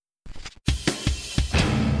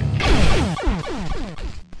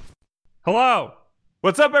Hello.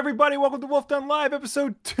 What's up, everybody? Welcome to Wolf Den Live,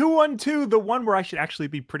 episode 212, the one where I should actually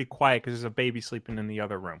be pretty quiet because there's a baby sleeping in the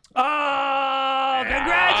other room. Oh,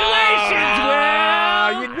 congratulations,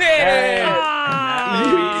 Will! You did it!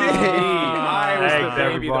 You did! I was Thanks, the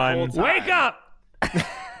baby everyone. the whole time. Wake up!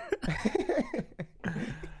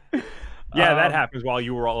 Yeah, that happens while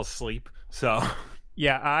you were all asleep. So,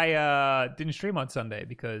 Yeah, I didn't stream on Sunday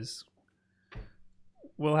because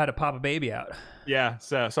Will had to pop a baby out. yeah,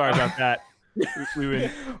 so sorry about that. We've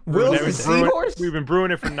been Will's brewing a seahorse? We've been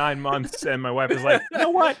brewing it for 9 months, and my wife is like, you know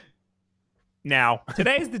what? Now.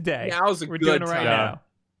 Today's the day. Now's a We're good doing it right time. now.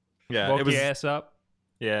 Yeah, Woke it was. your ass up.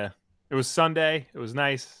 Yeah, it was Sunday. It was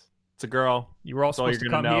nice. It's a girl. You were all all supposed to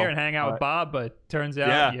you're come gonna here know. and hang out with Bob, but turns out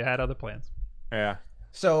Yeah. you had other plans. Yeah.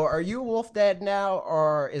 So, are you Wolf Dad now,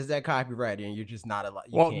 or is that copyrighted and you're just not allowed?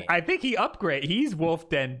 Well, Can't? I think he upgraded. He's Wolf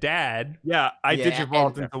Den Dad, Yeah, I Yeah,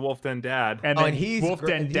 digivolved and- into Wolf Den Dad. and Oh, then and he's Wolf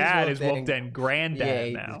Den he's Dad Wolf is Den Wolf Den Granddad yeah,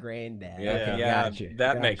 he's now. his granddad. Yeah, Okay, yeah, gotcha,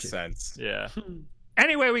 that makes gotcha. sense. Yeah.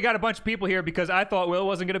 Anyway, we got a bunch of people here because I thought Will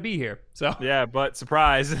wasn't going to be here. So, Yeah, but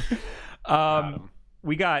surprise.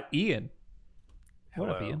 we got Ian. What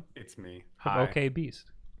Hello, up, Ian? it's me. From Hi, OK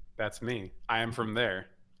Beast. that's me. I am from there.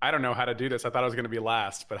 I don't know how to do this. I thought I was going to be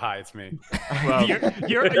last, but hi, it's me. Well,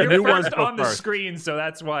 You're new ones first go on the first. screen, so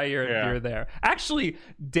that's why you're there. Actually,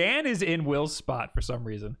 Dan is in Will's spot for some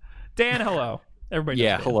reason. Dan, hello. Everybody. knows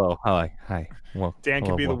Yeah, Dan. hello, hi. Well, Dan can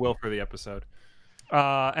hello, be the Will. Will for the episode.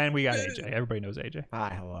 And we got AJ. Everybody knows AJ.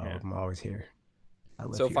 Hi, hello. Yeah. I'm always here. I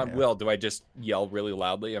lift So if you I'm now. Will, do I just yell really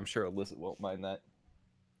loudly? I'm sure Alyssa won't mind that.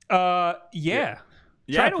 Yeah.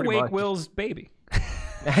 Yeah, Try to pretty wake much. Will's baby.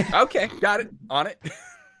 Okay, got it. On it.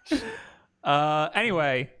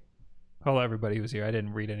 Anyway, hello everybody who's here. I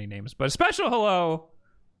didn't read any names, but a special hello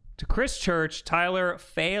to Chris Church, Tyler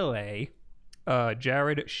Fale,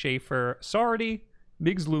 Jared Schaefer, Sardi,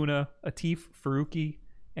 Migs Luna, Atif Faruqi,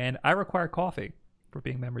 and I Require Coffee for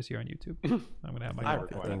being members here on YouTube. I'm gonna have my I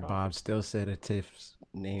coffee. I think Bob still said Atif's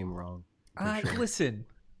name wrong. Listen,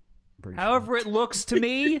 Pretty sure. however it looks to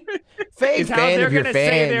me fake is how fan they're of your gonna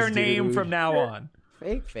say their fans, name dude. from now on.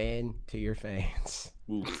 Fake fan to your fans.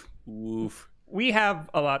 Woof, woof. We have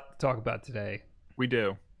a lot to talk about today, We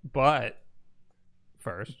do. but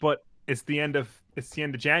first, But it's the end of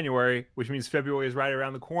January, which means February is right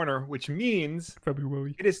around the corner, which means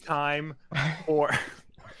February. it is time for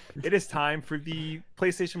the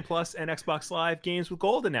PlayStation Plus and Xbox Live Games with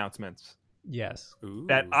Gold announcements Yes. Ooh.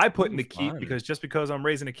 that I put in the keep fun. because just because I'm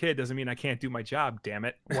raising a kid doesn't mean I can't do my job, damn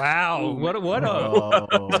it. Wow. Ooh. What a Oh.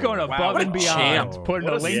 he's going above what and a beyond. champ. Putting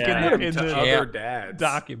What a a link champ in to the other dads.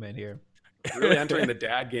 document here. Really entering the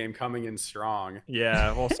dad game, coming in strong.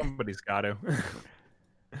 Yeah, well, somebody's got to.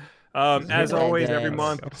 As Yeah, always, every dads.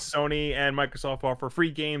 month, Sony and Microsoft offer free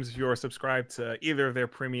games if you are subscribed to either of their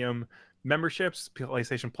premium memberships,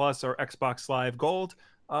 PlayStation Plus or Xbox Live Gold.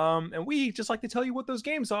 And we just like to tell you what those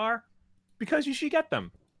games are because you should get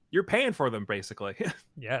them. You're paying for them, basically.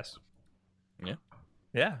 Yes.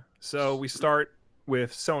 Yeah. So we start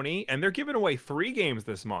with Sony, and they're giving away 3 games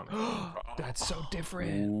this month. That's so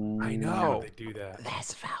different. I How know. would they do that?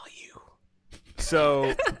 That's value.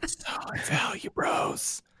 So Value,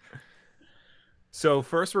 bros. So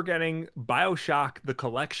first we're getting BioShock the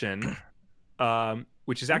Collection,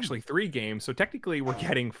 which is actually 3 games. So technically we're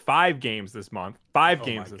getting 5 games this month. 5 Oh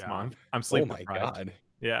games my this God. month. I'm Oh sleep my deprived. god.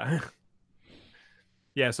 Yeah.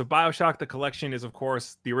 Yeah, so BioShock the Collection is of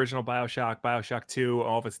course the original BioShock, BioShock 2,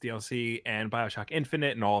 all of its DLC, and BioShock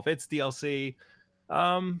Infinite and all of its DLC.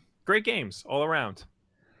 Great games all around.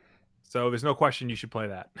 So there's no question you should play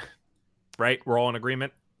that. Right? We're all in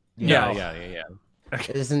agreement? Yeah.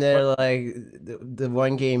 Isn't there like the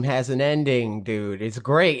one game has an ending, dude? It's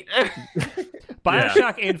great.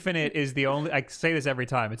 BioShock Infinite is the only, I say this every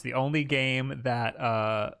time, it's the only game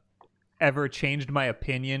that ever changed my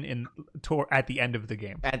opinion at the end of the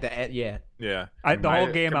game. At the end, yeah. Yeah. The whole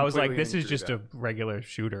I game, I was like, completely this is agree just with a regular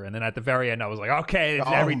shooter. And then at the very end, I was like, okay,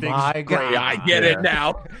 Oh everything's my great. God. Yeah, I get it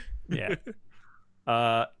now. Yeah.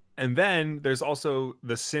 And then there's also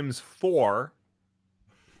The Sims 4,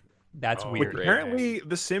 That's Oh, which weird. great. apparently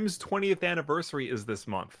The Sims 20th anniversary is this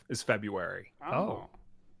month, is February. Oh.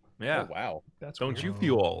 Yeah. Oh, wow. That's Don't weird. you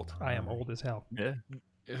feel old? I am old as hell. Yeah.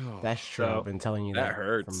 Ew. That's true. So, I've been telling you that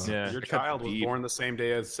hurts. from, Yeah. Your I cut child the was bead. born the same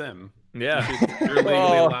day as Sim. Yeah. You're legally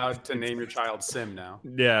Oh. allowed to name your child Sim now.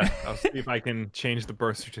 Yeah. I'll see if I can change the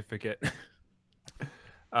birth certificate.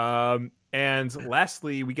 And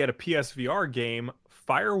lastly, we get a PSVR game,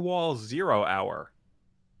 Firewall 0 Hour.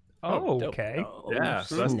 Oh, dope. okay. Yeah,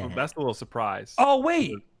 so that's a little surprise. Oh,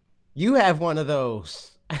 wait. You have one of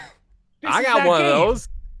those. This I is got that one game. of those.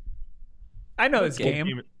 I know this What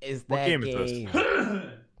game. Is What that game is this?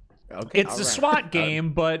 Okay, It's the alright. SWAT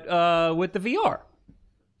game, but with the VR.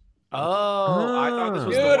 Oh, I thought this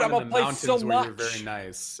was Dude, the one I'm in gonna the play mountains so where you're much. very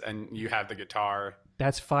nice and you have the guitar.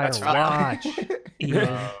 That's That's fine. Firewatch. Ian.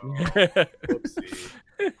 Whoopsie.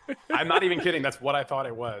 I'm not even kidding. That's what I thought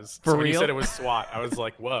it was. For so when you real? said it was SWAT, I was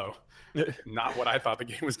like, whoa. Not what I thought the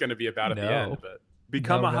game was going to be about at the No. end. But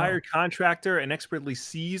Become No, a no. hired contractor and expertly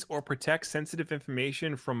seize or protect sensitive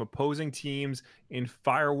information from opposing teams in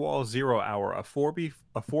Firewall Zero Hour, a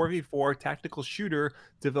 4v4 tactical shooter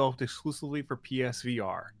developed exclusively for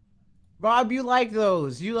PSVR. Rob, you like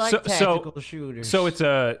those? You like So- tactical shooters? So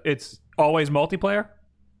it's always multiplayer.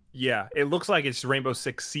 Yeah, it looks like it's Rainbow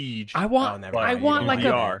Six Siege. I Oh, want never I mind. want You like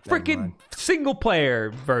don't a VR. Never freaking mind. single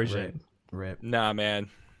player version. Rip. Nah, man.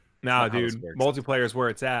 Nah, not how this dude, works. multiplayer is where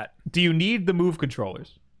it's at. Do you need the Move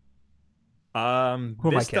controllers? Who am I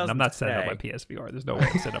This kidding? I'm doesn't not setting up say. my PSVR. There's no way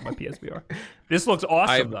I'm setting up my PSVR. This looks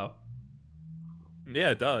awesome though.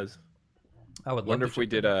 Yeah, it does. I would Wonder love if we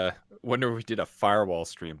did a firewall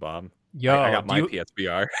stream, Bob. Yo, I got my do you-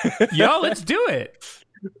 PSVR. yo, let's do it.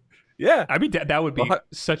 Yeah. I mean, that would be What?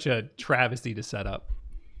 such a travesty to set up.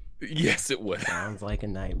 Yes, it would. Sounds like a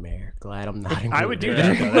nightmare. Glad I'm not included. I would do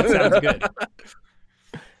that. Though. That sounds good.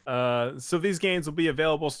 So these games will be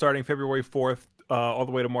available starting February 4th all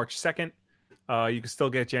the way to March 2nd. You can still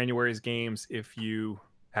get January's games if you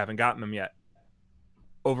haven't gotten them yet.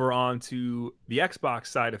 Over on to the Xbox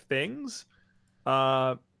side of things.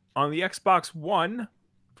 On the Xbox One,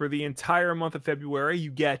 for the entire month of February,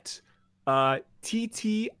 you get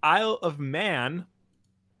TT Isle of Man.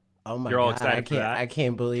 Oh my You're all god! excited for that? I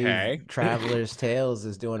can't believe Okay. Traveler's Tales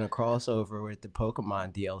is doing a crossover with the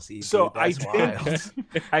Pokemon DLC. So dude. That's wild.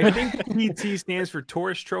 I think TT stands for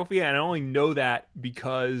Tourist Trophy, and I only know that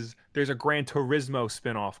because there's a Gran Turismo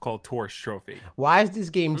spinoff called Tourist Trophy. Why is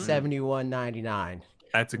this game Hmm. $71.99?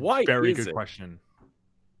 That's a Why very is good it? question.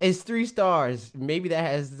 It's 3 stars. Maybe that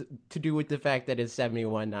has to do with the fact that it's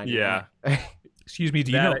 $71.99. Yeah. Excuse me.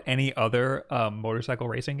 Do you That- know any other motorcycle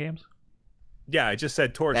racing games? Yeah, I just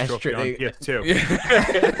said Tourist That's Trophy true. on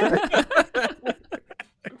PS2.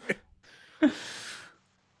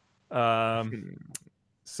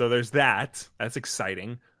 So there's that. That's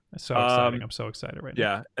exciting. That's so exciting. Um, I'm so excited right now.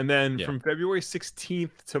 Yeah. And then Yeah. from February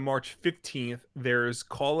 16th to March 15th, there's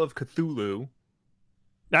Call of Cthulhu.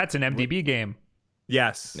 That's an MDB game.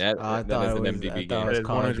 Yes. That, Oh, I that thought is it an was, MDB I game. thought it was That is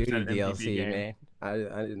Call of 100% Duty an MDB DLC, game. man. I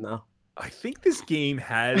didn't know. I think this game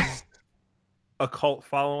has a cult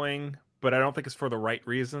following, but I don't think it's for the right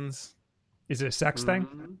reasons. Is it a sex thing?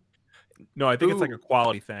 Mhm. No, I think it's like Ooh. a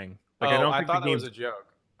quality thing. Like Oh, I don't I think thought the that was game's a joke.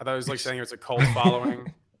 I thought it was like saying it was a cult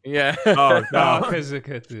following. Yeah. Oh, Oh, no. because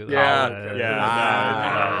Yeah.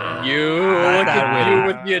 Yeah. You Not look that at you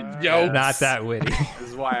witty. with your jokes. not that witty. This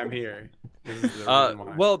is why I'm here. This is the reason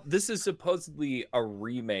why. Well, this is supposedly a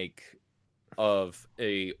remake of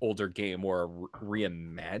a older game or a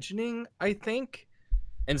reimagining, I think.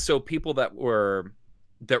 And so people that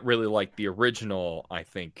really liked the original, I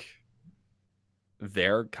think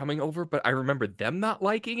they're coming over, but I remember them not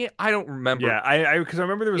liking it. I don't remember. Yeah, I because I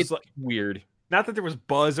remember there was It's like, weird. not that there was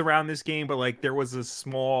buzz around this game, but like there was a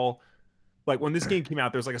small, like when this game came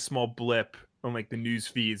out, there was like a small blip on like the news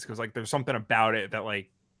feeds because like there's something about it that like,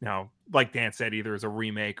 you know, like Dan said, either as a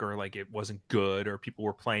remake or like it wasn't good or people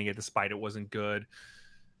were playing it despite it wasn't good,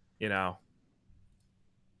 you know.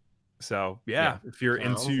 So yeah, if you're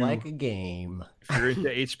Sounds into like a game. if you're into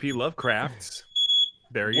HP Lovecrafts,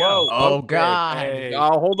 there you Whoa. go. Oh Okay, god. Hey.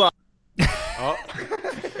 Oh, hold on. Oh,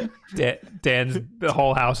 Dan's the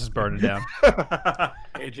whole house is burning down.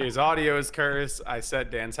 AJ's audio is cursed. I set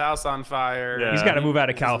Dan's house on fire. Yeah. He's got to move out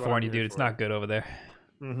of This is what I'm California, here dude. It's for. not good over there.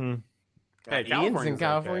 hmm Hey, Ian's California's in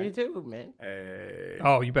California okay. too, man. Hey.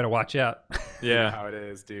 Oh, you better watch out. You know Yeah. how it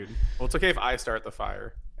is, dude. Well, it's okay if I start the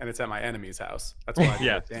fire and it's at my enemy's house. That's why I do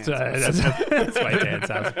Yeah. at Dan's So, house. that's why Dan's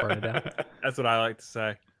house is burning down. That's what I like to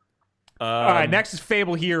say. All right, next is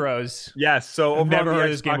Fable Heroes. Yes, so I've over never on the heard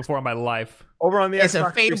of this game Xbox- before in my life. Over on the It's a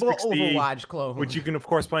Xbox Fable 360, Overwatch clone. which you can of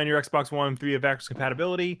course play on your Xbox One 3 of backwards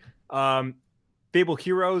compatibility. Fable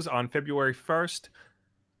Heroes on February 1st.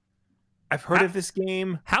 I've heard How- of this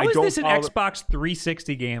game. How I is don't this an follow the- Xbox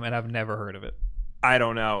 360 game and I've never heard of it? I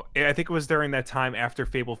don't know. I think it was during that time after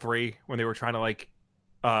Fable 3 when they were trying to like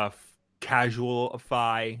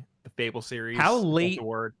casualify the Fable series. How That's the late-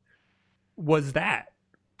 word. Was that?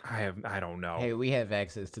 I don't know. Hey, we have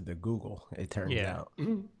access to the Google, it turns Yeah. out.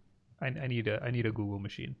 I need a Google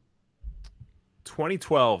machine.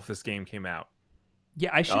 2012 this game came out. Yeah,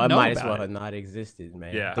 I should Oh, it know might as about well it. have not existed,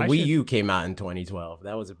 man. Yeah. The I Wii should- U came out in 2012.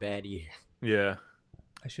 That was a bad year. Yeah.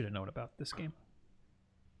 I should have known about this game.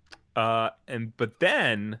 But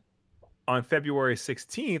then on February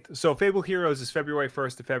 16th, so Fable Heroes is February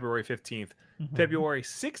 1st to February 15th. Mhm. February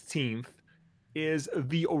 16th is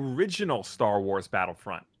the original Star Wars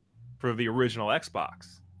Battlefront for the original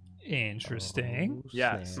Xbox. Interesting. Oh,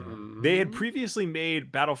 Yes. snap. They had previously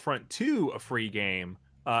made Battlefront 2 a free game,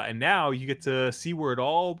 and now you get to see where it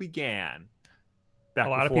all began. Back A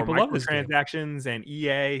lot of before people love this game. microtransactions and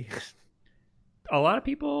EA. A lot of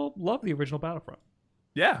people love the original Battlefront.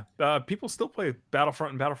 Yeah, people still play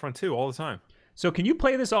Battlefront and Battlefront 2 all the time. So can you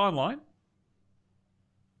play this online?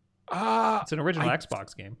 It's an original I-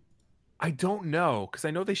 Xbox game. I don't know, because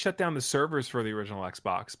I know they shut down the servers for the original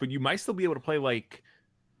Xbox, but you might still be able to play like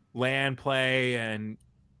LAN play and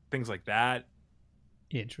things like that.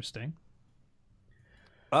 Interesting.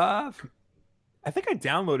 I think I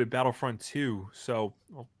downloaded Battlefront 2, so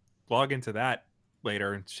I'll log into that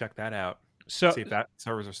later and check that out. So See if that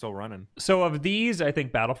servers are still running. so of these, I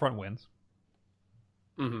think Battlefront wins.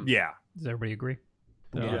 Mhm. Yeah. Does everybody agree?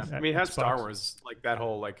 Yeah. At I mean, it has Star Xbox. Wars, like that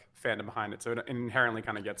whole like fandom behind it, so it inherently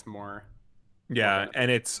kind of gets more. Yeah, Okay.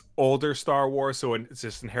 and it's older Star Wars, so it's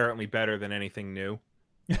just inherently better than anything new.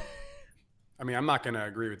 I mean, I'm not gonna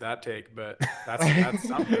agree with that take, but that's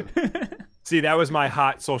something. See, that was my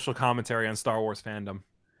hot social commentary on Star Wars fandom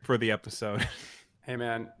for the episode. Hey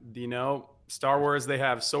man, do you know Star Wars? They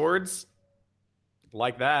have swords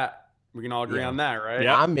like that. We can all agree Yeah. on that, right?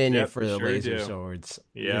 Yep, I'm in yep, it for the sure laser do. swords.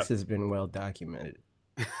 Yep. This has been well documented.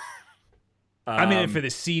 I'm in it Um, for the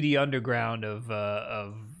seedy underground of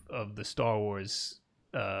the Star Wars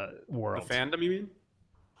The world. fandom, you mean?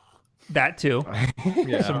 That too.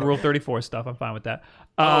 Yeah. Some Rule 34 stuff. I'm fine with that.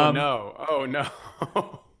 Oh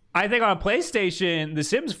no! I think on PlayStation, The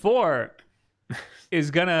Sims 4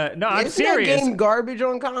 is gonna. No, I'm Isn't serious. that game garbage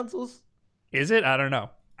on consoles? Is it? I don't know.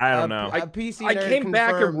 I don't know. PC I Nerd came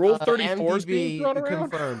back and confirmed, Rule 34 is being MDB thrown around?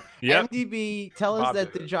 confirmed. Yep. MDB, tell us Bob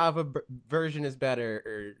that did the it. Java version is better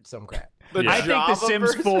or some crap. The Yeah. I think The Java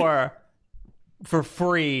Sims version? 4 for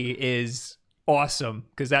free is awesome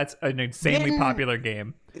because that's an insanely Didn't- popular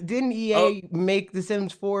game. Didn't EA make The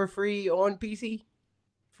Sims 4 free on PC?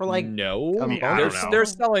 For like no, a mean, I they're don't know. they're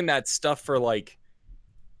selling that stuff for like,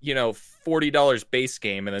 $40 base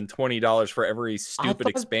game and then $20 for every stupid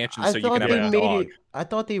expansion, so you can have they a made dog. it. I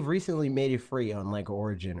thought they recently made it free on like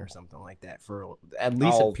Origin or something like that for at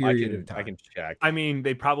least a period of time. I can check. I mean,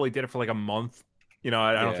 they probably did it for like a month. I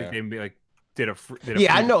don't think Yeah. they like did a.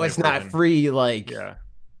 Yeah, I free know play it's not version. free like Yeah.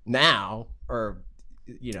 now or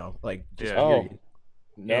like just Yeah. Oh, period.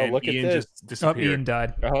 no, And look Ian at this. just Oh, disappeared. Ian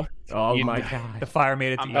died. Uh-huh. Oh Ian- my The god. fire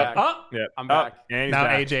made it to I'm Ian. back. Oh, Yeah. I'm back. And he's now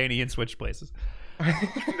back. AJ and Ian switched places.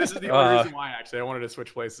 This is the only Uh, reason why actually I wanted to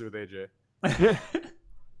switch places with AJ.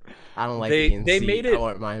 I don't like They- being they seat. made I it-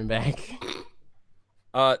 want mine back.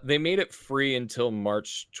 They made it free until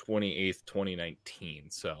March 28th,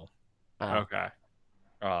 2019. So, Okay.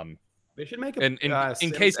 They should make a. and in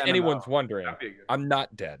Sims case MMO. anyone's wondering, That'd be good. I'm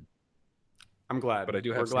not dead. I'm glad, but I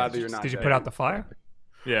do We're have glad that sandwiches. you're not. Did you dead. put out the fire?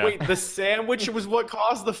 Yeah. Wait, the sandwich was what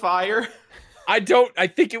caused the fire? I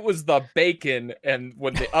think it was the bacon, and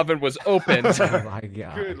when the oven was opened, Oh my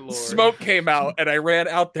god. Good lord. smoke came out, and I ran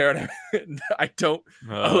out there, and I don't.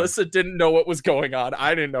 Alyssa didn't know what was going on.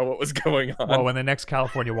 I didn't know what was going on. Well, when the next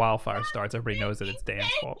California wildfire starts, everybody knows that it's Dan's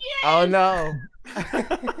fault. Oh no.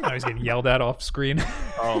 Now he's getting yelled at off screen.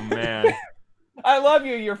 Oh man. I love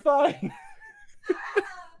you. You're fine.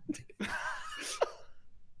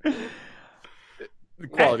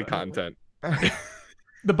 Quality content.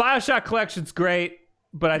 The Bioshock collection's great,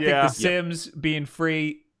 but I think Yeah. The Sims being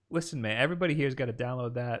free. Listen, man, everybody here's got to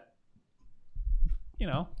download that.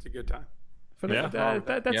 It's a good time. For the, Yeah.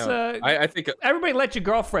 that's Yeah. I think everybody let your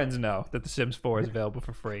girlfriends know that The Sims 4 is available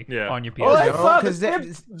for free Yeah. on your PS. Oh, I No, thought the 'cause that-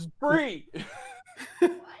 Sims was free. Me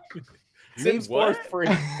Sims 4 is what? free.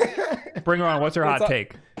 Bring her on. What's her What's hot up?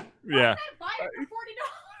 take? Yeah. Buy it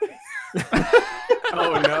for $40.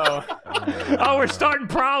 Oh no. Oh, we're starting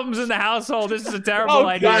problems in the household. This is a terrible Oh,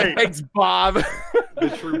 idea. God, thanks, Bob. The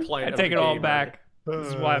true plight. I of take the it all game, back. This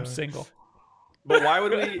is why I'm single. But why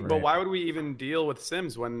would we? But Right. why would we even deal with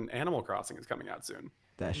Sims when Animal Crossing is coming out soon?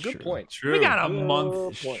 That's Good true. point. True. We got a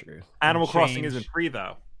month. That's true. Animal Crossing Change. isn't free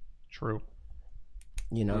though. True.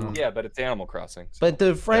 You know. Yeah, but it's Animal Crossing. so- But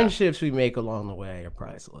the friendships we make along the way are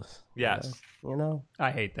priceless. Yes. You know?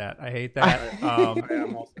 I hate that. I hate that. Um, I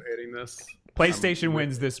am also hating this. PlayStation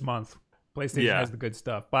wins this month. PlayStation Yeah. has the good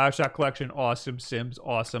stuff. Bioshock Collection, awesome. Sims,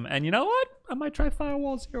 awesome. And you know what? I might try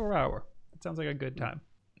Firewall Zero Hour. It sounds like a good time.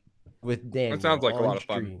 With Dan. That sounds like a on lot of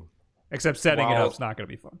fun. stream. Except setting it Wow. up's not going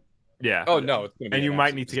to be fun. Yeah. Oh no, it's gonna be And you an might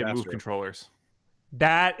absolute need to get move disaster. controllers.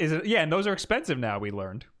 That is, and those are expensive now. We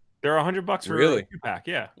learned. They're $100 for Really? a 2-pack.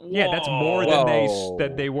 Yeah, Yeah, that's more Whoa.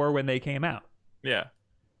 than they were when they came out. yeah,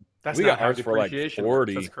 That's We not got how ours for, like, depreciation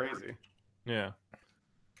works. 40. That's crazy. yeah.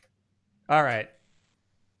 All right.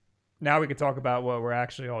 Now we can talk about what we're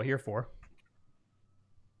actually all here for.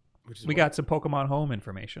 Which is We got some Pokemon Home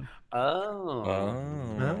information. Oh.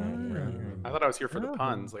 Oh. I thought I was here for the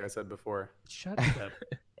puns, like I said before. Shut the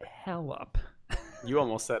hell up. You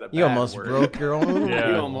almost said a bad You almost word. broke your own. Yeah.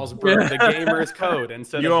 You almost broke the gamer's code and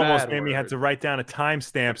said You a almost bad made me word. have to write down a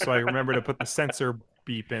timestamp so I remember to put the censor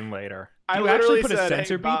beep in later. I You actually literally put a said,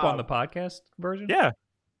 censor hey, beep on the Bob. podcast version? Yeah,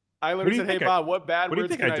 I What do literally you said, hey, think Bob, what bad what do you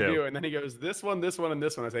words think can I I do? do? And then he goes, this one, and this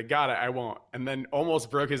one. I said, got it, I won't. And then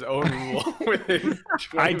almost broke his own rule within 20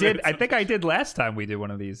 I did. minutes I of- think I did last time we did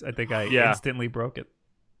one of these. I think I Yeah. instantly broke it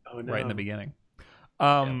Oh, no. right in the beginning.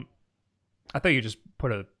 I thought you just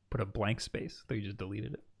put a blank space. I thought you just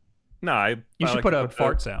deleted it. no, I. You I should like put to a the-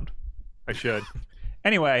 fart sound. I should.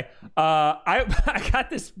 Anyway, I I got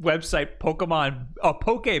this website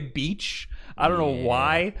Poke Beach. I don't know Yeah.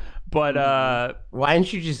 why, but Why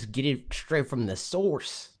didn't you just get it straight from the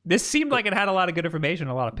source? this seemed like it had a lot of good information,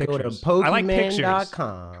 a lot of Go to pictures. I like pictures.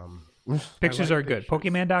 Pokemon.com. Pictures I are like good.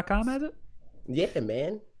 pictures. Pokemon.com has it? Yeah,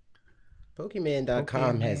 man.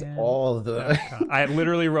 Pokemon.com has Pokemon. all the. I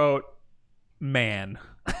literally wrote man.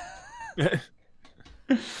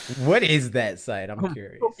 What is that site? I'm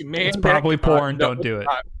curious. It's probably porn. No, Don't do it.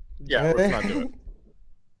 Yeah, let's not do it.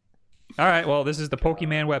 All right. Well, this is the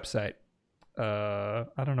Pokemon website.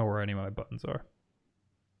 I don't know where any of my buttons are.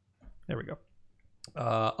 There we go.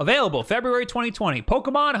 Available February 2020.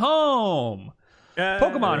 Pokemon Home.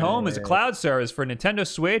 Pokemon Home is a cloud service for Nintendo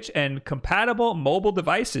Switch and compatible mobile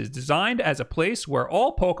devices designed as a place where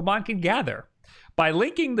all Pokemon can gather. By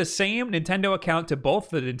linking the same Nintendo account to both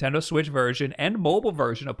the Nintendo Switch version and mobile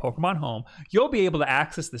version of Pokemon Home, you'll be able to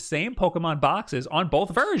access the same Pokemon boxes on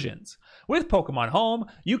both versions. With Pokemon Home,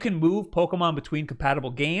 you can move Pokemon between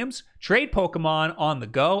compatible games, trade Pokemon on the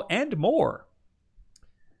go, and more.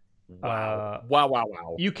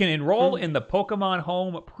 Wow. You can enroll in the Pokemon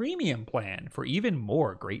Home Premium plan for even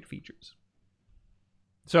more great features.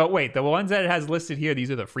 So wait, the ones that it has listed here,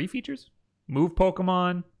 these are the free features? Move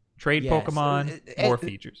Pokemon, trade Yes. Pokemon, more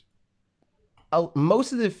features.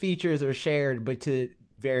 Most of the features are shared, but to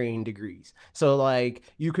varying degrees. So, like,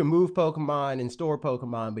 you can move Pokemon and store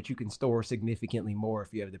Pokemon, but you can store significantly more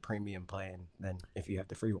if you have the premium plan than if you have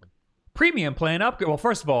the free one. Premium plan upgrade. Well,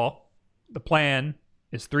 first of all, the plan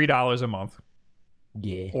is $3 a month,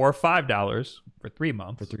 Yeah, or $5 for 3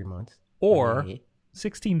 months, for 3 months. or Yeah.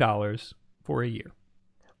 $16 for a year.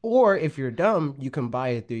 Or if you're dumb, you can buy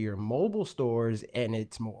it through your mobile stores, and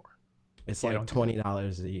it's more. It's Yeah, like don't do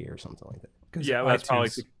 $20 a year or something like that. 'Cause Yeah, that's probably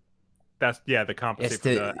iTunes- the compensate It's for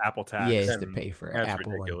to- the Apple tax. Yeah, it's to and pay for that's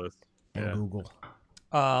Apple ridiculous. and Yeah. Google.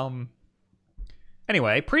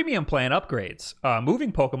 Anyway, premium plan upgrades.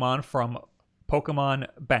 Moving Pokemon from Pokemon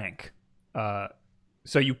Bank.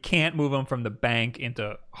 So you can't move them from the bank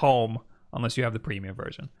into home unless you have the premium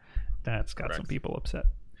version. That's got some Correct. people upset.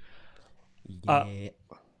 Yeah.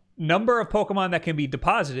 Number of Pokemon that can be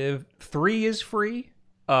deposited, 3 is free.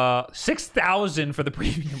 6,000 for the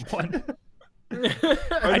premium one.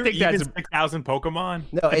 I think that's a- 6,000 Pokemon.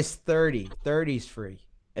 No, it's 30. 30's free.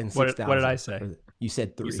 And What- 6,000. what did I say? You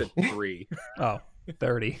said 3. You said 3. Oh,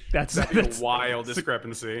 30. That's That's a wild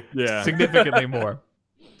discrepancy. Yeah. significantly more.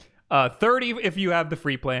 30 if you have the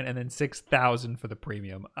free plan, and then 6,000 for the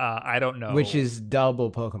premium. I don't know. Which is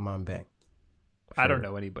double Pokemon Bank. I don't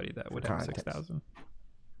know anybody that would have context. 6,000.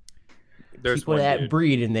 There's People one that dude.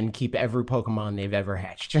 breed and then keep every Pokemon they've ever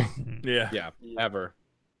hatched. Yeah. Yeah, ever.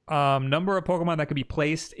 Number of Pokemon that could be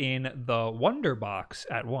placed in the Wonder Box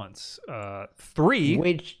at once. 3.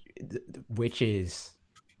 which is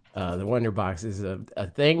the Wonder Box is a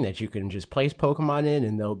thing that you can just place Pokemon in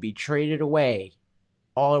and they'll be traded away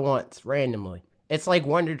all at once randomly. It's like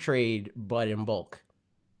Wonder Trade but in bulk.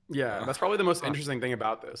 Yeah, that's probably the most interesting thing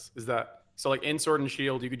about this is that so like in Sword and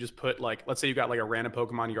Shield, you could just put like let's say you got like a random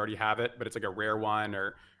Pokemon, you already have it, but it's like a rare one,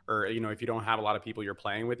 or you know if you don't have a lot of people you're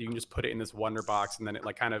playing with, you can just put it in this Wonder Box, and then it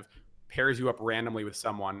like kind of pairs you up randomly with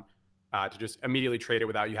someone to just immediately trade it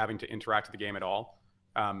without you having to interact with the game at all.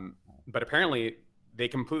 But apparently they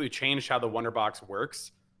completely changed how the Wonder Box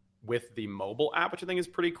works with the mobile app, which I think is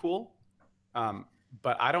pretty cool.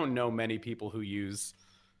 But I don't know many people who use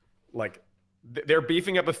like they're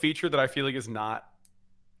beefing up a feature that I feel like is not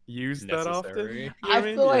use that often. Necessary. You know I what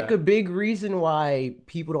mean? feel like Yeah. a big reason why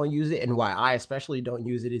people don't use it and why I especially don't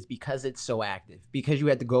use it is because it's so active. Because you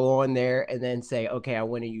have to go on there and then say, okay, I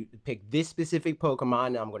want to pick this specific Pokemon.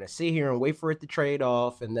 And I'm going to sit here and wait for it to trade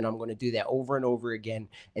off. And then I'm going to do that over and over again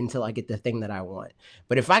until I get the thing that I want.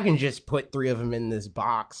 But if I can just put 3 of them in this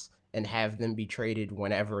box and have them be traded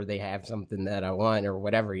whenever they have something that I want or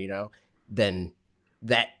whatever, then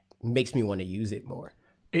that makes me want to use it more.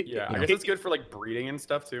 Yeah, I guess it's good for like breeding and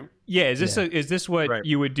stuff too. Yeah, is this what Right.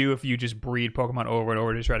 you would do if you just breed Pokemon over and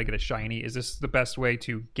over to try to get a shiny? Is this the best way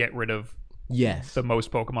to get rid of Yes. the most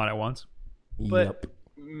Pokemon at once? But- Yep.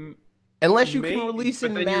 Mm, Unless you maybe, can release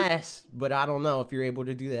but in then you're- mass, but I don't know if you're able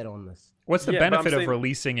to do that on this. What's the Yeah, but I'm benefit of saying-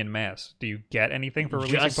 releasing in mass? Do you get anything for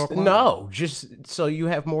releasing Just Pokemon? just so you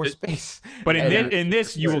have more space. But in, And- in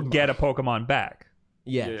this, you will get a Pokemon back.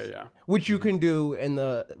 Yes. Yeah. Which you can do in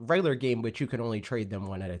the regular game, but you can only trade them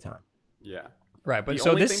one at a time. Yeah. Right, but The so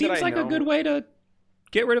only this thing that seems I like a know- good way to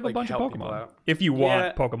get rid of a Like, bunch of help people Pokemon. out. If you want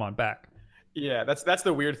Yeah. Pokemon back. Yeah, that's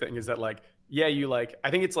the weird thing is that like, yeah, you like, I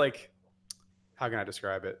think it's like, how can I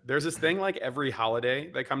describe it? There's this thing like every holiday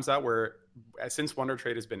that comes out where since Wonder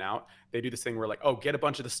Trade has been out, they do this thing where like, oh, get a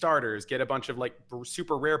bunch of the starters, get a bunch of like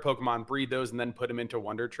super rare Pokemon, breed those, and then put them into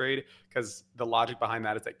Wonder Trade. Because the logic behind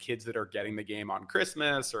that is that kids that are getting the game on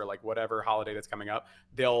Christmas or like whatever holiday that's coming up,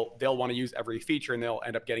 they'll want to use every feature and they'll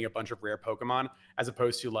end up getting a bunch of rare Pokemon, as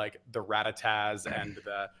opposed to like the Rattatas and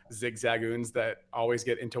the Zigzagoons that always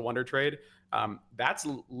get into Wonder Trade. That's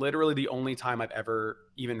literally the only time I've ever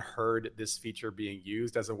even heard this feature being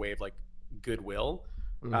used as a way of like goodwill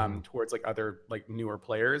towards like other like newer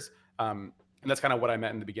players. And that's kind of what I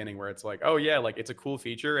meant in the beginning, where it's like, oh yeah, like it's a cool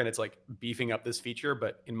feature and it's like beefing up this feature,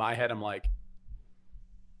 but in my head I'm like,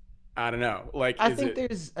 I don't know, like I is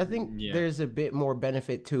think Yeah. there's a bit more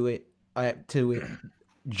benefit to it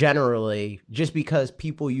generally, just because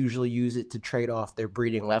people usually use it to trade off their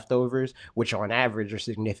breeding leftovers, which on average are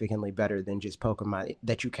significantly better than just Pokemon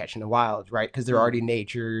that you catch in the wild, right? Because they're already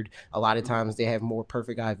natured. A lot of times they have more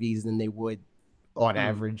perfect IVs than they would on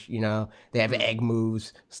average. They have egg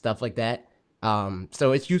moves, stuff like that.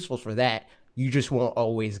 So it's useful for that. You just won't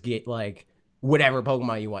always get like whatever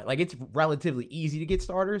Pokemon you want. Like it's relatively easy to get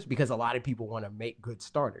starters because a lot of people want to make good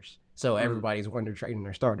starters. So everybody's Wonder Trading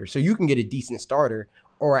their starters. So you can get a decent starter,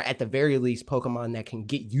 or at the very least, Pokemon that can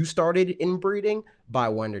get you started in breeding by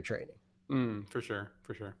Wonder Trading. for sure.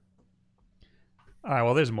 All right,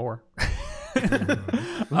 well, there's more.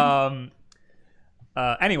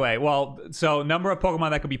 Anyway, so number of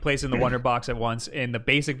Pokemon that can be placed in the Wonder Box at once. In the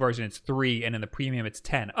basic version, it's 3, and in the premium, it's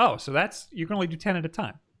 10. Oh, so you can only do 10 at a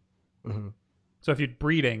time. Mm-hmm. So if you're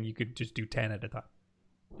breeding, you could just do 10 at a time.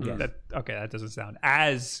 Yes. That doesn't sound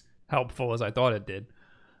as helpful as I thought it did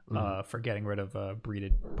for getting rid of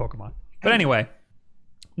breeded Pokemon. But anyway,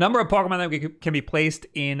 number of Pokemon that can be placed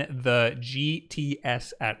in the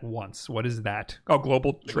GTS at once. What is that? Oh,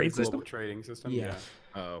 Global Trade System? Global trading system. Yeah.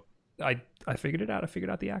 Oh, I figured it out. I figured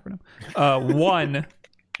out the acronym. 1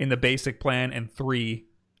 in the basic plan and 3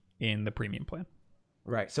 in the premium plan.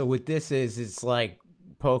 Right. So what this is, it's like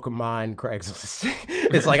Pokemon Craigslist.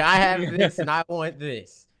 It's like I have this and I want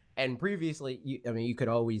this. And previously, you could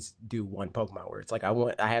always do one Pokemon where it's like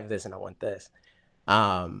I have this and I want this.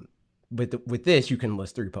 With this, you can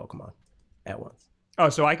list 3 Pokemon at once. Oh,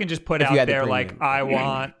 so I can just put If you out had the there like premium. I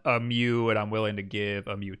want a Mew and I'm willing to give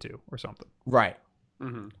a Mewtwo or something. Right.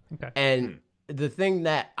 Mm-hmm. Okay. And the thing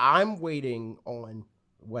that I'm waiting on,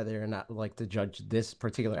 whether or not like to judge this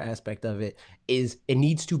particular aspect of it, is it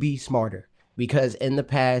needs to be smarter. Because in the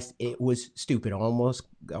past it was stupid, almost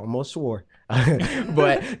swore,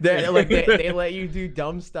 but they let you do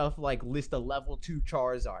dumb stuff like list a level 2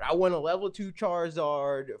 Charizard. I want a level 2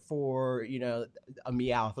 Charizard for a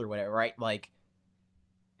Meowth or whatever, right? Like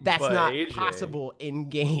that's But not AJ possible in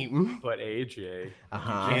game. But AJ,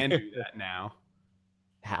 Uh-huh. you can do that now.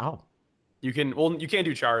 How? You can you can't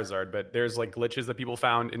do Charizard, but there's like glitches that people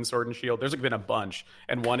found in Sword and Shield. There's like been a bunch,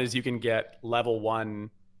 and one is you can get level 1,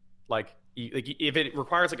 like if it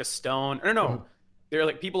requires like a stone. No. They're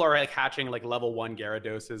like people are like hatching like level 1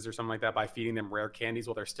 Gyarados or something like that by feeding them rare candies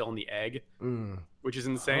while they're still in the egg, which is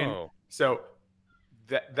insane. Oh. So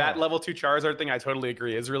that level 2 Charizard thing, I totally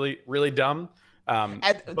agree, is really really dumb.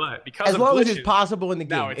 But because as of long glitches, as it's possible in the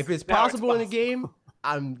now game. it's- If it's now it's possible in the possible. game,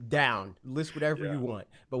 I'm down. List whatever Yeah. you want.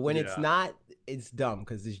 But when it's Yeah. not, it's dumb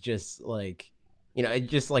because it's just like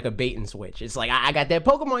it's just like a bait and switch. It's like I got that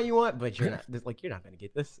Pokemon you want, but you're not. It's like you're not gonna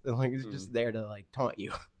get this. And, like it's just there to like taunt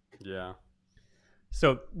you. Yeah.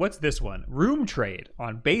 So what's this one? Room trade.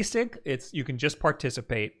 On basic, you can just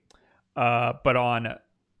participate. But on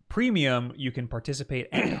premium, you can participate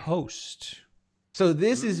and host. So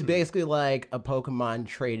this is basically like a Pokemon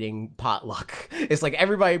trading potluck. It's like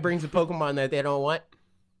everybody brings a Pokemon that they don't want,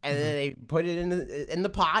 and then they put it in the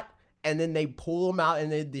pot, and then they pull them out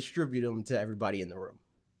and they distribute them to everybody in the room,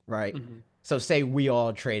 right? So say we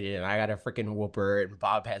all traded, and I got a freaking Wooper, and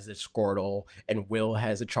Bob has a Squirtle, and Will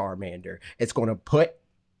has a Charmander. It's going to put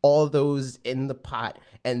all those in the pot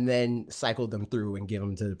and then cycle them through and give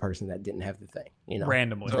them to the person that didn't have the thing, you know,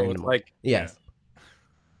 Randomly. So it's like, yes,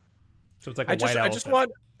 So it's like a I white just elephant.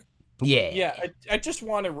 want, yeah, I just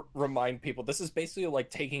want to remind people this is basically like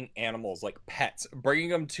taking animals like pets, bringing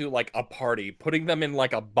them to like a party, putting them in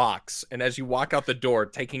like a box, and as you walk out the door,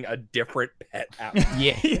 taking a different pet out.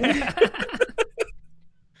 yeah.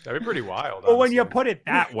 That'd be pretty wild. Well, when you honestly. put it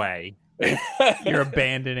that way, You're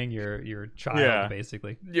abandoning your child, Yeah.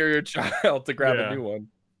 basically. You're your child to grab Yeah. a new one.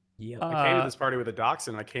 Yep. I came to this party with a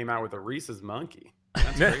dachshund. I came out with a Reese's monkey.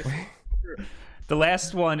 That's crazy. The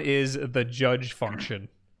last one is the judge function.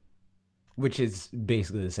 Which is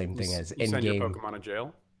basically the same thing as You send your in-game, Pokemon to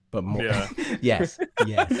jail. but more. Yeah. yes,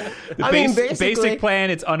 yes. The I mean, basic plan,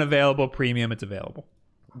 it's unavailable. Premium, it's available.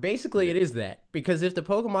 Basically, it is that, because if the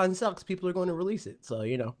Pokemon sucks, people are going to release it. So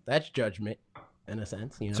you know that's judgment, in a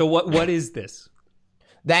sense. You know, So what is this?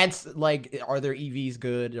 that's like, are their EVs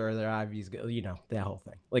good or are their IVs good? You know, that whole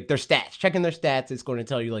thing. Like their stats, checking their stats, it's going to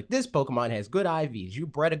tell you like this Pokemon has good IVs. You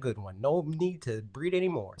bred a good one. No need to breed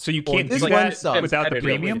anymore. So you Or can't this do one that sucks. without the Competitively.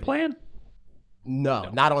 premium plan? No,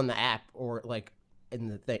 not on the app or like in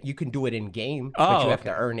the thing. You can do it in game, Oh, but you have okay.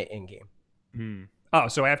 to earn it in game. Hmm. Oh,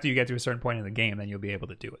 so after you get to a certain point in the game, then you'll be able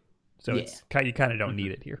to do it. So Yeah. it's you kind of don't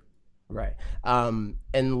need it here. Right.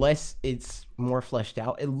 Unless it's more fleshed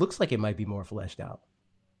out. It looks like it might be more fleshed out,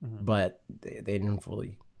 but they didn't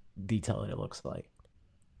fully detail it looks like.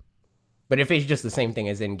 But if it's just the same thing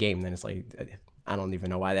as in game, then it's like, I don't even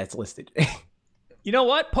know why that's listed. You know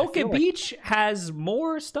what? Poke feel like- Beach has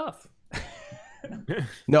more stuff.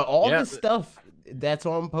 No, all Yeah. the stuff that's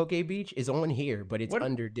on Poke Beach is on here, but it's What-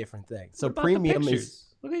 under different things. So What about premium the is pictures?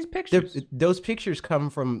 Look at these pictures. those pictures come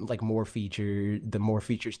from like the more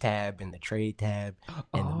features tab and the trade tab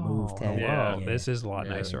and the move tab. wow. Yeah. This is a lot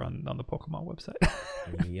Yeah. nicer on the Pokemon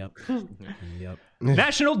website. Yep. Yep.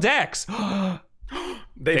 National Dex.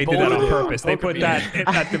 They did that bolded on it purpose. They Poke put Beach. that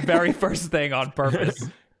at the very first thing on purpose.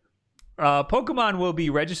 Pokemon will be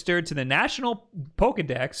registered to the National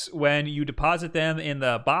Pokedex when you deposit them in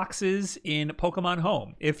the boxes in Pokemon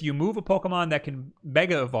Home. If you move a Pokemon that can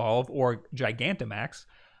Mega Evolve or Gigantamax,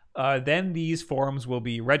 then these forms will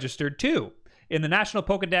be registered too. In the National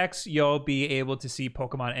Pokedex, you'll be able to see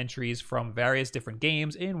Pokemon entries from various different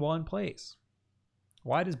games in one place.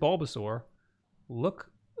 Why does Bulbasaur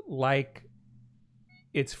look like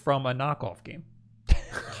it's from a knockoff game?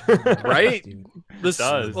 Right? Dude. This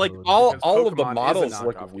does. like all Because of the Pokemon is a models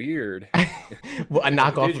look knockoff. weird. Well, a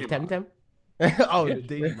knockoff of Digimon. Temtem? Oh, Yeah,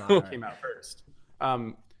 Digimon. came out first.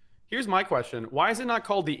 Here's my question: why is it not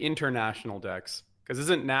called the International Dex? Because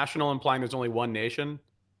isn't national implying there's only one nation?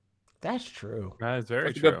 That's true. That is very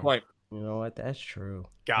That's a true. good point. You know what? That's true.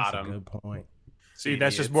 Got That's a him. good point. See,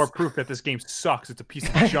 that's just Idiots. more proof that this game sucks. It's a piece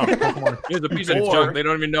of junk. Pokemon. Here's a piece of Or- junk. They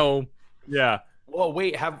don't even know. Yeah. Well,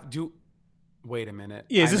 wait. Wait a minute.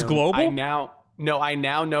 Yeah, is I this know- global? I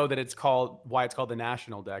now know that it's called the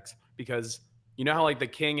National Dex, because you know how like the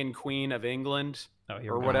King and Queen of England Oh,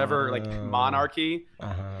 here or we go. whatever, like Oh. monarchy,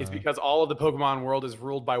 Uh-huh. it's because all of the Pokemon world is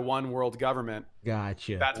ruled by one world government.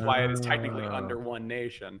 Gotcha. That's why it is technically Oh. under one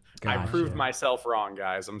nation. Gotcha. I proved myself wrong,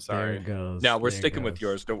 guys. I'm There sorry. it goes. No, we're There it sticking with goes.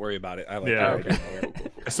 yours. Don't worry about it. I like Yeah.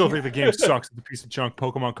 that. I still think the game sucks. It's a piece of junk.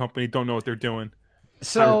 Pokemon Company don't know what they're doing.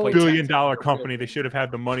 So Play $1 billion Jackson. company. They should have had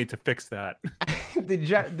the money to fix that. the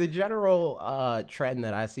general trend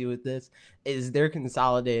that I see with this is they're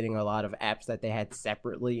consolidating a lot of apps that they had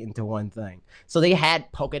separately into one thing. So they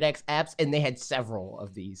had Pokedex apps and they had several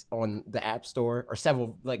of these on the App Store, or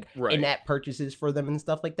several like Right. in-app purchases for them and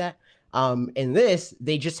stuff like that. In this,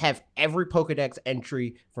 they just have every Pokedex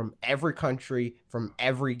entry from every country, from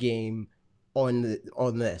every game on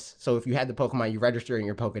this. So if you had the Pokemon, you register in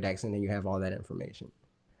your Pokedex and then you have all that information.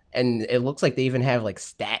 And it looks like they even have like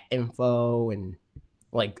stat info and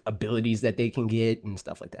like abilities that they can get and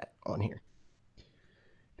stuff like that on here.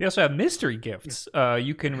 They also have mystery gifts.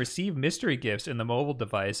 You can receive mystery gifts in the mobile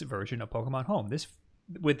device version of Pokemon Home.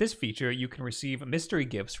 With this feature, you can receive mystery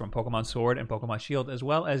gifts from Pokemon Sword and Pokemon Shield, as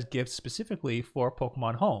well as gifts specifically for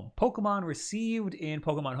Pokemon Home. Pokemon received in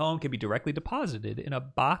Pokemon Home can be directly deposited in a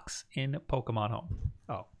box in Pokemon Home.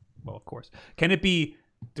 Oh, well, of course. Can it be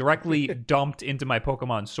directly dumped into my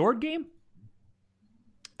Pokemon Sword game?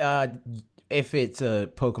 If it's a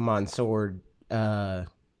Pokemon Sword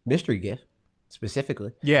mystery gift.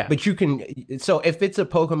 specifically. Yeah. But you can, so if it's a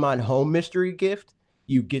Pokemon Home mystery gift,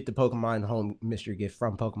 you get the Pokemon Home mystery gift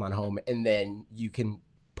from Pokemon Home, and then you can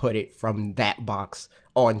put it from that box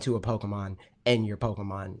onto a Pokemon and your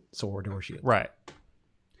Pokemon Sword or Shield. Right.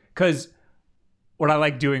 Because what I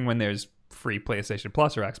like doing when there's free PlayStation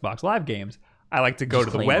Plus or Xbox Live games, I like to go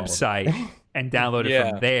Just to the claim all of website and download it Yeah.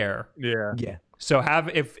 from there. Yeah. Yeah. So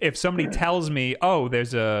if somebody tells me, oh,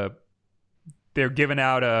 they're giving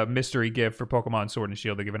out a mystery gift for Pokemon Sword and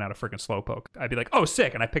Shield, they're giving out a freaking Slowpoke, I'd be like, oh,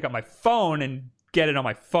 sick, and I pick up my phone and get it on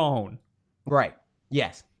my phone. Right.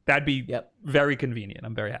 Yes. That'd be Yep. very convenient.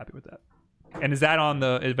 I'm very happy with that. And is that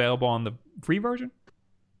available on the free version?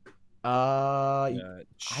 I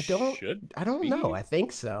don't Should don't be. know. I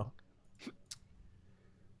think so.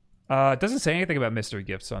 It doesn't say anything about mystery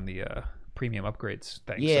gifts on the premium upgrades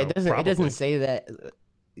thing. Yeah, so it doesn't. It probably. doesn't say that.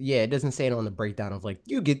 Yeah, it doesn't say it on the breakdown of like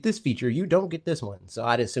you get this feature, you don't get this one. So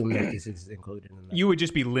I'd assume that this is included in that. You would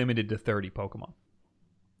just be limited to 30 Pokemon.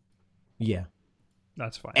 Yeah,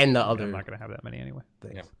 That's fine. and the I'm other not going to have that many anyway.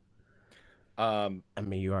 things. Yeah. I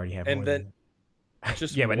mean, you already have. And more then than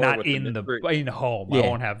just Yeah, but more not with in mystery- in home. I Yeah.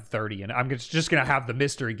 won't have 30, and I'm just going to have the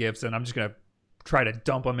mystery gifts, and I'm just going to try to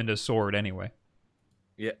dump them into Sword anyway.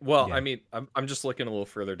 Yeah. Well, Yeah. I mean, I'm just looking a little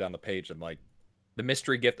further down the page, and like the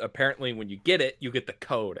mystery gift. Apparently, when you get it, you get the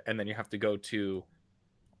code, and then you have to go to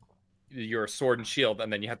your Sword and Shield,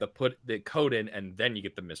 and then you have to put the code in, and then you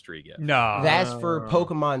get the mystery gift. No. That's for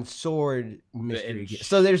Pokemon Sword mystery and- gifts.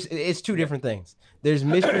 So it's two different things. There's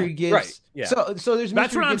mystery gifts. Right, yeah. So there's That's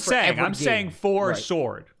mystery what I'm gifts for saying. every I'm saying game. for Right.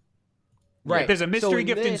 Sword. Right. There's a So mystery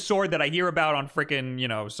gift in this- Sword that I hear about on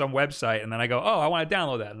freaking, some website, and then I go, oh, I want to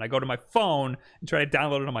download that. And I go to my phone and try to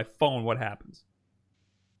download it on my phone. What happens?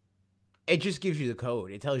 It just gives you the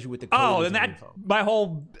code. It tells you what the code Oh, is. then and that info. my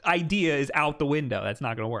whole idea is out the window. That's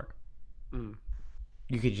not going to work.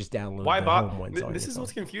 You could just download Why the bother? home ones on This your is phone.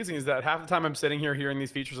 what's confusing is that half the time I'm sitting here hearing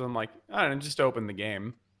these features, I'm like, I don't know, just open the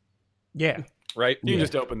game. Yeah. Right. You Yeah. can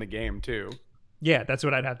just open the game too. Yeah, that's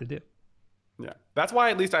what I'd have to do. Yeah, that's why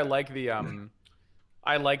at least I like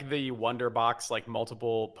the Wonder Box like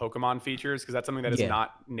multiple Pokemon features because that's something that is Yeah.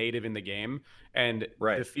 not native in the game, and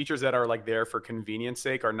Right. the features that are like there for convenience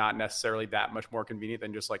sake are not necessarily that much more convenient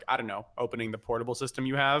than just like I don't know opening the portable system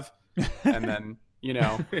you have and then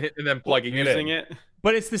and then plugging it using in. it.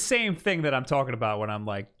 But it's the same thing that I'm talking about when I'm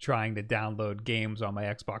like trying to download games on my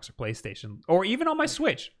Xbox or PlayStation or even on my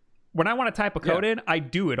Switch. When I want to type a code in, I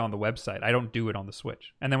do it on the website. I don't do it on the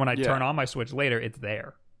Switch. And then when I Yeah. turn on my Switch later, it's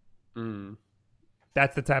there. Mm.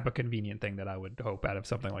 That's the type of convenient thing that I would hope out of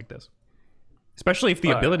something like this. Especially if the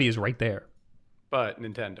But- ability is right there. But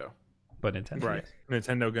Nintendo. But Nintendo. Right. is.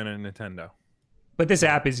 Nintendo gonna Nintendo. But this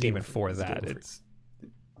app isn't Game even Freak. for It's that. Game Freak. It's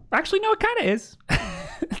actually no, it kind of is.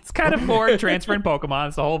 It's kind of for transferring Pokemon.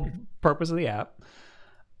 It's the whole purpose of the app.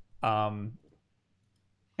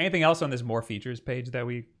 Anything else on this more features page that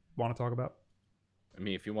we want to talk about? I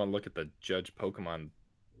mean, if you want to look at the Judge Pokemon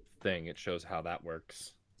thing, it shows how that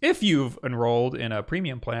works. If you've enrolled in a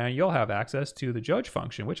premium plan, you'll have access to the Judge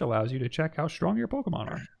function, which allows you to check how strong your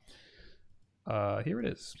Pokemon are. Here it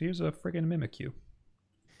is. Here's a friggin' Mimikyu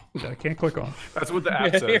that I can't click on. That's what the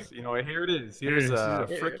app says. Here it is. Here's Here's a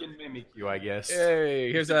a- freaking Mimikyu, I guess.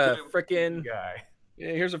 Hey, here's a frickin' guy.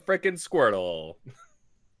 Squirtle.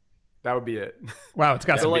 That would be it. Wow, it's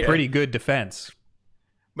got So, some like- pretty good defense.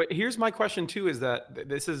 But here's my question too: is that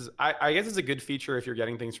this is I guess it's a good feature if you're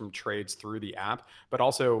getting things from trades through the app, but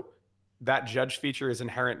also that judge feature is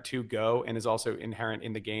inherent to Go and is also inherent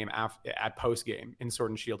in the game at post game in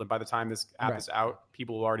Sword and Shield. And by the time this app Right. is out,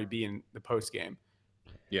 people will already be in the post game.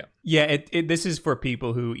 Yeah, this is for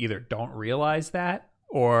people who either don't realize that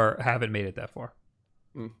or haven't made it that far,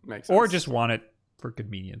 Makes sense. or just want it for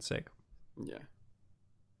convenience sake.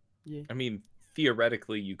 Yeah. I mean,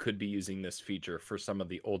 theoretically, you could be using this feature for some of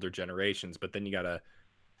the older generations, but then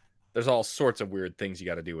there's all sorts of weird things you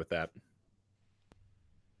gotta do with that.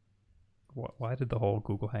 Why did the whole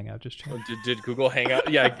Google Hangout just change? Did Google Hangout?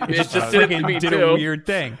 Yeah, it just Just did it to freaking me did too. a weird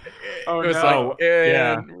thing. Oh It was no. like,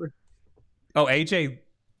 Yeah. and- Oh, AJ,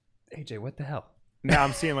 what the hell? Now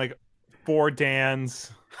I'm seeing like 4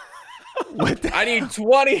 Dans. What the I need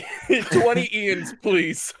 20 Ians,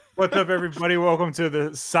 please. What's up, everybody? Welcome to the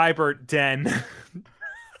Cyber Den.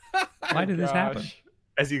 Why did this happen? Gosh.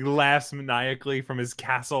 As he laughs maniacally from his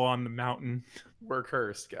castle on the mountain. We're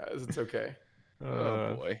cursed, guys. It's okay.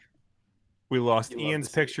 Oh boy. We lost You love Ian's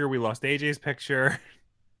to see it. picture. We lost AJ's picture.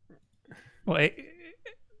 Well,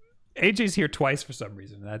 AJ's here twice for some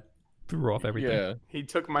reason. That threw off everything. Yeah. He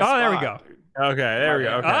took my Oh, spot. there we go. Dude. Okay, there we go.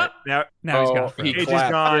 Okay. Ah! Now Now he's Oh, got he AJ's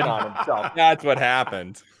clapped gone. in on himself. That's what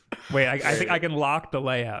happened. Wait, I think I can lock the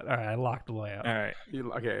layout. All right, I locked the layout. All right.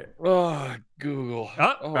 Okay. Oh, Google.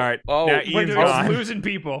 Oh, All right. Oh, Now we're Ian's doing gone. losing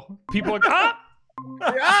people. People are all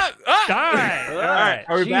ah, right, all right.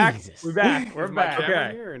 Are we back? Jesus. We're back. We're Is my back. camera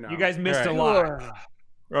Okay. here or no? You guys missed All a lot.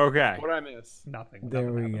 Okay. What did I miss? Nothing. There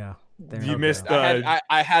nothing we happened. go. There You we missed go.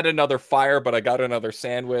 I had another fire, but I got another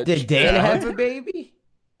sandwich. Did Dan Yeah. have a baby?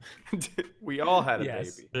 We all had a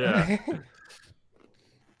Yes. baby. Yeah.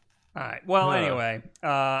 All right. Well, Huh. anyway,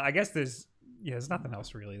 I guess there's nothing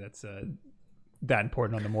else really that's that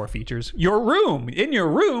important on the more features. Your room. In your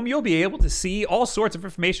room, you'll be able to see all sorts of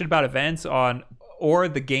information about events on or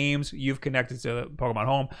the games you've connected to Pokemon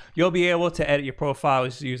Home. You'll be able to edit your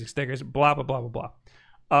profiles using stickers. Blah blah blah blah blah.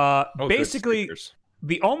 Oh, good Basically, speakers.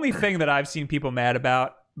 the only thing that I've seen people mad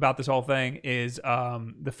about this whole thing is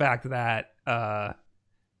the fact that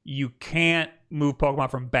you can't move Pokemon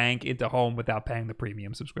from bank into home without paying the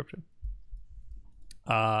premium subscription.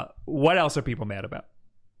 What else are people mad about?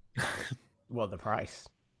 Well, the price.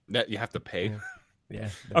 That you have to pay. Yeah.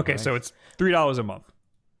 Okay, so it's $3 a month.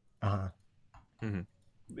 Uh-huh.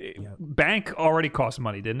 Bank already cost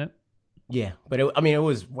money, didn't it? Yeah, but it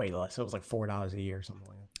was way less. It was like $4 a year or something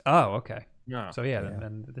like that. Oh, okay. No. So yeah,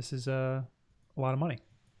 then this is a lot of money.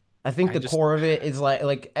 I think I the just- core of it is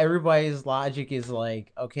like everybody's logic is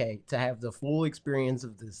like, okay, to have the full experience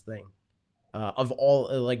of this thing, of all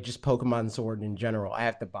like just Pokemon Sword in general, I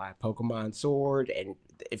have to buy Pokemon Sword, and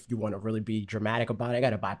if you want to really be dramatic about it, I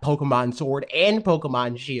gotta buy Pokemon Sword and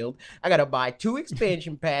Pokemon Shield. I gotta buy 2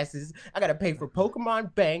 expansion passes. I gotta pay for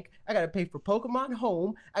Pokemon Bank. I gotta pay for Pokemon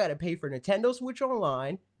Home. I gotta pay for Nintendo Switch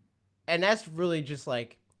Online, and that's really just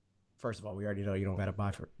like, first of all, we already know you don't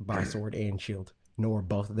gotta buy Sword and Shield, nor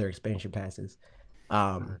both of their expansion passes.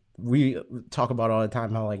 We talk about all the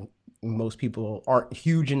time how like most people aren't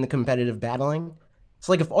huge in the competitive battling. It's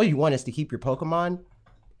like if all you want is to keep your Pokemon,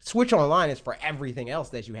 Switch Online is for everything else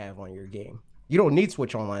that you have on your game. You don't need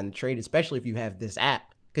Switch Online to trade, especially if you have this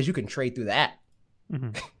app, because you can trade through the app.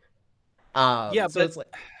 Mhm. Yeah, so but it's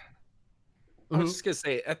like, I was just gonna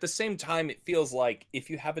say, at the same time, it feels like if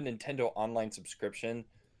you have a Nintendo Online subscription,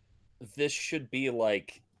 this should be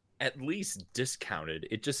like at least discounted.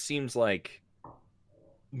 It just seems like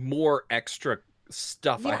more extra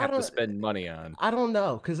stuff I Yeah, I have to don't- spend money on. I don't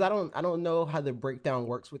know, because I don't know how the breakdown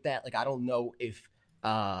works with that. Like I don't know if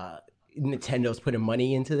Nintendo's putting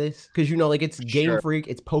money into this, because like it's Game Sure. Freak,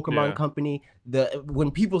 it's Pokemon Yeah. Company.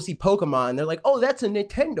 When people see Pokemon, they're like, oh, that's a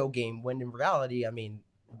Nintendo game, when in reality, I mean,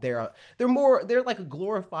 they're like a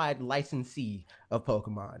glorified licensee of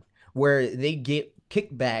Pokemon, where they get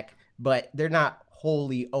kickback, but they're not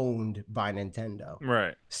wholly owned by Nintendo.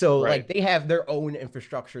 Right. So Right. like they have their own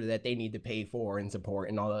infrastructure that they need to pay for and support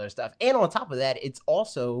and all that other stuff. And on top of that, it's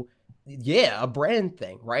also a brand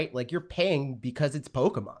thing, right? Like you're paying because it's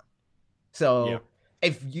Pokemon. So Yeah.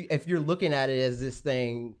 if you're looking at it as this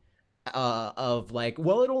thing of like,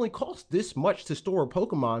 well, it only costs this much to store a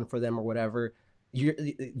Pokemon for them or whatever,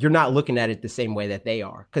 you're not looking at it the same way that they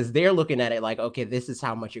are, because they're looking at it like, okay, this is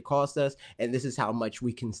how much it costs us and this is how much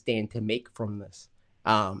we can stand to make from this.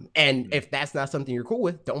 And if that's not something you're cool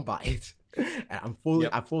with, don't buy it. And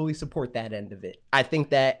I fully support that end of it. I think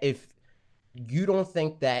that if you don't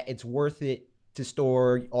think that it's worth it to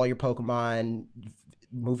store all your Pokemon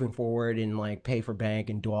moving forward and like pay for bank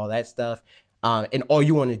and do all that stuff, and all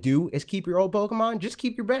you want to do is keep your old Pokemon, just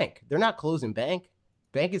keep your bank. They're not closing bank.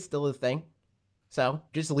 Bank is still a thing. So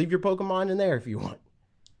just leave your Pokemon in there if you want.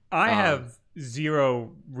 I Um, have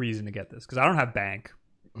zero reason to get this because I don't have bank,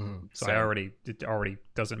 so Same. it already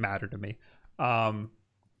doesn't matter to me.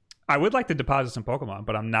 I would like to deposit some Pokemon,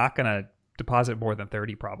 but I'm not gonna deposit more than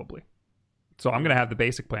 30 probably. So I'm gonna have the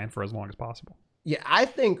basic plan for as long as possible. Yeah, I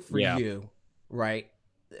think for Yeah. you, right,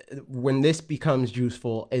 when this becomes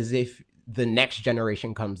useful is if the next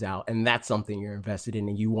generation comes out and that's something you're invested in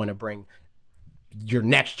and you want to bring your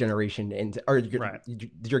next generation into, or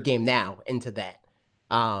your game now into that.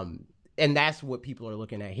 And that's what people are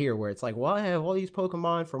looking at here, where it's like, well, I have all these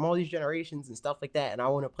Pokemon from all these generations and stuff like that, and I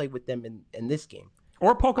want to play with them in this game.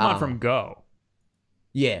 Or Pokemon from Go.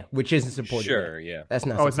 Yeah, which isn't supported. Sure, yet. yeah. That's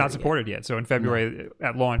not. Oh, it's not yet. supported yet. So in February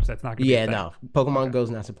at launch, that's not going to be Yeah, a thing. no. Pokemon Go's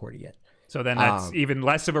not supported yet. So then that's even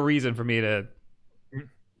less of a reason for me to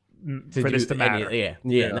for this to matter. Yeah.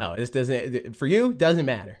 No, this doesn't. For you, doesn't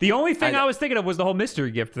matter. The only thing I- I was thinking of was the whole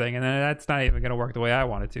mystery gift thing, and then that's not even going to work the way I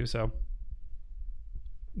want it to. So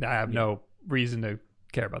I have no reason to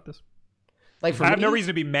care about this. Like for I have me, no reason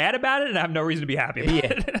to be mad about it, and I have no reason to be happy about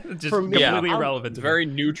Yeah. it. Just For me, completely I'm irrelevant. It's To very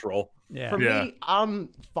neutral. me. Yeah. For Yeah. me, I'm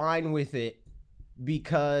fine with it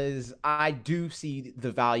because I do see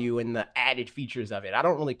the value and the added features of it. I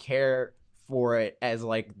don't really care for it as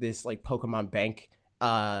like this like Pokemon Bank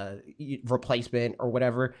replacement or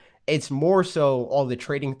whatever. It's more so all the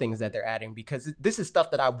trading things that they're adding, because this is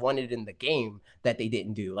stuff that I wanted in the game that they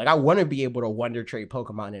didn't do. Like I want to be able to wonder trade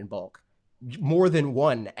Pokemon in bulk, more than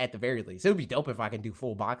one at the very least. It would be dope if I can do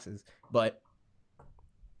full boxes, but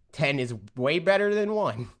 10 is way better than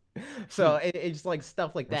 1. So it's like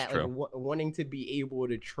stuff like That's that, like wanting to be able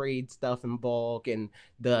to trade stuff in bulk, and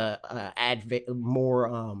the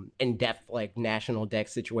more in-depth like national deck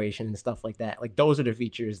situation and stuff like that. Like those are the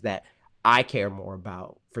features that I care more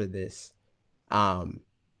about for this.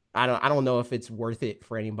 I don't know if it's worth it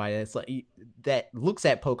for anybody that's like that looks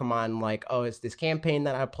at Pokemon like, oh, it's this campaign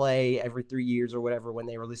that I play every 3 years or whatever when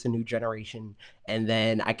they release a new generation, and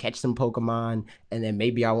then I catch some Pokemon, and then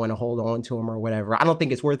maybe I want to hold on to them or whatever. I don't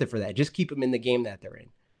think it's worth it for that. Just keep them in the game that they're in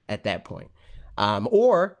at that point.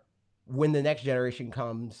 Or when the next generation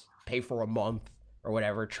comes, pay for a month or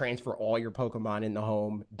whatever, transfer all your Pokemon in the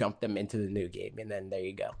home, dump them into the new game, and then there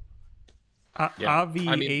you go.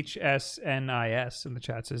 AVHSNIS in the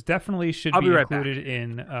chat says definitely should I'll be be right included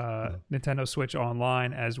in Nintendo Switch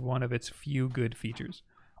Online as one of its few good features.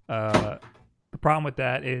 The problem with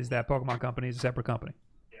that is that Pokemon Company is a separate company.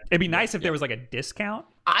 It'd be nice if there was like a discount.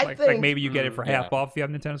 I Like think maybe you get it for half off if you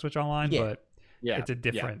have Nintendo Switch Online, but Yeah. it's a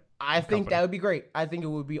different. I think company. that would be great. I think it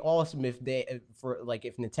would be awesome if if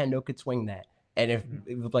Nintendo could swing that, and if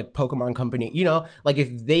like Pokemon Company, like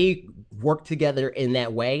if they work together in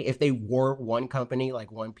that way, if they were one company, like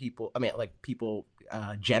people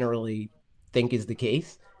generally think is the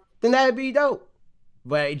case, then that would be dope.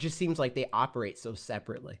 But it just seems like they operate so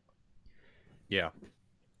separately. Yeah.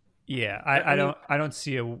 Yeah, I don't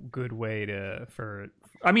see a good way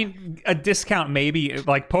I mean, a discount maybe.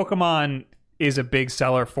 Like Pokemon is a big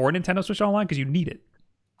seller for Nintendo Switch Online because you need it,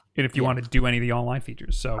 and if you want to do any of the online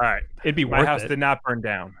features, so All right. it'd be My worth house it. did not burn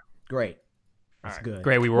down. Great, that's All right. good.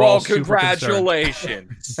 Great, we were all Well, super concerned.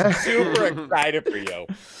 congratulations. Super excited for you.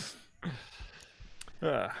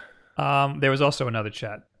 There was also another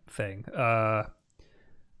chat thing.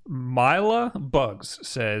 Mila Bugs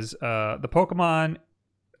says the Pokemon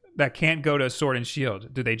that can't go to Sword and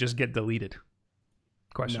Shield, do they just get deleted?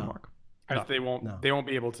 Question No. mark. Because they won't No. they won't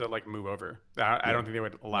be able to like move over. I don't think they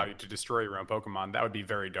would allow you to destroy your own Pokemon. That would be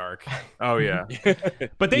very dark. Oh yeah.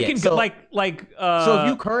 But they Yeah, can so- like So if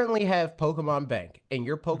you currently have Pokemon Bank and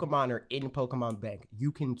your Pokemon are in Pokemon Bank,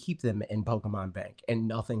 you can keep them in Pokemon Bank and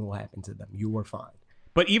nothing will happen to them. You are fine.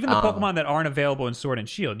 but even the Pokemon that aren't available in Sword and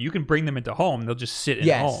Shield, you can bring them into home. They'll just sit in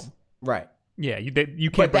Yes, home. right. Yeah, you can't But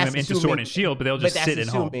bring that's them into assuming- Sword and Shield, but they'll just sit in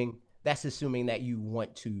home. That's assuming that you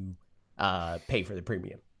want to pay for the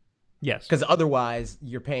premium. Yes. Because otherwise,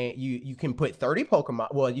 you're paying. You can put 30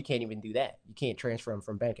 Pokemon. Well, you can't even do that. You can't transfer them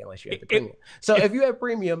from bank unless you have the premium. So if you have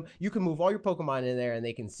premium, you can move all your Pokemon in there, and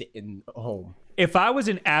they can sit in home. If I was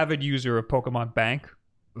an avid user of Pokemon Bank,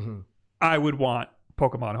 Mhm. I would want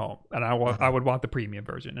Pokemon Home, and I would want the premium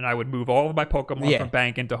version, and I would move all of my Pokemon from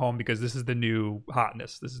Bank into Home because this is the new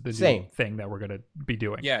hotness. This is the new thing that we're gonna be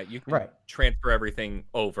doing. Yeah, you can Right. transfer everything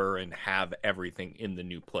over and have everything in the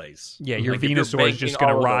new place. Yeah, your Like, if you're Venusaur is just banking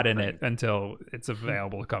gonna all of rot those in things. it until it's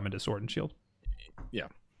available to come into Sword and Shield.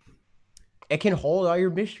 It can hold all your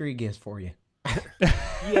mystery gifts for you.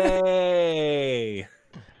 Yay!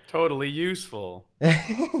 Totally useful.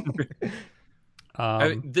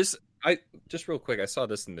 I just real quick, I saw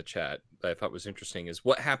this in the chat that I thought was interesting. Is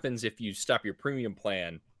what happens if you stop your premium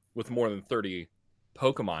plan with more than 30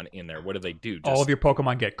 Pokemon in there? What do they do? All of your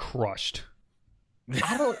Pokemon get crushed.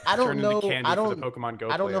 I don't Turn into know. candy I for don't. the Pokemon Go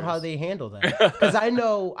I don't know how players. they handle that, because I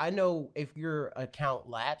know if your account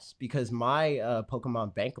lapsed, because my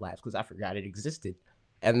Pokemon Bank lapsed because I forgot it existed,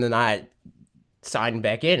 and then I signed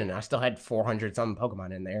back in and I still had 400 something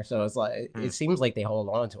Pokemon in there. So it's like it seems like they hold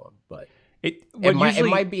on to them, but It it usually,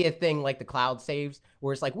 might be a thing like the cloud saves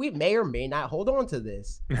where it's like we may or may not hold on to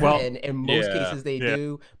this. Well, and in most yeah, cases they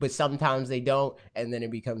do, but sometimes they don't, and then it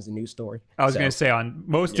becomes a new story. I was So- going to say on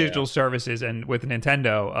most Yeah. digital services and with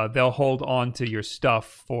Nintendo, they'll hold on to your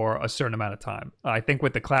stuff for a certain amount of time. I think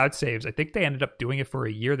with the cloud saves, I think they ended up doing it for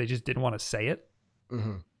a year. They just didn't want to say it.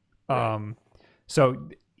 Mhm. So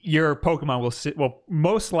your Pokemon will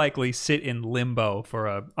most likely sit in limbo for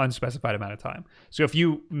a unspecified amount of time. So if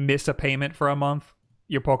you miss a payment for a month,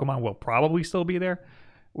 your Pokemon will probably still be there.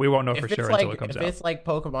 We won't know for If it's sure like until it comes if out. it's like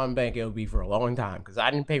Pokemon Bank, it'll be for a long time because I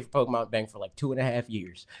didn't pay for Pokemon Bank for like 2.5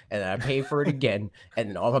 years, and then I paid for it again, and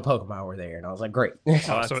then all my Pokemon were there, and I was like, great. Oh, that's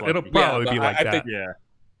so lucky. it'll Yeah, probably but be like I that. think- Yeah.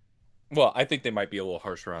 Well, I think they might be a little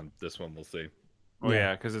harsher on this one. We'll see. Oh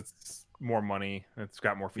yeah, because it's more money. It's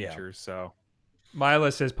got more Yeah. features. So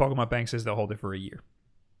Mila says Pokemon Bank says they'll hold it for a year.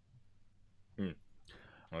 There you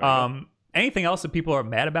go. Anything else that people are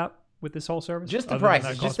mad about with this whole service? Just the other than price. It's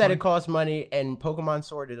it just costs that money? it costs money, and Pokemon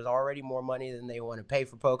Sword is already more money than they want to pay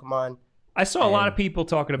for Pokemon. I saw a lot of and people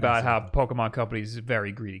talking about that's how Pokemon Company is a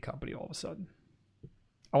very greedy company all of a sudden.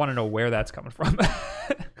 I want to know where that's coming from.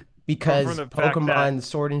 Because From the fact Pokemon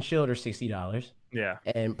Sword and Shield are $60, Yeah.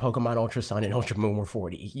 and Pokemon Ultra Sun and Ultra Moon were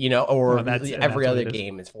 40. You know, or Oh, that's- every that's what other it is.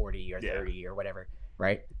 game is 40 or Yeah. 30 or whatever,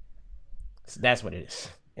 right? So that's what it is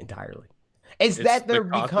entirely. It's It's- that they're the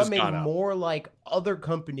cost has becoming gone up. more like other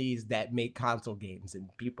companies that make console games, and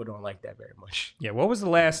people don't like that very much. Yeah, what was the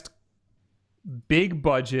last big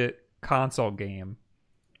budget console game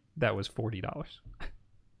that was $40?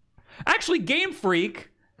 Actually, Game Freak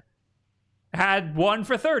had one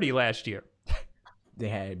for 30 last year. They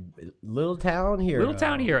had Little Town Hero. Little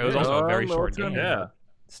Town Hero. It was also a very Little short Town game. Hero.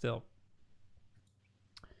 but Still.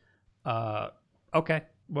 Okay.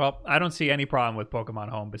 Well, I don't see any problem with Pokemon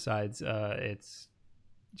Home besides it's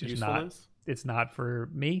just not Usefulness? it's not for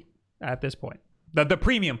me at this point. The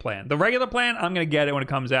premium plan. The regular plan, I'm going to get it when it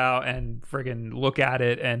comes out and friggin' look at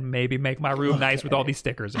it and maybe make my room nice with all these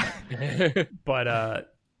stickers in it. But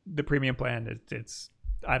the premium plan, it's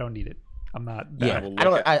I don't need it. I'm not. Yeah. will I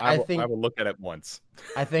don't- look at- I will- think- I will look at it once.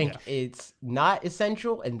 I think it's not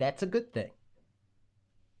essential, and that's a good thing.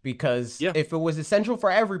 Because Yeah. if it was essential for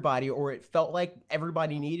everybody, or it felt like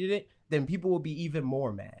everybody needed it, then people will be even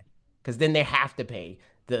more mad. Because then they have to pay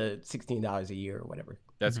the $16 a year or whatever.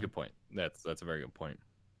 That's a good point. That's a very good point.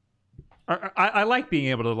 I like being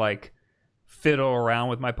able to like fiddle around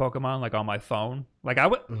with my Pokemon like on my phone. Like I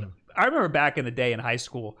remember back in the day in high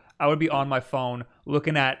school, I would be on my phone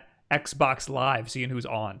looking at Xbox Live, seeing who's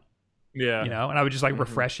on. Yeah. You know, and I would just like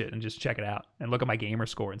refresh it and just check it out and look at my gamer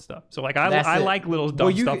score and stuff. So like I That's like little dumb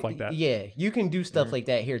Well, you stuff can- like that. Yeah, you can do stuff like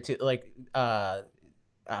that here too. Like, I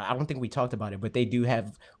don't think we talked about it, but they do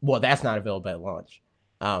have. Well, that's not available at launch.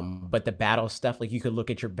 But the battle stuff, like you could look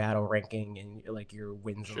at your battle ranking and like your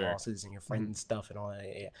wins and Sure. losses and your friends stuff and all that.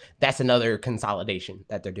 Yeah. That's another consolidation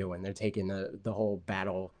that they're doing. They're taking the whole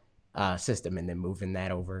battle system and then moving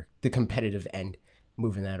that over the competitive end,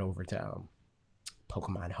 moving that over to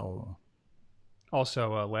Pokemon Home.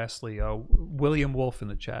 Also, lastly, William Wolf in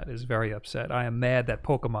the chat is very upset. I am mad that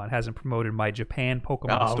Pokemon hasn't promoted my Japan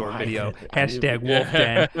Pokemon Oh store my video. God. Hashtag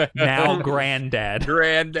Wolfden, now granddad.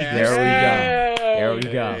 Granddad. There we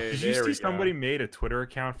go. Did you see somebody made a Twitter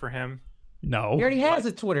account for him? No. He already has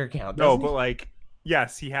a Twitter account. No, doesn't but he? like,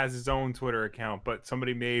 yes, he has his own Twitter account, but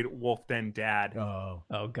somebody made Wolfden Dad. Oh,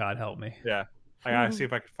 Oh, God help me. Yeah. I gotta see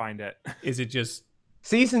if I can find it. Is it just...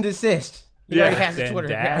 cease and desist. He Yeah, already has a then Twitter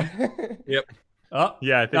dad. account. Oh,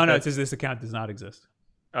 Yeah, I think no, it that's, says this account does not exist.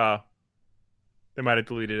 they might have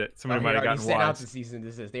deleted it. Somebody He might have already gotten sent out wise. the cease and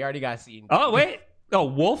desist. They already got seen. Oh, wait. Oh,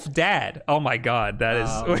 Wolf Dad. Oh, my God. That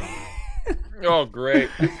is... Oh, great.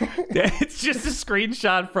 It's just a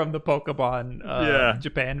screenshot from the Pokemon Yeah.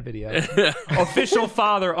 Japan video. Official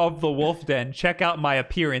father of the Wolf Den. Check out my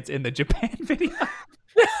appearance in the Japan video.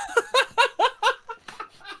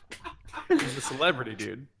 He's a celebrity,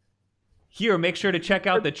 dude. Here, make sure to check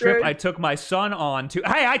out the trip I took my son on to.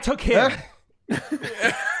 Hey, I took him.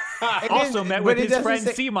 Also met with his friend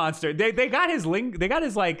Sea Monster. They got his link. They got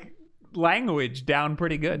his like language down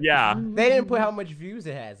pretty good. Yeah. They didn't put how much views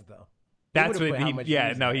it has though. They that's would've what put how he. much Yeah,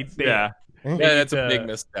 views no, it he. has. They, Yeah. Yeah, that's a uh, big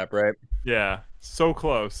misstep, right? Yeah. So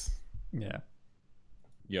close. yeah.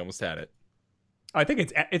 You almost had it. I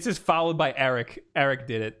think it's just followed by Eric. Eric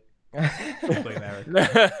did it. Blame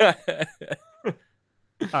Eric.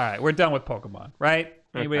 All right, we're done with Pokemon, right?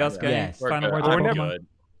 Anybody else got Yes. any final We're words good. on We're Pokemon? Good.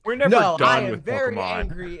 We're never No, I done am with very Pokemon.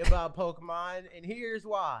 angry about Pokemon, and here's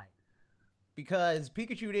why. Because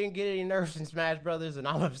Pikachu didn't get any nerfs in Smash Brothers, and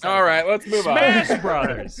all of a sudden, All right, let's move Smash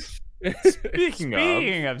Brothers. Speaking of,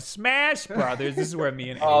 Speaking of Smash Brothers, this is where me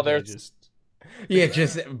and Oh, AJ there's- just. yeah,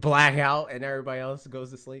 just black out, and everybody else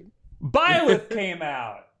goes to sleep. Byleth came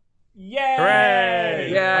out. Yay! Hooray!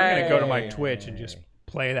 I'm gonna go to my Yay. Twitch and just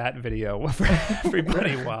play that video for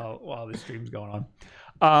everybody while the stream's going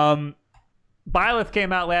on. Byleth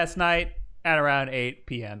came out last night at around 8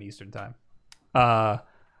 p.m. Eastern time.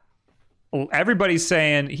 Everybody's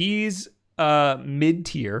saying he's mid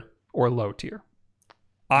tier or low tier.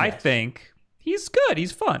 I Yes. think he's good.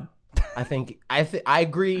 He's fun. I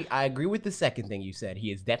agree. I agree with the second thing you said.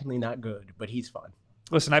 He is definitely not good, but he's fun.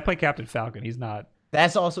 Listen, I play Captain Falcon. He's not.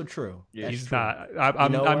 That's also true. Yeah, That's He's true. not.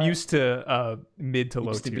 I'm know I'm what? used to mid to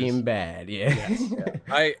low Used to tiers. being bad. Yeah.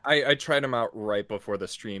 I tried him out right before the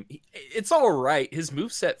stream. It's all right. His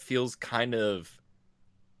moveset feels kind of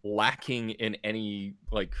lacking in any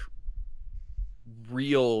like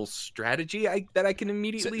real strategy that I can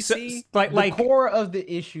immediately see. Like The core of the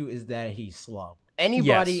issue is that he's slow.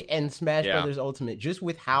 Anybody Yes. in Smash Yeah. Brothers Ultimate, just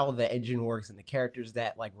with how the engine works and the characters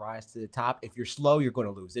that like rise to the top, if you're slow, you're going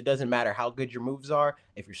to lose. It doesn't matter how good your moves are.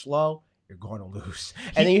 If you're slow, you're going to lose.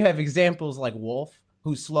 And then you have examples like Wolf,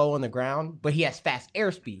 who's slow on the ground, but he has fast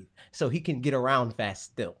airspeed, so he can get around fast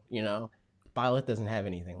still. You know, Violet doesn't have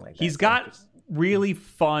anything like that. He's so got just- really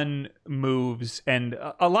fun moves, and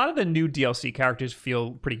a lot of the new DLC characters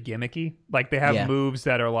feel pretty gimmicky. Like they have Yeah. moves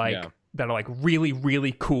that are like really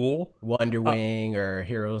really cool. Wonder Wing or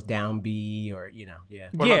Heroes Down B or yeah.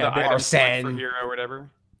 What Yeah, about the but- item select for Arsene. hero or whatever?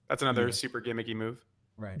 That's another Yeah. super gimmicky move.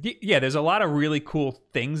 Right. Yeah, there's a lot of really cool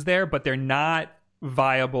things there, but they're not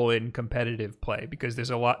viable in competitive play because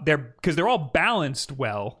they're all balanced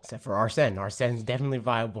well. Except for Arsene. Arsene's definitely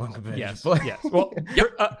viable in competitive. Yes, play. yes. Well,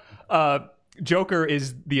 Joker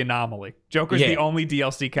is the anomaly. Joker's Yeah. the only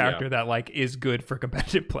DLC character that like is good for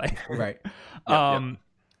competitive play. Right.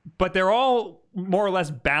 But they're all more or less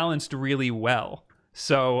balanced really well.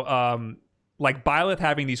 So like Byleth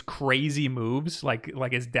having these crazy moves, like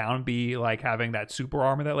his down B, like having that super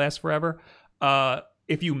armor that lasts forever.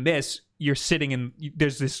 If you miss, you're sitting in.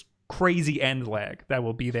 There's this crazy end lag that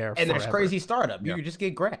will be there. And there's forever. crazy startup. You Yeah. could just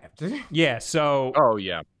get grabbed. Yeah. So Oh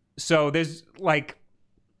yeah. so there's like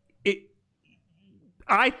it.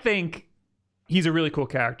 I think he's a really cool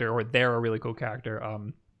character, or they're a really cool character.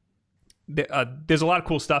 There's a lot of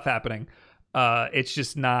cool stuff happening. It's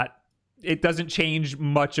just not. It doesn't change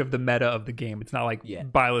much of the meta of the game. It's not like Yeah.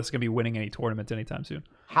 Byleth's gonna be winning any tournaments anytime soon.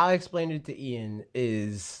 How I explained it to Ian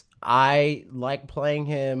is I like playing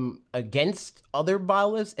him against other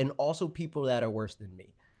Byleths and also people that are worse than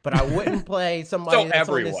me. But I wouldn't play somebody So that's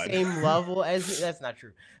everyone. on the same level as me. That's not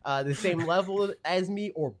true. The same level as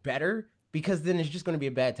me or better, because then it's just going to be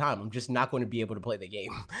a bad time. I'm just not going to be able to play the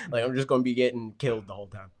game. Like I'm just going to be getting killed the whole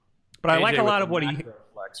time. But I like AJ a with lot the of what he. macro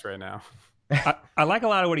flex right now. I like a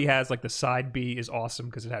lot of what he has. Like the side B is awesome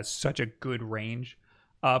because it has such a good range,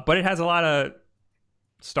 but it has a lot of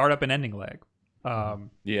startup and ending lag.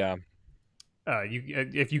 Yeah.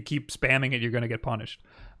 If you keep spamming it, you're going to get punished.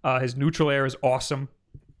 His neutral air is awesome.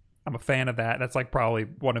 I'm a fan of that. That's like probably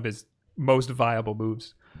one of his most viable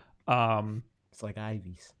moves. It's like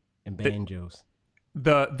Ivies and banjos.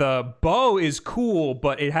 The bow is cool,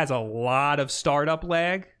 but it has a lot of startup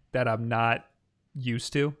lag that I'm not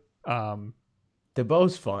used to. The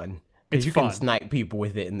bow's fun. It's Because you fun. can snipe people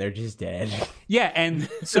with it and they're just dead. Yeah, and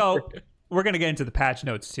so we're gonna get into the patch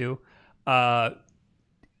notes too.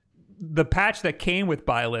 The patch that came with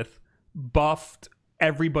Byleth buffed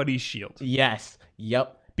everybody's shield Yes.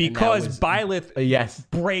 Yep. because And that Byleth was, yes.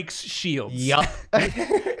 breaks shields. Yup.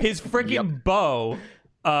 His freaking bow,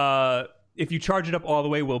 if you charge it up all the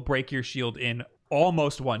way, will break your shield in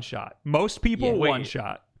almost one shot. Most people Yeah. one Wait.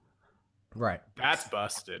 shot. Right. That's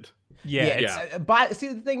busted. Yeah, it's, yeah. see,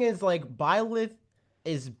 the thing is, like, Byleth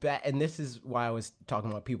is bad, and this is why I was talking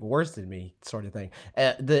about people worse than me, sort of thing.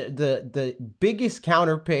 The biggest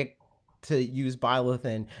counter pick to use Byleth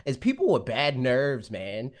in is people with bad nerves,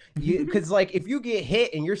 man. Because like, if you get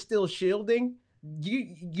hit and you're still shielding,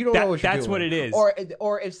 you don't know what you're that's doing. what it is.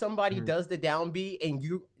 Or if somebody does the down B and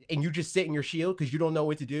you just sit in your shield because you don't know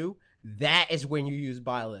what to do, that is when you use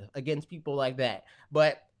Byleth against people like that.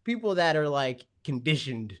 But people that are like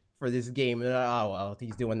conditioned for this game, oh well, if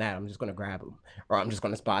he's doing that, I'm just gonna grab him, or I'm just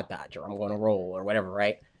gonna spot dodge, or I'm gonna roll, or whatever,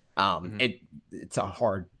 right? It's a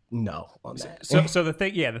hard no on that. So the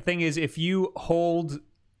thing is, if you hold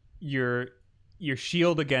your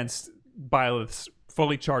shield against Byleth's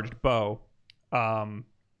fully charged bow,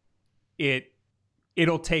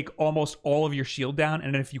 it'll take almost all of your shield down,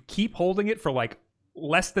 and then if you keep holding it for like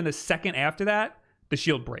less than a second after that, the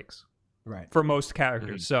shield breaks Right. for most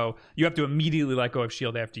characters. So you have to immediately let go of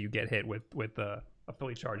shield after you get hit with a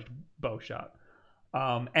fully charged bow shot.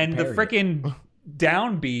 And the Parry it. freaking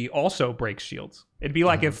down B also breaks shields. It'd be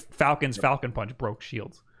like if Falcon's Falcon Punch broke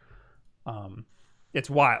shields. It's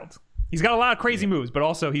wild. He's got a lot of crazy moves, but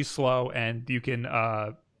also he's slow, and you can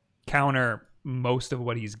counter most of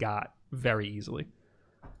what he's got very easily.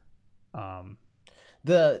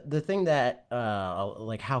 The thing that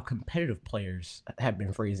like how competitive players have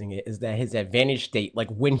been phrasing it is that his advantage state, like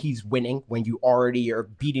when he's winning, when you already are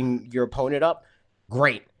beating your opponent up,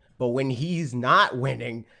 great. But when he's not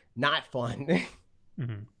winning, not fun.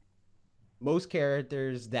 Mhm. Most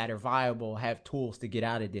characters that are viable have tools to get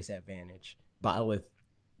out of disadvantage. Byleth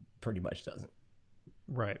pretty much doesn't.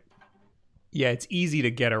 Right. Yeah, it's easy to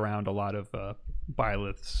get around a lot of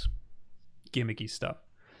Byleth's gimmicky stuff.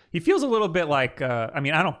 He feels a little bit like, I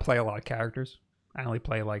don't play a lot of characters. I only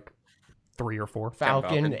play like 3 or 4.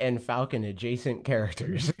 Falcon and Falcon adjacent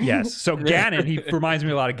characters. Yes. So Ganon, he reminds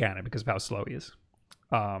me a lot of Ganon because of how slow he is.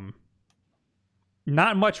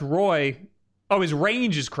 Not much Roy. Oh, his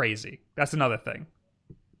range is crazy. That's another thing.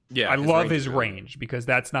 Yeah, I love range his is really- range because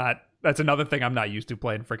that's another thing I'm not used to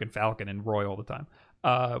playing freaking Falcon and Roy all the time.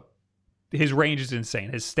 His range is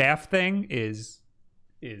insane. His staff thing is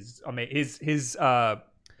amazing. His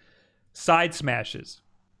side smashes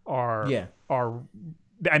are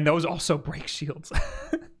and those also break shields.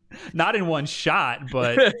 Not in one shot,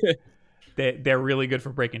 but they're really good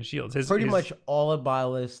for breaking shields. Pretty much all of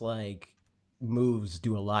Byleth's like moves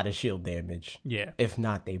do a lot of shield damage. Yeah. If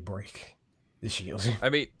not, they break the shields. I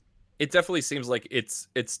mean, it definitely seems like it's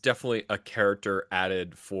definitely a character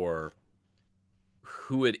added for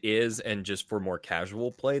who it is and just for more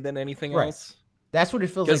casual play than anything Right. else. That's what it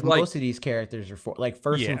feels 'Cause, like like- most of these characters are for. Like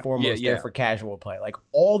first Yeah. and foremost, Yeah. they're for casual play. Like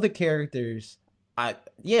all the characters,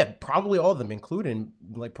 probably all of them, including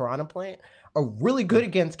like Piranha Plant, are really good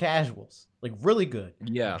against casuals. Like really good.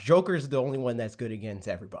 Yeah. Joker's the only one that's good against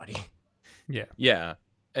everybody. Yeah. Yeah.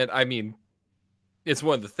 And I mean, it's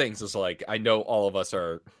one of the things is like, I know all of us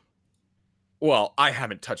are, well, I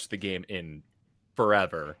haven't touched the game in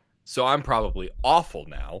forever, so I'm probably awful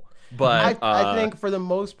now. But I think for the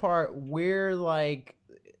most part, we're like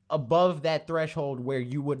above that threshold where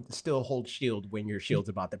you would still hold shield when your shield's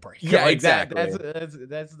about to break. Yeah, Like, exactly.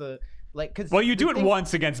 That's the like. Cause Well, you do the it thing-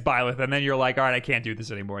 once against Byleth, and then you're like, all right, I can't do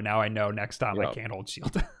this anymore. Now I know next time I Yep. can't hold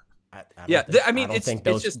shield. I Yeah, don't think, I mean, I don't it's- think it's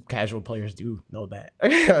those just- casual players do know that.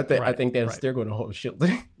 I Right, think they're right. still going to hold shield.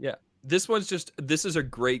 this is a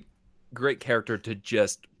great character to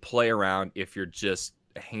just play around if you're just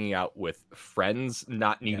hanging out with friends,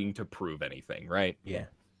 not needing to prove anything, right? Yeah.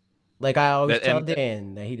 Like I always That- tell and-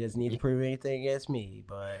 Dan that he doesn't need to prove anything against me,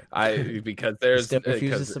 but Because he there's still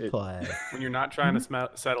refuses 'cause to it- play. When you're not trying to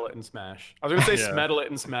settle it in Smash. I was gonna say Yeah. smedle it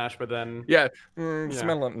in Smash, but then Yeah, Yeah.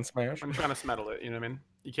 smell it and smash. when you're trying to smedle it, you know what I mean?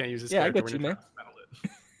 You can't use this Yeah, I character get when you, you're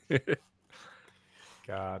trying to smedle it.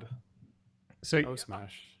 God. So Oh,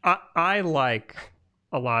 Smash. I like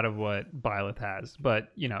a lot of what Byleth has,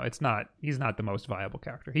 but you know, he's not the most viable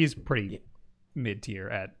character. He's pretty mid tier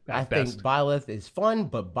at I best. think Byleth is fun,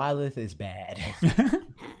 but Byleth is bad.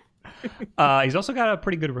 He's also got a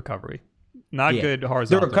pretty good recovery. Not Yeah. good The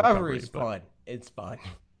horizontal recovery is but- fun. It's fun.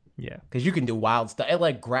 Yeah. Because you can do wild stuff. It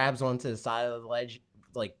like grabs onto the side of the ledge,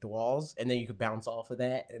 like the walls, and then you can bounce off of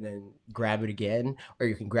that and then grab it again. Or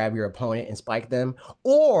you can grab your opponent and spike them.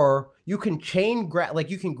 Or you can chain grab, like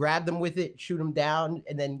you can grab them with it, shoot them down,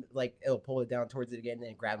 and then like it'll pull it down towards it again, and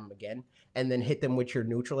then grab them again, and then hit them with your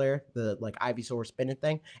neutral air, the like Ivysaur spinning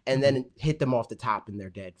thing, and then hit them off the top, and they're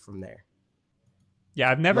dead from there.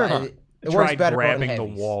 Yeah, I've never No, it works tried better on grabbing the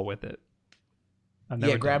heavies. wall with it. I've Yeah,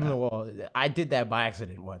 never grabbing done the wall. I did that by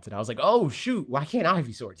accident once, and I was like, "Oh shoot, why can't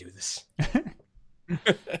Ivysaur do this?"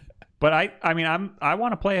 that. But I mean, I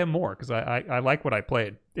want to play him more because I like what I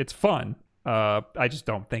played. It's fun. I just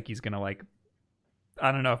don't think he's gonna like.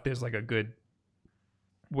 I don't know if there's like a good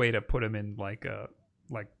way to put him in like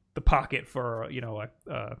the pocket for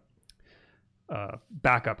a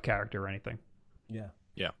backup character or anything. Yeah.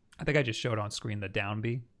 I think I just showed on screen the down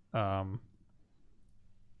B.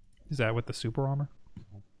 Is that with the super armor?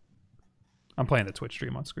 I'm playing the Twitch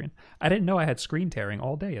stream on screen. I didn't know I had screen tearing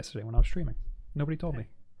all day yesterday when I was streaming. Nobody told me.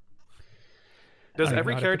 Does I don't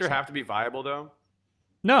every know how to character fix it. have to be viable though?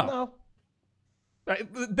 No.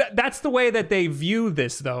 That's the way that they view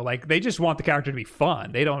this, though. Like, they just want the character to be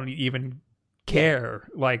fun. They don't even care.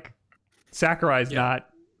 Like, Sakurai's not...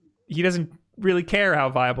 He doesn't really care how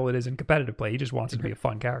viable it is in competitive play. He just wants it to be a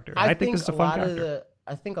fun character. And I think this is a fun character.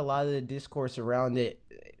 I think a lot of the discourse around it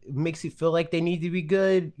makes you feel like they need to be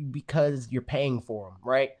good because you're paying for them,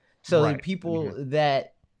 right? So Right. the people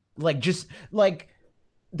that like just like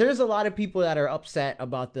there's a lot of people that are upset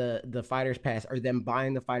about the Fighters Pass or them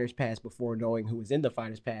buying the Fighters Pass before knowing who was in the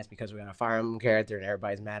Fighters Pass because we got a Fire Emblem character and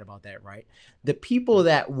everybody's mad about that, right? The people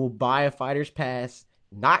that will buy a Fighters Pass,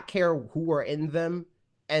 not care who are in them,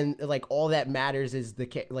 and like all that matters is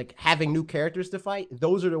like having new characters to fight.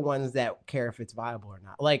 Those are the ones that care if it's viable or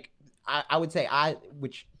not. Like I would say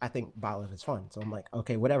which I think Byleth is fun. So I'm like,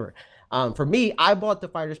 okay, whatever. For me, I bought the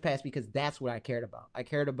Fighters Pass because that's what I cared about. I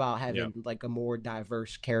cared about having like a more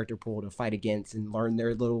diverse character pool to fight against and learn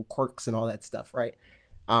their little quirks and all that stuff, right?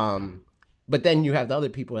 But then you have the other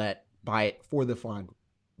people that buy it for the fun,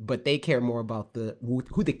 but they care more about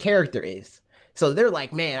who the character is. So they're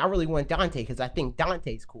like, man, I really want Dante because I think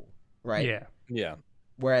Dante's cool, right? Yeah. Yeah.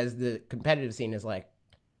 Whereas the competitive scene is like,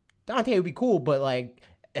 Dante would be cool, but like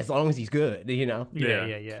as long as he's good, you know?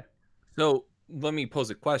 Yeah. So let me pose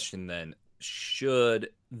a question then.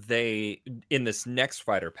 Should they, in this next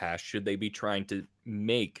Fighter Pass, should they be trying to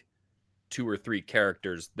make 2 or 3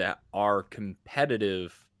 characters that are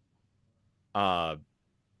competitive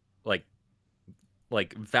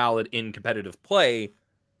like valid in competitive play,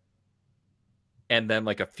 and then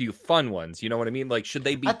like a few fun ones. You know what I mean? Like, should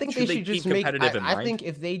they be? I think they should keep just make. competitive in mind? I think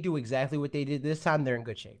if they do exactly what they did this time, they're in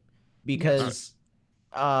good shape. Because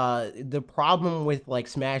the problem with like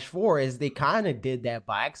Smash 4 is they kind of did that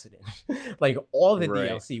by accident. Like all the Right.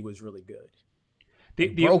 DLC was really good. The,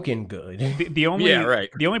 Like, the, broken good. the only Yeah, right.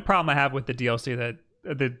 the only problem I have with the DLC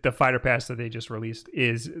that the fighter pass that they just released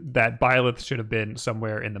is that Byleth should have been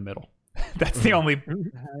somewhere in the middle. That's the only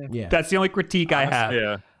Yeah. that's the only critique I have.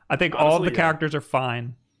 Yeah. I think all of Honestly, the yeah. characters are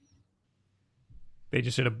fine. They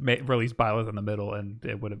just should have released Byleth in the middle, and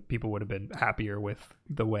people would have been happier with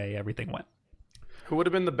the way everything went. Who would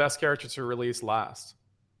have been the best character to release last?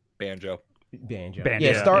 Banjo. Banjo. Banjo.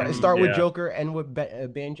 Yeah, Yeah. start with Yeah. Joker and with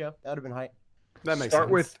Banjo. That would have been hype. That makes Start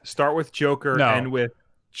sense. with Joker No. and with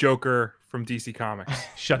Joker from DC Comics.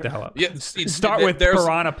 Shut the hell up. Yeah, Start with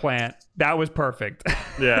Piranha Plant. That was perfect.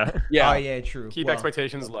 Yeah. Yeah. Oh yeah, true. Keep Well,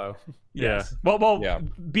 expectations low. Yes. Well, Yeah.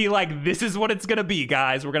 be like, this is what it's gonna be,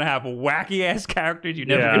 guys. We're gonna have wacky ass characters you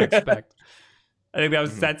never Yeah. gonna expect. I think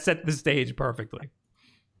that set the stage perfectly.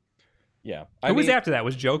 Yeah. Who was after that?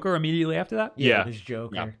 Was Joker immediately after that? Yeah, Yeah. it was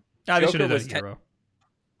Joker. Yeah. Oh, they Joker should have done was a hero.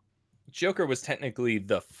 Joker was technically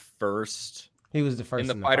the first He was the first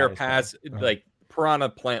in the fighter pass. Right. Like Piranha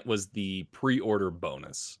Plant was the pre-order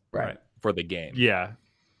bonus Right. for the game. Yeah.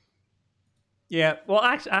 Yeah. Well,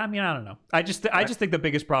 actually, I mean, I don't know. I just think the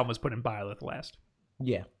biggest problem was putting Byleth last.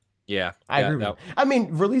 Yeah, Yeah. I yeah, agree with that- you. I mean,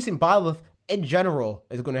 releasing Byleth in general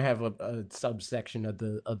is going to have a subsection of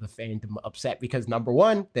the fandom upset because number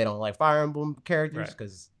one, they don't like Fire Emblem characters Right.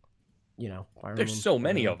 because Fire There's Emblem, so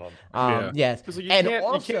many whatever. of them. Yes, So and you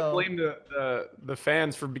also can't blame the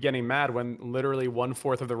fans for getting mad when literally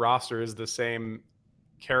 1/4 of the roster is the same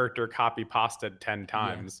character copy pasted 10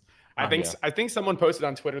 times. I think someone posted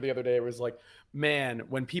on Twitter the other day, it was like, man,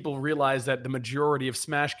 when people realize that the majority of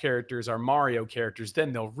Smash characters are Mario characters,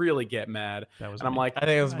 then they'll really get mad. That was And I'm me. like, I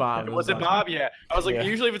think it was Bob. was it Bob? Yeah. I was like, Yeah.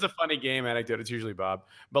 usually if it's a funny game anecdote, it's usually Bob.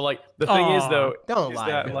 But like the thing is Aw, though, don't is lie,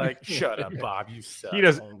 that Billy. like, shut up, Bob, you suck. He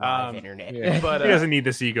does. Internet. yeah. But He doesn't need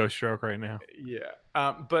this ego stroke right now. yeah.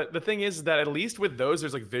 But the thing is that at least with those,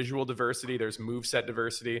 there's like visual diversity, there's moveset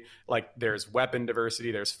diversity, like there's weapon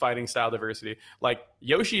diversity, there's fighting style diversity. Like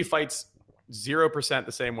Yoshi fights 0%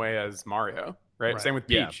 the same way as Mario, right? Right. Same with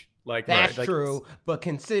Yeah. Peach. Like That's like, true, but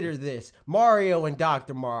consider this: Mario and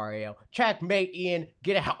Dr. Mario. Checkmate, Ian.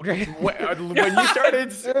 Get out. When you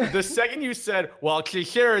started, the second you said, "Well,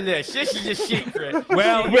 consider this. This is a secret."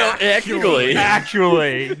 Well,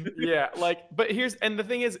 Actually. Yeah, like, but and the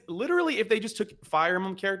thing is, literally, if they just took Fire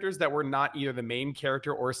Emblem characters that were not either the main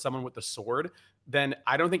character or someone with the sword, then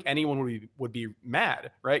I don't think anyone would be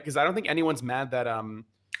mad, right? Because I don't think anyone's mad that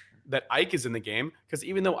that Ike is in the game, because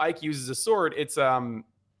even though Ike uses a sword, it's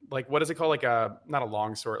like, what is it called? Like not a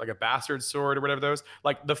long sword, like a bastard sword or whatever those.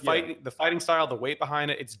 Like the fighting style, the weight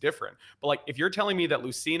behind it, it's different. But like, if you're telling me that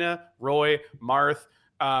Lucina, Roy, Marth,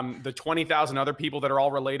 the 20,000 other people that are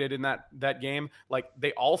all related in that game, like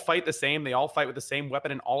they all fight the same, they all fight with the same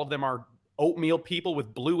weapon, and all of them are oatmeal people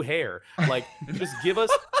with blue hair. Like, just give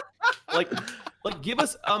us give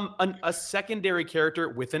us a secondary character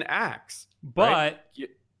with an axe. but right?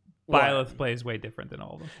 What? Byleth plays way different than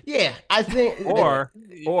all of them. Yeah, I think. Or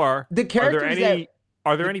the characters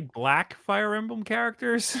are there any black Fire Emblem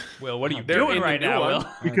characters? Will, what are you They're doing in the right new now, one. Will?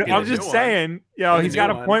 Because In I'm the just new one. saying, In the he's new got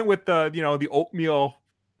a one. point with the oatmeal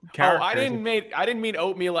characters. Oh, I didn't mean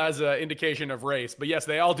oatmeal as an indication of race, but yes,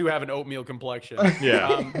 they all do have an oatmeal complexion. Yeah.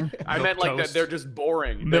 I Milk meant like that toast. they're just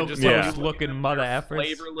boring. They're Milk just toast like, looking mother effers.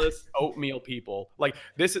 flavorless oatmeal people. Like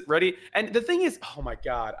this is ready. And the thing is, oh my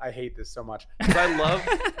god, I hate this so much because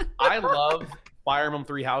I love Fire Emblem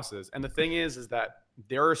Three Houses. And the thing is that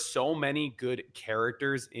there are so many good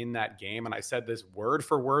characters in that game. And I said this word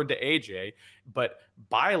for word to AJ, but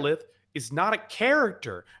Byleth is not a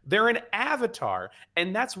character. They're an avatar.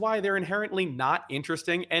 And that's why they're inherently not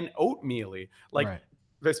interesting and oatmeal-y. Like,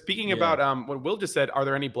 Right. speaking about what Will just said, are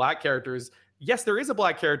there any black characters? Yes, there is a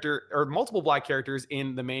black character or multiple black characters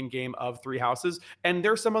in the main game of Three Houses. And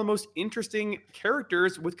they're some of the most interesting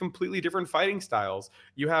characters with completely different fighting styles.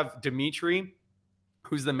 You have Dimitri,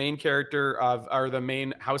 who's the main character or the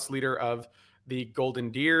main house leader of the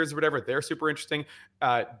Golden Deers or whatever. They're super interesting.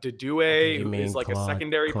 Dedue, You who mean is like a Claude-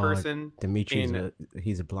 secondary Claude. person. Dimitri's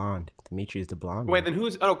he's a blonde. Dimitri is the blonde. Wait, one. then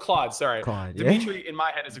who's? Oh, Claude. Sorry, Claude, yeah. Dimitri in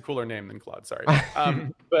my head is a cooler name than Claude. Sorry,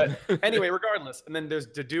 but anyway, regardless. And then there's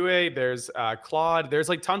Dedue, there's Claude. There's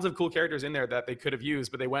like tons of cool characters in there that they could have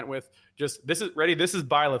used, but they went with just this is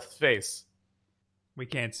Byleth's face. We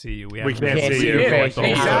can't see you. We can't see you. Exactly.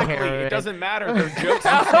 It doesn't matter. Their jokes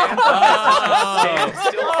and stand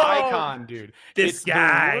still icon, dude. This It's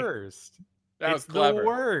guy. the worst. That was It's clever. the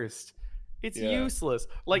worst. It's useless.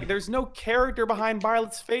 Like, there's no character behind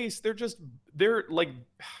Violet's face. They're like,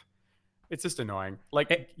 it's just annoying.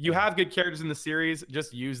 Like, you have good characters in the series,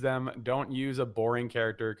 just use them. Don't use a boring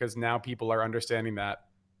character, because now people are understanding that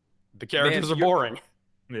the characters are boring.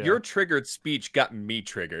 Yeah. Your triggered speech got me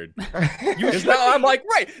triggered. Because now I'm like,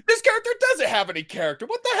 right, this character doesn't have any character.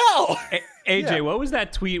 What the hell? AJ, what was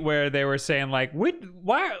that tweet where they were saying like,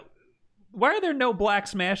 why are there no black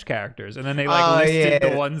Smash characters? And then they like listed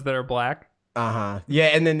the ones that are black. Yeah,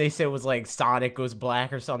 and then they said it was like Sonic was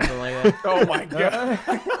black or something like that. Oh my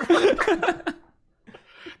god.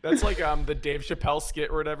 That's like the Dave Chappelle skit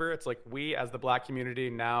or whatever. It's like, we as the black community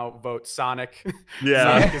now vote Sonic.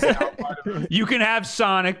 Yeah. Sonic is now part of You can have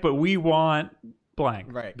Sonic, but we want blank.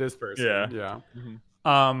 Right. this person. Yeah.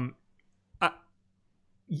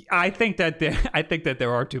 I think that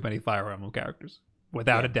there are too many Fire Emblem characters,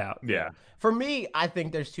 without a doubt. Yeah. For me, I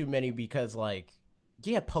think there's too many because, like,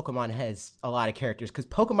 yeah, Pokemon has a lot of characters because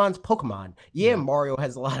Pokemon's Pokemon. Yeah, Mario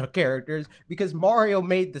has a lot of characters because Mario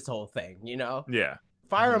made this whole thing, you know? Yeah.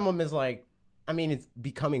 Fire Emblem is like, I mean, it's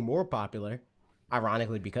becoming more popular,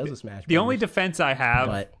 ironically, because of Smash The Bros. most defense I have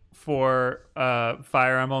But- for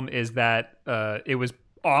Fire Emblem is that it was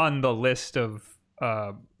on the list of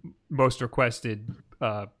most requested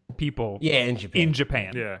people in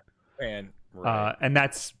Japan. Yeah. Man, right. and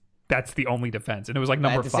that's the only defense, and it was like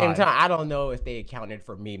number At the 5. same time, I don't know if they accounted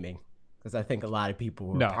for memeing because I think a lot of people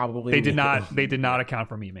were probably they did not. They did not account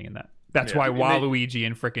for memeing in that. That's why Waluigi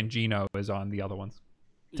and frickin' Gino is on the other ones.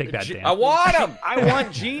 Take that, Dan. I want him. I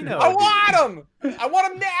want Gino. I want him. I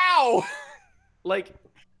want him now. Like,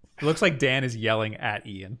 It looks like Dan is yelling at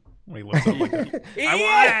Ian when he looks up like that. I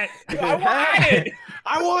want it. I want it.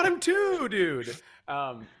 I want him too, dude.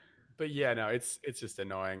 But yeah, no, it's just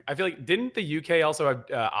annoying. I feel like, didn't the UK also have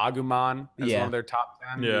Agumon as one of their top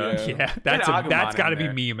 10? Yeah. Yeah, Get that's Agumon got to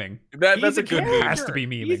in be there. memeing. That's He's a good character. Has to be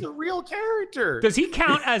memeing. He's a real character. Does he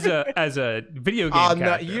count as a video game Oh, no,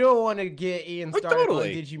 character? you don't want to get Ian Oh, started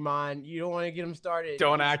totally. on Digimon. You don't want to get him started.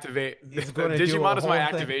 Don't activate. He's gonna do a Digimon is my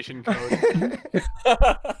whole thing. activation code.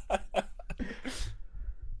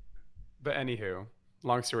 But anywho,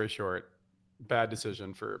 long story short, bad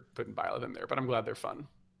decision for putting Violet in there. But I'm glad they're fun.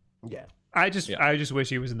 Yeah. I just wish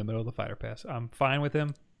he was in the middle of the fighter pass. I'm fine with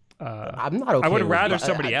him. I'm not okay. I would with rather Vi-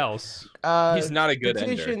 somebody else. He's not a good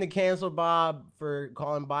petition ender. to cancel Bob for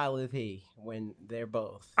calling Violet he when they're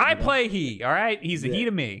both. I you know? play he. All right, he's a he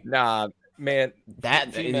to me. Nah, man.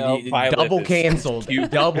 that Female Violet double is canceled.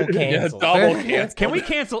 cute. Double Yeah, canceled. double canceled. Can we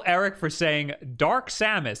cancel Eric for saying Dark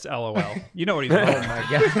Samus? LOL. You know what he's Oh doing. my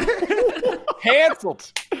god.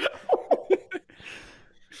 Canceled.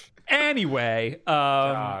 Anyway,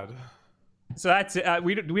 God. so that's it.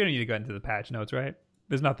 We don't need to go into the patch notes, right?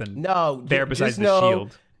 There's nothing No, there ju- besides just the know,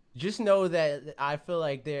 shield. Just know that I feel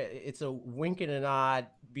like it's a wink and a nod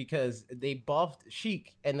because they buffed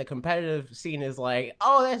Sheik and the competitive scene is like,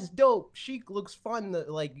 oh, that's dope. Sheik looks fun to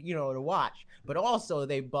to watch. But also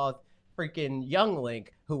they buffed freaking Young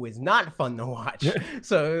Link, who is not fun to watch.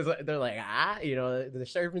 So it's like, they're like, they're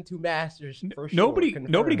serving two masters for sure. Nobody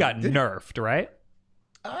confirmed. got nerfed, right?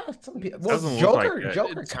 Some people. Well, Doesn't look like it.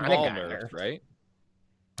 Joker It's kind of small got nerf, nerfed. right?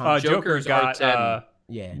 Joker Joker's got R10.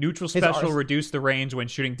 Yeah. neutral His special Rs- reduced the range when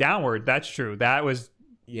shooting downward. That's true. That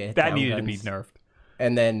Yeah. that down needed to be guns. nerfed.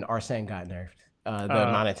 And then Arsene got nerfed. The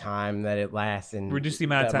amount of time that it lasts and Reduce the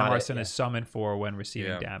amount of time Arsene yeah. is summoned for when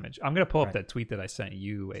receiving Yeah. damage. I'm gonna pull up Right. that tweet that I sent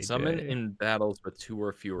you. AJ. Summon in battles with 2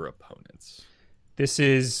 or fewer opponents. This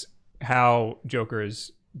is how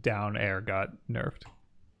Joker's down air got nerfed.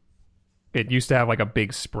 It used to have like a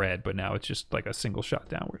big spread, but now it's just like a single shot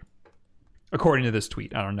downward. According to this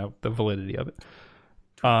tweet, I don't know the validity of it.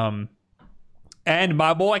 And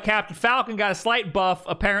my boy Captain Falcon got a slight buff.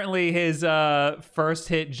 Apparently, his first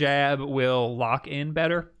hit jab will lock in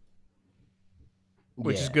better,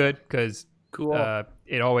 which is Yeah. good because Cool.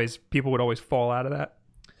 people would always fall out of that.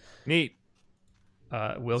 Neat. Will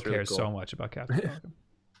That's really cares cool. so much about Captain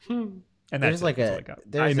Falcon, and There's that's like all I a got.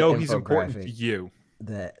 there's I an know he's important to infographic you.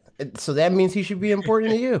 so that means he should be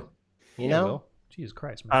important to you. You know? Will. Jesus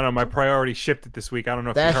Christ, man. I don't know. My priority shifted this week. I don't know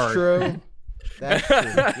if That's you heard. true. That's true.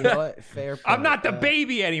 You know what? Fair point. I'm not the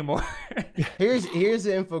baby anymore. Here's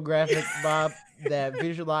the infographic, Bob, that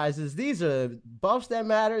visualizes these are buffs that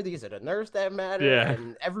matter, these are the nerfs that matter, Yeah.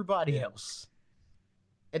 and everybody else.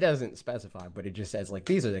 It doesn't specify, but it just says like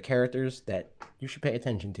these are the characters that you should pay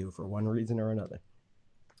attention to for one reason or another.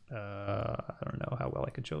 I don't know how well I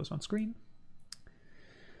can show this on screen.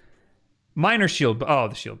 Minor shield. Oh,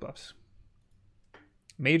 the shield buffs.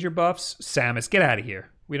 Major buffs. Samus, get out of here.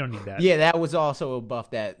 We don't need that. Yeah, that was also a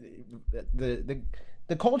buff that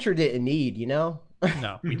the culture didn't need, you know?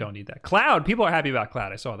 No, we don't need that. Cloud. People are happy about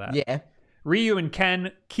Cloud. I saw that. Yeah. Ryu and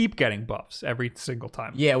Ken keep getting buffs every single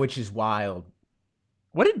time. Yeah, which is wild.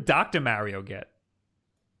 What did Dr. Mario get?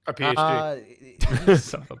 A PhD.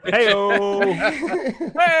 Son of a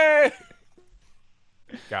bitch. Hey!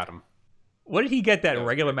 Got him. What did he get that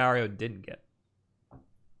regular Mario didn't get?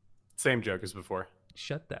 Same joke as before.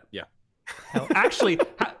 Shut that. Yeah. Hell, actually,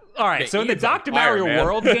 all right. Yeah, So in the Ian's on Dr. fire, Mario man.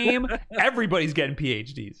 World game, everybody's getting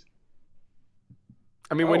PhDs.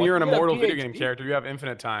 I mean, when Oh, you're an you got a immortal video game PhD? character, you have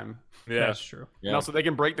infinite time. Yeah, That's true. And also, they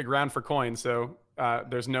can break the ground for coins, so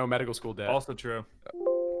there's no medical school debt. also true.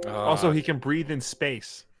 Also, he can breathe in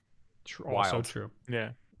space. Also Wild. true. Yeah.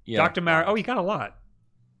 yeah. Dr. Mario. Oh, he got a lot.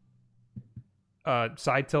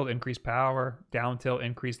 Side tilt, increase power. Down tilt,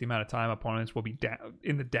 increase the amount of time opponents will be down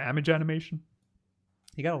in the damage animation.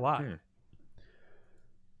 He got a lot. Hmm.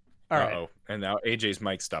 All right. Uh-oh. And now AJ's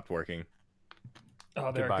mic stopped working.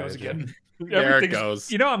 Oh, there Goodbye, it goes AJ. again. There it Everything's-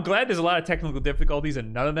 goes. You know, I'm glad there's a lot of technical difficulties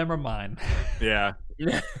and none of them are mine. Yeah.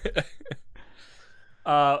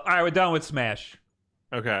 All right, we're done with Smash.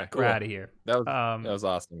 Okay. We're out of here. that Um, was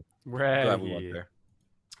awesome. Ready. Glad we went there.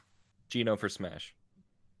 Gino for Smash.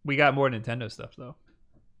 we got more Nintendo stuff though,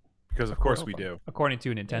 Because of course we do. according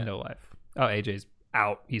to Nintendo Life. Oh, AJ's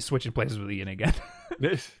out. He's switching places with Ian again.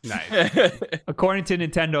 Nice. According to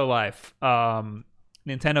Nintendo Life,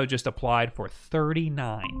 Nintendo just applied for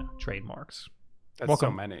 39 trademarks. That's Welcome.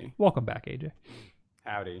 so many. Welcome back, AJ.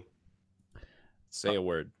 Howdy. Say a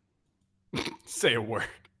word. Say a word.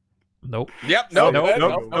 Nope. Yep. Nope, Nope.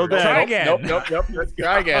 nope, no Try that. again. Nope. Let's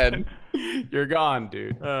try again. You're gone,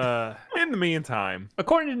 dude. In the meantime,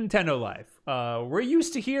 According to Nintendo Life, we're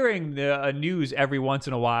used to hearing the news every once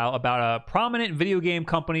in a while about a prominent video game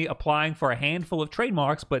company applying for a handful of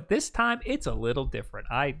trademarks, but this time it's a little different.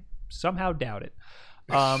 I somehow doubt it.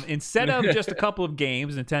 Instead of just a couple of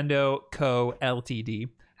games, Nintendo Co. Ltd.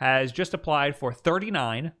 has just applied for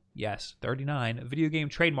 39, yes, 39 video game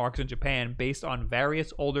trademarks in Japan based on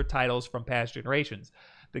various older titles from past generations.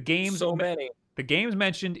 The games So many. The games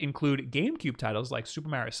mentioned include GameCube titles like Super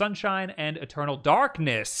Mario Sunshine and Eternal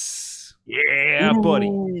Darkness. Yeah, buddy.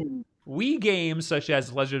 Wii games such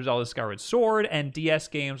as Legend of Zelda Skyward Sword and DS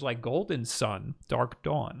games like Golden Sun, Dark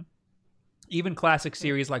Dawn. Even classic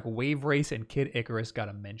series like Wave Race and Kid Icarus got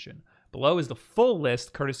a mention. Below is the full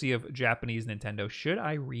list, courtesy of Japanese Nintendo. Should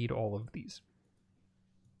I read all of these?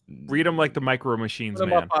 read them like the Micro Machines Put them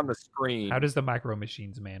man. up on the screen. How does the Micro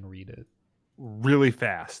Machines man read it? Really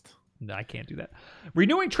fast. No, I can't do that.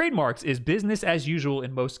 Renewing trademarks is business as usual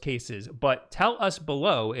in most cases, but tell us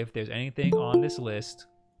below if there's anything on this list.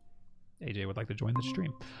 AJ would like to join the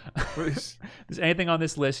stream. If there's anything on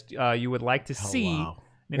this list you would like to see wow.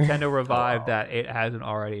 Nintendo revive that it hasn't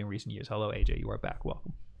already in recent years. Hello, AJ. You are back.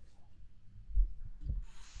 Welcome.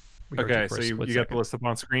 We heard Okay, for so a you split got the second. list up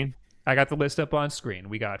on screen? I got the list up on screen.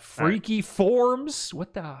 We got Freaky Forms.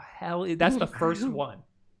 What the hell? That's the first one.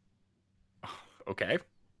 Okay.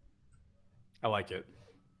 I like it.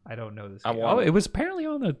 I don't know this. I game. want Oh, it. it was apparently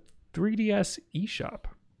on the 3DS eShop.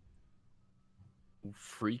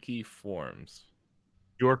 Freaky Forms.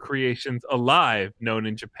 Your creations alive, known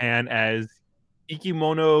in Japan as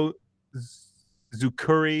Ikimono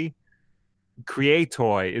Zukuri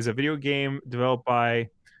Creatoy, is a video game developed by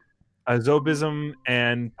Azobism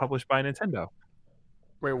and published by Nintendo.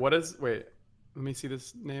 Wait, wait, let me see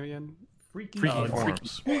this name again. Freaky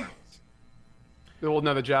Forms. Well,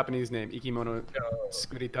 no, the Japanese name, Ikimono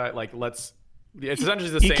Skuritai. Like, it's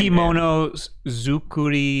essentially the same name. Ikimono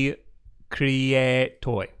Zukuri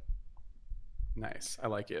Creatoy. Nice. I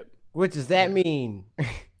like it. What does that mean?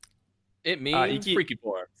 It means Iki- Freaky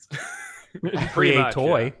Forms. Pretty much,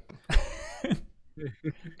 Creatoy.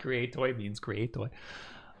 Creatoy means create toy.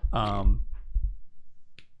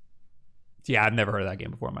 Yeah, I've never heard of that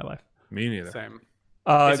game before in my life. Me neither. Same.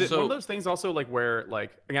 Uh, Is it one so- of those things also like where like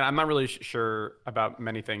again I'm not really sure about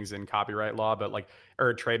many things in copyright law but like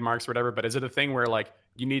or trademarks or whatever, but is it a thing where like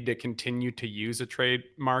you need to continue to use a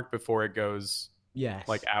trademark before it goes Yes.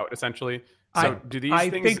 like out essentially? So do these I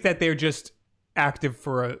things think that they're just active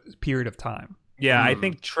for a period of time. Yeah, I Hmm.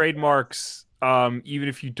 think trademarks, even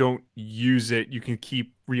if you don't use it, you can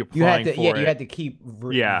keep reapplying you had to, for yeah, it you had to keep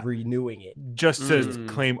Yeah. renewing it. just to Mm.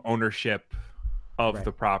 claim ownership of Right.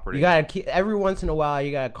 the property. You gotta keep every once in a while.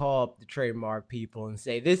 You gotta call up the trademark people and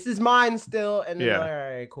say, "This is mine still," and then Yeah.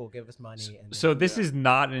 all right, cool, give us money. And So this is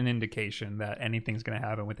not an indication that anything's going to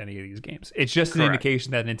happen with any of these games. It's just an Correct.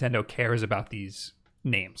 indication that Nintendo cares about these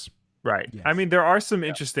names. Right. Yes. I mean, there are some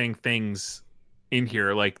interesting things in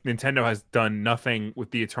here. Like Nintendo has done nothing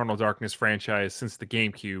with the Eternal Darkness franchise since the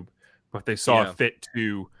GameCube, but they saw Yeah. it fit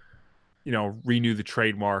to, renew the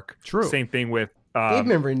trademark. True. Same thing with. They've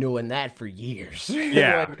been renewing that for years.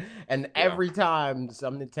 Yeah. And every time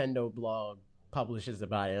some Nintendo blog publishes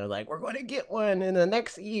about it, they're like, we're going to get one in the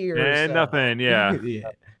next year. or And so. nothing. Yeah. Yeah.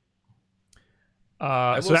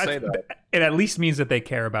 I So will that's, say that. it at least means that they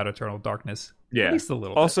care about Eternal Darkness. At Yeah. least a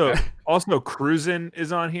little Also, bit. Cruisin'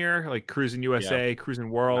 is on here, like Cruisin' USA, Cruisin'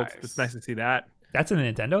 World. Nice. It's nice to see that. That's a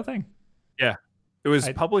Nintendo thing? It was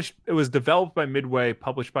I- published. It was developed by Midway,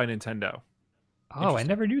 published by Nintendo. Oh, I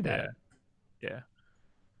never knew that. Yeah.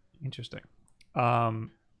 Interesting.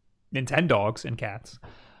 Nintendogs and cats.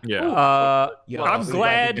 Yeah. Yo, I'm it's about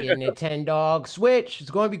glad. to be a Nintendo Switch.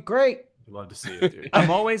 It's going to be great. Love to see it, dude.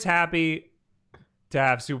 I'm always happy to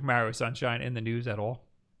have Super Mario Sunshine in the news at all.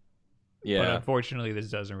 But Yeah. unfortunately, this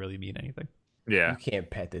doesn't really mean anything. Yeah. You can't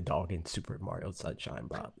pet the dog in Super Mario Sunshine,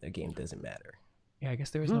 Bob. The game doesn't matter. Yeah, I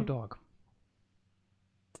guess there is no dog.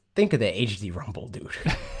 Think of the HD Rumble, dude.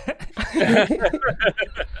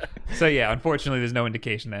 So yeah, unfortunately, there's no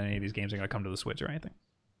indication that any of these games are going to come to the Switch or anything.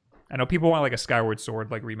 I know people want like a Skyward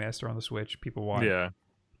Sword like remaster on the Switch. People want Yeah.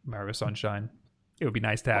 Mario Sunshine. It would be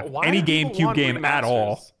nice to have Why any do people GameCube want game at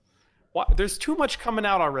all. remasters? Why? There's too much coming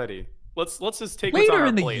out already. Let's just take what's on Later our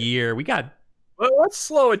in the plate. year, we got Well, let's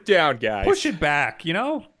slow it down, guys. push it back.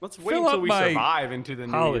 Let's wait Fill until up we my survive into the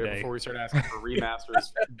new holiday. year before we start asking for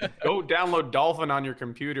remasters. Go download Dolphin on your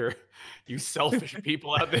computer, you selfish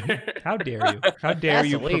people out there. How dare you? How dare That's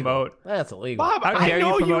you illegal. promote? That's illegal. Bob, How I dare you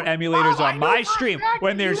know promote emulators Bob, I on know my for a stream fact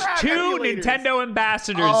when that you there's have 2 emulators. Nintendo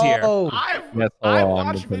ambassadors here? Oh, I've That's all on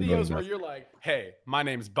watched Nintendo videos where Invest. you're like, "Hey, my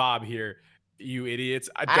name's Bob here, you idiots.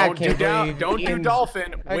 I Don't do can't believe don't do Ian's-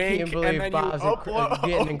 Dolphin, I wink, can't believe and then Bob's you upload."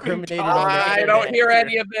 getting incriminated on the I don't hear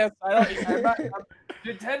any of this.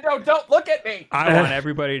 Nintendo, don't look at me. I want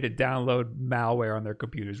everybody to download malware on their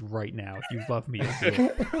computers right now. If you love me, you'll do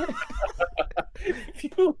it. If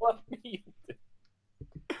you love me.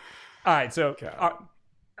 All right, so God.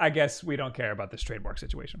 I guess we don't care about this trademark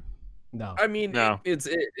situation. No. I mean, No. it's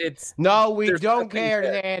No, we There's don't nothing care,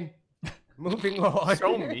 that- Dan. Moving on.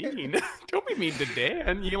 So mean. Don't be mean to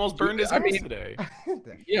Dan. He almost burned his I house mean- today.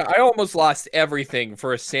 yeah. I almost lost everything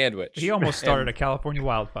for a sandwich. He almost started a California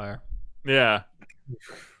wildfire. Yeah.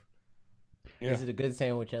 Yeah. Is it a good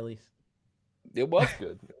sandwich, at least? It was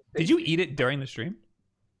good. Did you eat it during the stream?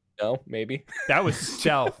 No, maybe. That was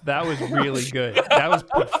stealth. That was really good. That was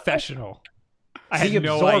professional. I He had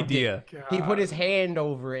no absorbed idea. He put his hand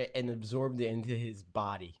over it and absorbed it into his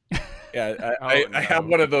body. Yeah, Oh, I have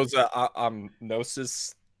no. one of those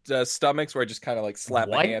gnosis stomachs where I just kind of like slap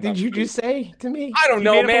my What hand. did on you the- just say to me? I don't You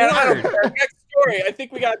know, made up a man. I don't word. care. Next story. I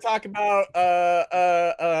think we got to talk about.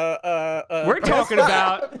 We're talking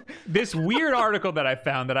about this weird article that I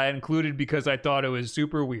found that I included because I thought it was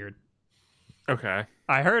super weird. Okay.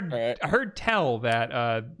 I heard All right. I heard tell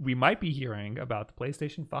that we might be hearing about the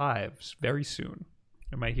PlayStation 5 very soon.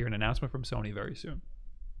 We might hear an announcement from Sony very soon.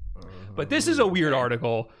 But this is a weird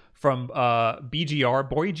article from BGR,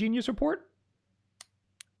 Boy Genius Report.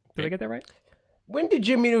 Did I get that right? When did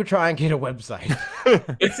Jimmy Neutron and get a website?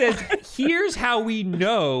 It says, here's how we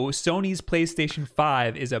know Sony's PlayStation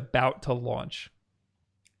 5 is about to launch.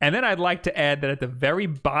 And then I'd like to add that at the very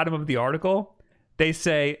bottom of the article, they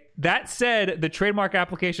say, that said, the trademark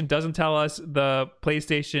application doesn't tell us the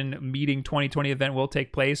PlayStation Meeting 2020 event will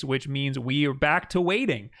take place, which means we are back to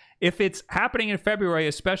waiting. If it's happening in February,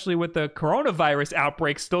 especially with the coronavirus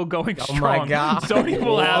outbreak still going Oh my strong, God. Sony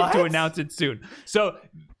will have to What? announce it soon. So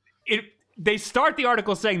they start the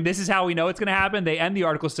article saying this is how we know it's going to happen. They end the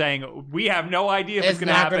article saying we have no idea if it's going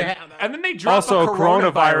to not gonna happen. happen. And then they drop Also, a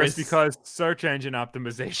coronavirus because search engine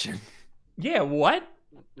optimization. yeah, what?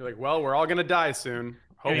 You're like, well, we're all gonna die soon.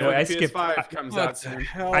 Hopefully, Anyway, I the skipped- PS5 comes What out the soon.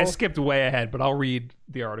 hell? I skipped way ahead, but I'll read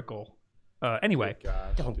the article. Anyway, Gosh,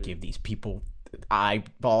 Don't dude. give these people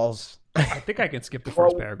eyeballs. I think I can skip the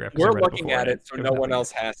first paragraph. 'cause I We're read looking at beforehand. it, so There no was one nothing.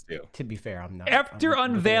 else has to. To be fair, I'm not. After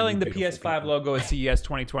I'm unveiling the looking for PS5 people. logo at CES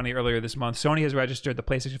 2020 earlier this month, Sony has registered the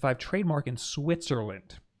PlayStation 5 trademark in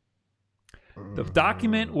Switzerland. The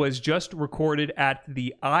document was just recorded at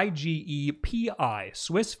the IGEPI,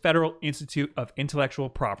 Swiss Federal Institute of Intellectual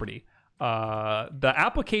Property. The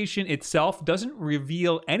application itself doesn't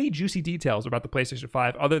reveal any juicy details about the PlayStation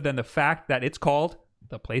 5 other than the fact that it's called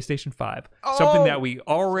the PlayStation 5, something that we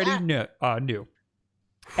already knew.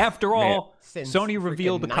 After all, Since Sony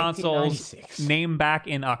revealed the freaking console's 1996. name back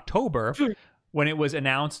in October when it was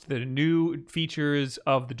announced the new features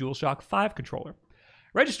of the DualShock 5 controller.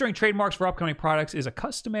 Registering trademarks for upcoming products is a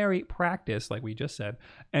customary practice, like we just said,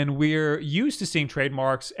 and we're used to seeing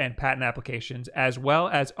trademarks and patent applications as well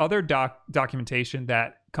as other documentation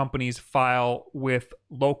that companies file with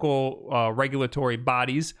local regulatory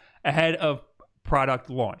bodies ahead of product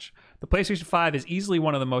launch. The PlayStation 5 is easily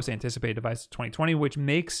one of the most anticipated devices of 2020, which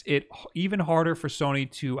makes it even harder for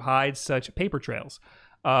Sony to hide such paper trails.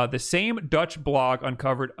 The same Dutch blog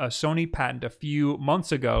uncovered a Sony patent a few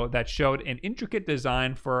months ago that showed an intricate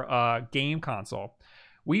design for a game console.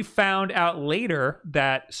 We found out later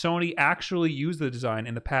that Sony actually used the design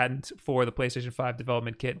in the patent for the PlayStation 5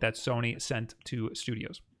 development kit that Sony sent to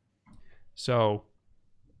studios. So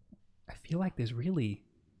I feel like there's really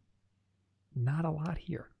not a lot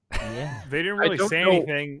here. Yeah. They didn't really say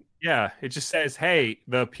anything. Yeah, it just says, hey,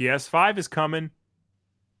 the PS5 is coming.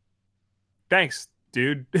 Thanks,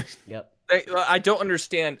 dude. Yep. I don't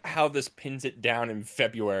understand how this pins it down in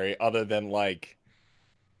February other than like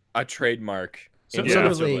a trademark. So, Yeah.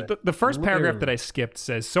 the first paragraph Literally. that I skipped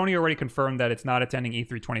says Sony already confirmed that it's not attending E3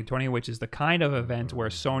 2020, which is the kind of event where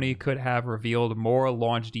Sony could have revealed more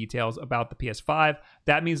launch details about the PS5.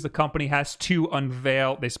 That means the company has to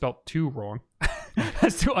unveil, they spelled two wrong,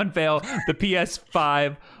 has to unveil the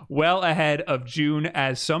PS5 well ahead of June,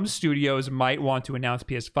 as some studios might want to announce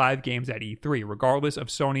PS5 games at E3, regardless of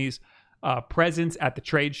Sony's presence at the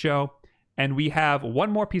trade show. And we have one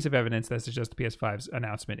more piece of evidence that suggests the PS5's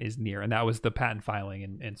announcement is near, and that was the patent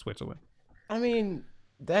filing in Switzerland. I mean,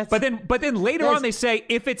 that's. But then later That's- on they say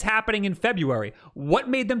if it's happening in February. What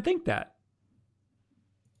made them think that?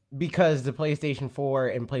 because the PlayStation 4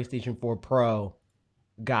 and PlayStation 4 Pro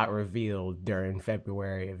got revealed during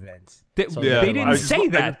February events. They, So they that's didn't why. say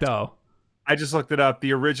that though. I just looked it up.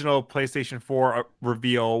 The original PlayStation 4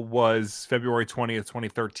 reveal was February 20th,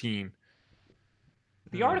 2013.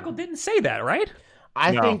 The article didn't say that, right?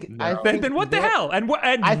 I No, think. no. I Then, think then what the they're- hell?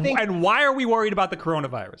 I think- and why are we worried about the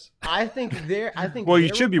coronavirus? I think they're. I think. Well, you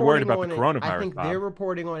they're should be worried about reporting the on it- coronavirus, I think Bob. they're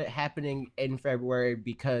reporting on it happening in February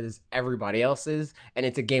because everybody else is, and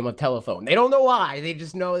it's a game of telephone. They don't know why. They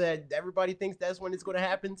just know that everybody thinks that's when it's going to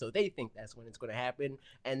happen, so they think that's when it's going to happen,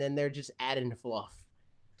 and then they're just adding fluff.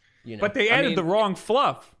 You know. But they added the wrong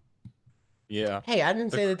fluff. Yeah. Hey, I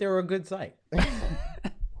didn't say that they were a good site.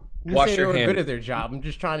 You Wash say they your were hand. good at their job. I'm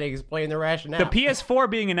just trying to explain the rationale. The PS4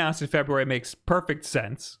 being announced in February makes perfect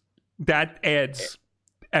sense. That adds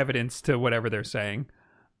evidence to whatever they're saying.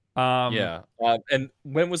 Yeah. And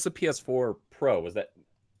when was the PS4 Pro? Was that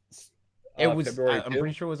It was. February I'm too?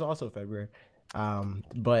 pretty sure it was also February.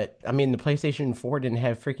 But I mean, the PlayStation 4 didn't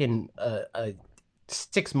have freaking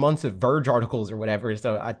 6 months of Verge articles or whatever.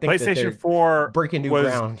 So I think that they're PlayStation 4 breaking new was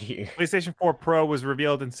ground here. PlayStation 4 Pro was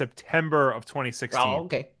revealed in September of 2016. Oh,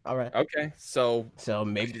 okay, all right. Okay, so So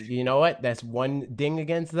maybe you know what? That's one ding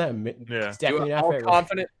against them. Yeah. It's definitely not I'll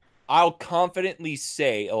fair. I'll confidently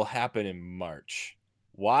say it'll happen in March.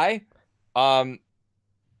 Why?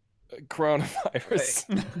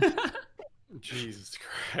 Coronavirus. Jesus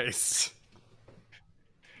Christ.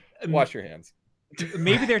 Wash your hands.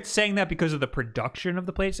 Maybe they're saying that because of the production of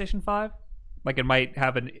the PlayStation 5. Like it might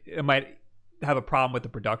have a problem with the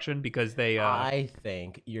production because they. I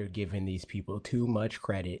think you're giving these people too much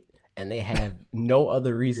credit, and they have no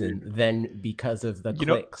other reason than because of the You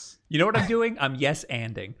know- clicks. You know what I'm doing? I'm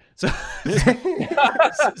yes-anding.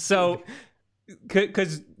 So,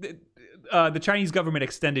 because the Chinese government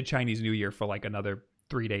extended Chinese New Year for like another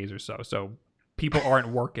 3 days or so. So people aren't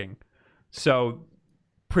working. So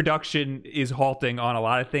production is halting on a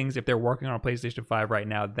lot of things. If they're working on a PlayStation 5 right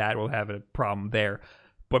now, that will have a problem there.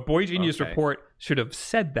 But Boy Genius Okay. Report should have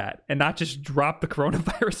said that and not just drop the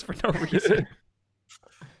coronavirus for no reason.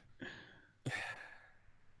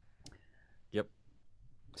 Yep.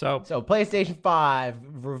 So So PlayStation 5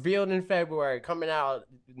 revealed in February, coming out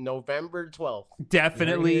November 12th.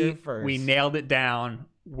 definitely You're here first. we nailed it down.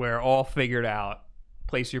 We're all figured out.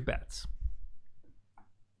 Place your bets.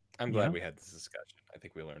 I'm glad Yeah. we had this discussion. I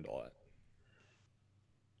think we learned a lot.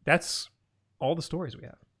 That's all the stories we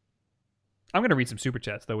have. I'm going to read some super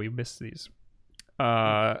chats, though. We missed these.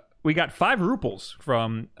 We got 5 ruples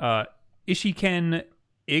from Ishiken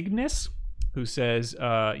Ignis, who says,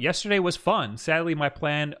 yesterday was fun. Sadly, my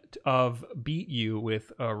plan of beat you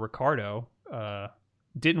with Ricardo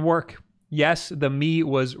didn't work. Yes, the me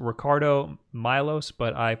was Ricardo Milos,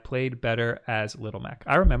 but I played better as Little Mac.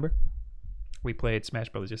 I remember. We played Smash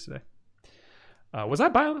Brothers yesterday. Was I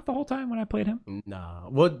Biolet the whole time when I played him? Nah,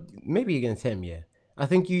 well, maybe against him, yeah. I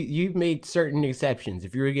think you made certain exceptions.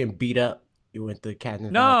 If you were getting beat up, you went to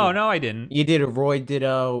Captain No, Falcon. no, I didn't. You did a Roy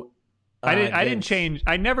Ditto. I didn't against- change.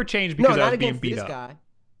 I never changed No, because I not was being against beat this up. guy. Did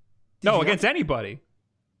No, you against not? anybody.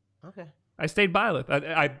 Okay. I stayed Byleth.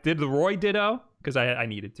 I did the Roy Ditto because I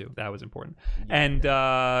needed to. That was important. And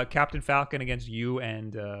Captain Falcon against you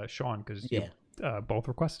and Sean because you both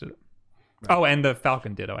requested it. Right. Oh, and the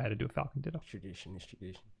Falcon Ditto. I had to do a Falcon Ditto. Tradition is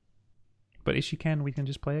tradition. But if she can, we can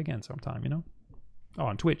just play again sometime, you know? Oh,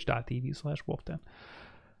 on twitch.tv/wolfden.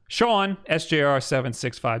 Sean,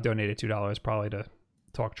 SJR765, donated $2 probably to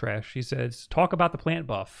talk trash. He says, talk about the plant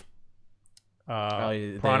buff.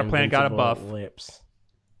 Piranha Plant got a buff. Lips.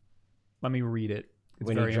 Let me read it. It's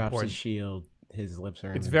when very he drops important. his shield, his lips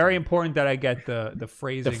are It's very important that I get the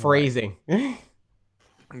phrasing. The phrasing.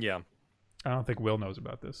 Yeah. I don't think Will knows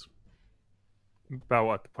about this. About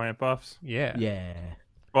what? The plant buffs? Yeah. Yeah.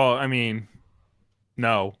 Well, I mean,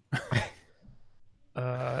 no.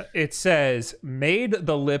 It says, made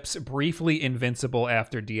the lips briefly invincible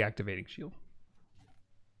after deactivating shield.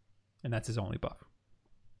 And that's his only buff.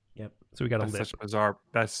 Yep. So we got That's a lip.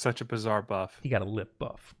 That's such a bizarre buff. He got a lip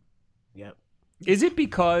buff. Yep. Is it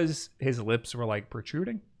because his lips were like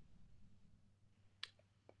protruding?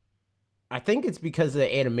 I think it's because of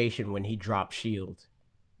the animation when he drops shield.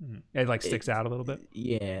 It like sticks out a little bit.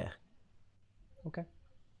 Yeah. Okay.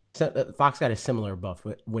 So Fox got a similar buff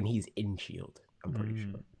when he's in shield. I'm pretty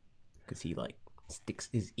sure because he like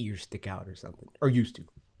his ears stick out or something, or used to.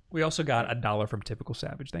 We also got $1 from Typical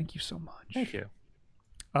Savage. Thank you so much. Thank you.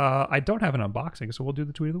 I don't have an unboxing, so we'll do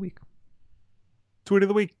the tweet of the week. Tweet of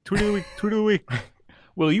the week. Tweet of the week. Tweet of the week.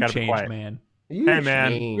 Will you Gotta be change, quiet. man? Hey,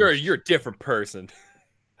 man. You're a different person.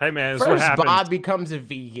 Hey, man, this is what First, happens. Bob becomes a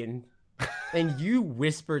vegan, and you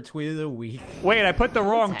whisper tweet of the week. Wait, I put the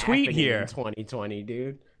wrong What's tweet happening here. in 2020,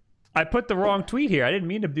 dude. I put the wrong tweet here. I didn't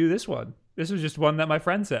mean to do this one. This was just one that my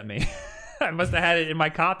friend sent me. I must have had it in my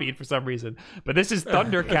copy for some reason. But this is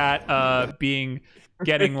Thundercat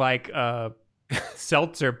getting like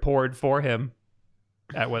seltzer poured for him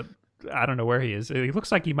at what I don't know where he is. He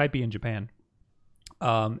looks like he might be in Japan.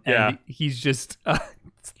 And he's just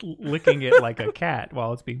licking it like a cat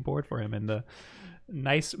while it's being poured for him. And the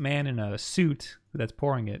nice man in a suit that's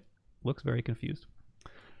pouring it looks very confused.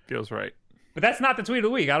 Feels right. But that's not the tweet of the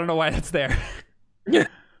week. I don't know why that's there.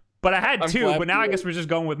 But I had two, but now I guess we're just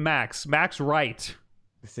going with Max. Max Wright.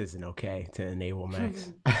 This isn't okay to enable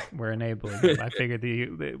Max. We're enabling him. I figured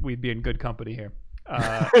we'd be in good company here.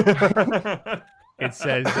 It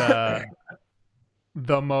says the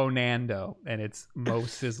Monando, and it's Mo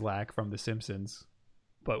Sislak from The Simpsons,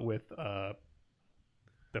 but with the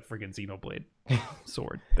friggin' Xenoblade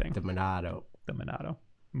sword thing. The Monado. The Monado.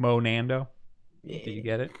 Monando. Yeah. Did you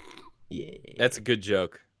get it? Yeah. That's a good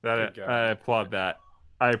joke. I applaud that.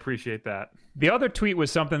 I appreciate that. The other tweet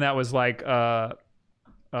was something that was like,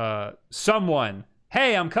 someone,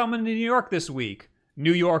 hey, I'm coming to New York this week.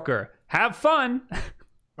 New Yorker, have fun.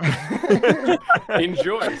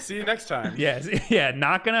 Enjoy. See you next time. Yes, yeah,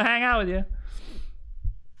 not gonna hang out with you.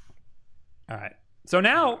 All right. So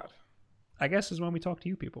now, I guess is when we talk to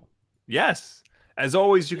you people. Yes. As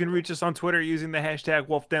always, you can reach us on Twitter using the hashtag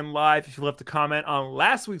WolfDenLive. If you left a comment on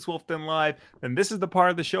last week's WolfDen Live, then this is the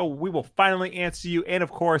part of the show where we will finally answer you. And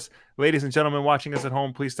of course, ladies and gentlemen watching us at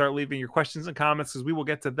home, please start leaving your questions and comments because we will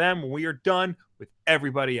get to them when we are done with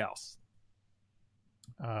everybody else.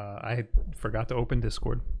 I forgot to open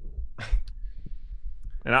Discord.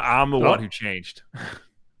 And I'm the one who changed.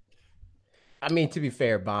 I mean, to be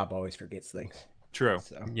fair, Bob always forgets things. True.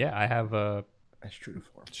 So Yeah, I have that's true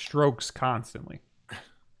for him. strokes constantly.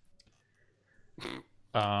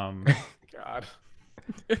 God.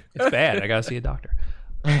 It's bad. I gotta see a doctor.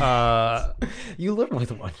 You live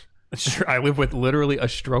with one. Sure, I live with literally a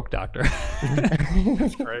stroke doctor.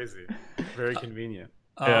 That's crazy. Very convenient.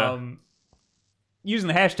 Using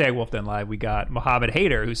the hashtag WolfDenLive, we got Mohammed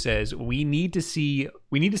Hader who says we need to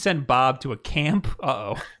send Bob to a camp.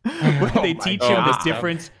 Where they teach him the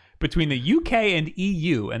difference between the UK and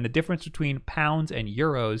EU and the difference between pounds and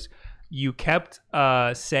euros. You kept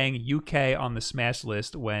saying UK on the smash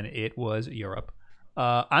list when it was Europe.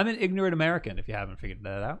 I'm an ignorant American, if you haven't figured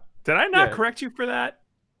that out. Did I not correct you for that?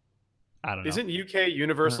 I don't know. Isn't UK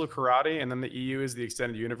universal karate and then the EU is the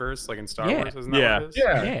extended universe, like in Star Wars? Isn't that what it is?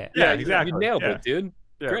 Yeah. Exactly. You nailed Yeah. it, dude.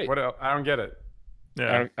 Yeah. Great. What else? I don't get it.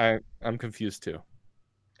 Yeah. I'm confused too.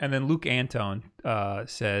 And then Luke Antone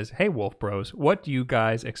says, hey, Wolf Bros, what do you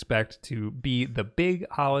guys expect to be the big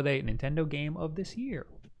holiday Nintendo game of this year?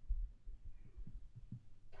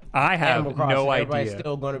 I have Animal Crossing, no everybody's idea.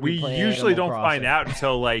 Still gonna be We playing usually Animal don't Crossing. find out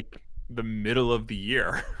until like the middle of the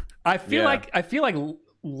year. I feel Yeah. like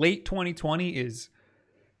late 2020 is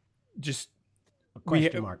just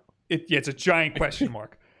Question mark. It's a giant question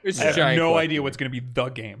mark. It's I a have giant no question. idea what's going to be the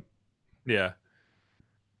game, Yeah.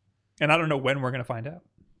 and I don't know when we're going to find out.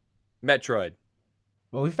 Metroid.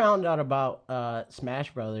 Well, we found out about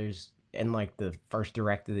Smash Brothers in like the first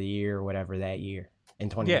direct of the year or whatever that year in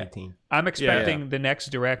 2018. I'm expecting the next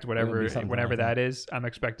direct, whatever, be something whenever like that is. I'm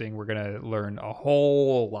expecting we're gonna learn a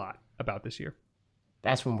whole lot about this year.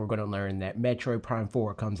 That's when we're going to learn that Metroid Prime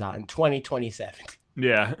 4 comes out in 2027.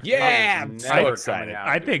 Yeah. Yeah, I'm Never so coming excited. out,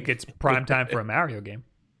 I dude. think it's prime time for a Mario game.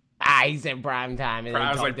 He said prime time. And I then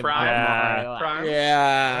was like, talked Prime, about Mario. Prime.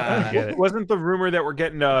 Yeah, Get it. Wasn't the rumor that we're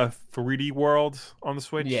getting a 3D World on the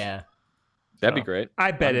Switch? Yeah. that'd be So, great. I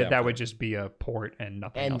bet I'm it down that for would that. just be a port and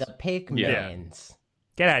nothing And else. the Pikmins.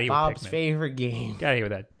 Get out of here Bob's with Pikmin. favorite game. Get out of here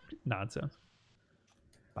with that nonsense.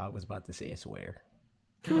 Bob was about to say a swear.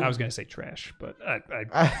 I was gonna say trash, but I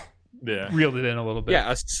Yeah. reeled it in a little bit. Yeah,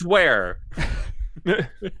 I swear.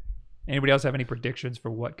 Anybody else have any predictions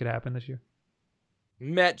for what could happen this year?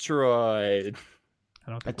 Metroid.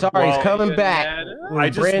 I don't think. Atari's Well, coming back I with I a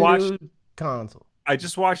just brand watched- new console. I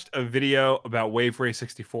just watched a video about Wave Race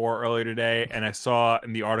 64 earlier today, and I saw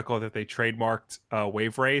in the article that they trademarked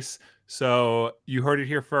Wave Race. So you heard it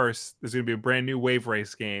here first. There's going to be a brand new Wave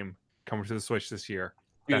Race game coming to the Switch this year.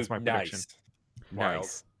 That's my Dude, prediction.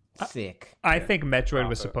 Nice. Sick. I think Metroid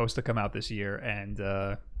was Profit. supposed to come out this year,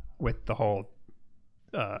 and with the whole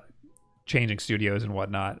changing studios and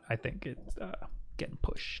whatnot, I think it's getting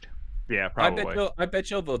pushed. Yeah, I probably.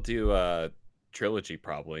 bet you they'll do trilogy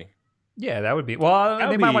probably. Yeah, that would be. Well, That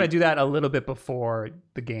they would might be- want to do that a little bit before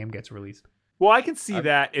the game gets released. Well, I can see I-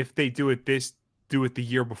 that if they do it the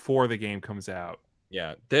year before the game comes out.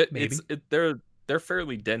 Yeah, Maybe. they're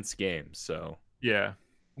fairly dense games, so Yeah.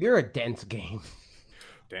 You're a dense game.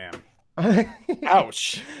 Damn.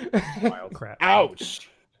 ouch, Wild. Crap. ouch.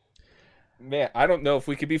 Man, I don't know if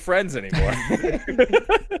we could be friends anymore.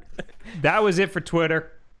 That was it for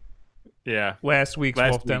Twitter. Yeah. Last week's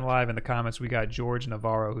Last Wolf Den week. Live in the comments, we got George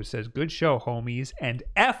Navarro who says, "Good show, homies," and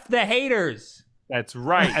F the haters. That's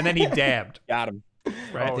right. And then he dabbed. Got him.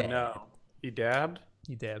 Right? Oh no. He dabbed?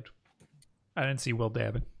 He dabbed. I didn't see Will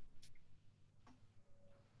dabbing.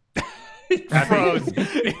 It froze.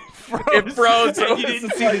 It froze. It froze. And you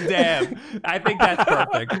didn't see the dab. I think that's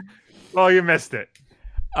perfect. Oh, you missed it.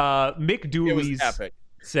 Mick It was Dooley's epic.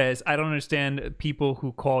 says, "I don't understand people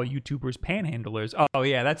who call YouTubers panhandlers." Oh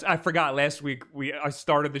yeah, I forgot last week I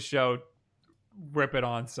started the show ripping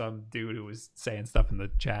on some dude who was saying stuff in the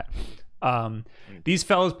chat. These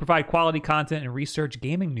fellows provide quality content and research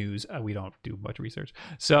gaming news. We don't do much research,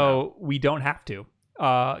 so we don't have to.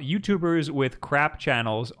 YouTubers with crap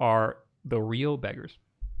channels are the real beggars.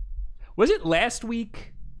 Was it last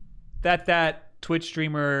week that Twitch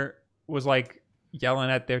streamer was like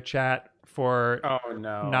yelling at their chat for Oh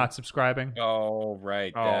no. not subscribing? Oh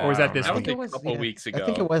right. Oh, that- Or was that this that week? was a couple weeks ago. I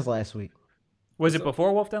think it was last week. Was it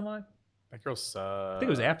before Wolf Den Live? That girl sucks. I think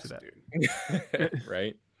it was after that. Dude.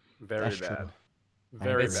 right. Very That's bad. true.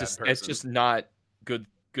 Very It's bad just person. it's just not good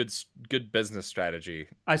business strategy.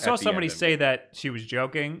 I saw at the somebody end of say it. that she was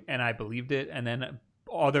joking, and I believed it. And then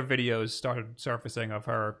other videos started surfacing of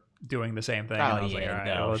her doing the same thing. Oh, and I was like, yeah, all right,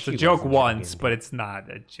 no, well, it's a she joke wasn't once, joking. but it's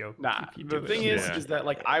not a joke. Nah, if you the do thing it. Yeah. is that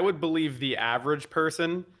like I would believe the average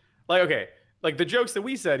person. Like, okay, like the jokes that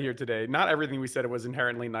we said here today, not everything we said was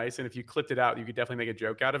inherently nice. And if you clipped it out, you could definitely make a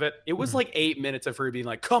joke out of it. It was Mhm. like 8 minutes of her being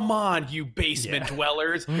like, "Come on, you basement Yeah.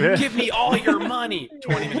 dwellers, Yeah. give me all your money."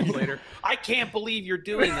 20 minutes later, "I can't believe you're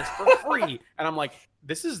doing this for free." And I'm like,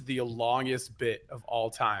 this is the longest bit of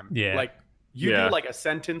all time. Yeah. Like, you Yeah. do like a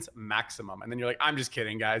sentence maximum, and then you're like, "I'm just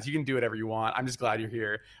kidding, guys. You can do whatever you want. I'm just glad you're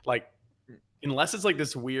here." Like, unless it's like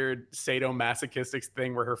this weird sadomasochistic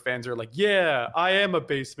thing where her fans are like, "Yeah, I am a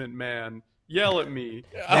basement man. Yell at me."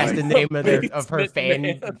 That's the name of her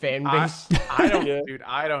Basement man. fan I- base. I don't, Yeah. dude.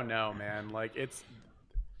 I don't know, man. Like, it's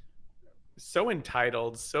so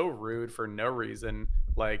entitled, so rude for no reason.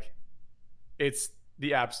 Like, it's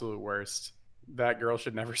the absolute worst. That girl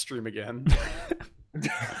should never stream again.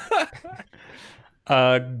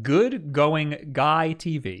 Good Going Guy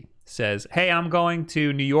TV says, "Hey, I'm going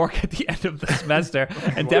to New York at the end of the semester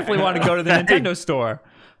and definitely want to go to the Nintendo store.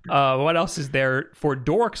 What else is there for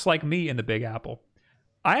dorks like me in the Big Apple?"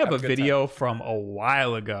 I have Have a a good video from a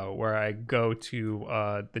while ago where I go to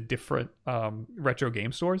the different retro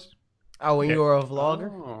game stores Oh, when you were a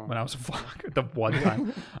vlogger? Oh. when I was a vlogger the one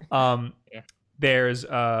time. Yeah. There's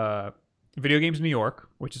Video Games New York,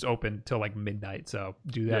 which is open till like midnight, so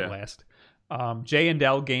do that Yeah. last. J and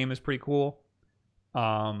L game is pretty cool.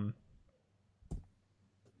 I'm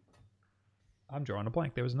drawing a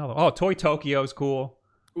blank. There was another. Oh, Toy Tokyo is cool.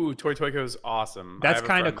 Ooh, Toy Toyko is awesome. I That's have a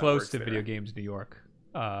kind friend of that close works to there. Video Games New York.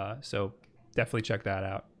 So definitely check that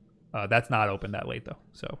out. That's not open that late though.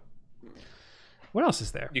 So what else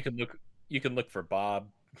is there? You can look for Bob.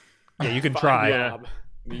 Yeah, you can Fine, try. Bob.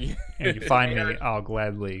 And you find me, I'll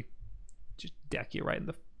gladly just deck you right in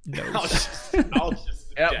the I'll nose.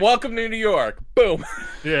 just Yeah, welcome to New York. Boom.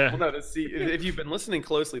 Yeah. Well, no, see, if you've been listening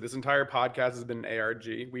closely, this entire podcast has been ARG.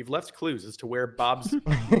 We've left clues as to where Bob's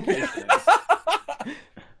location is.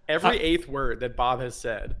 Every eighth word that Bob has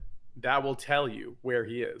said, that will tell you where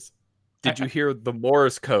he is. Did you hear the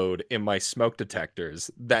Morse code in my smoke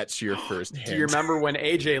detectors? That's your first hint. Do you remember when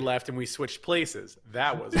AJ left and we switched places?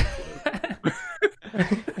 That was a clue.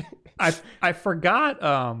 I forgot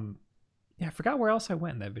I forgot where else I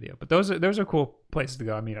went in that video. But those are cool places to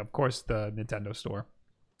go. I mean, of course the Nintendo store.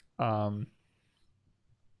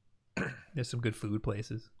 There's some good food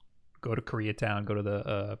places. Go to Koreatown, go to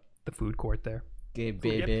the food court there. Get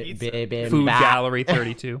pizza. Food Gallery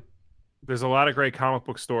 32. There's a lot of great comic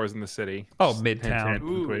book stores in the city. Oh, Hint, Midtown. hint,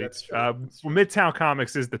 Ooh, wink. that's true. Well, Midtown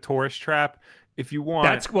Comics is the tourist trap. If you want,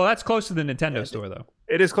 That's close to the Nintendo store though.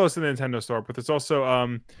 it is close to the Nintendo store, but there's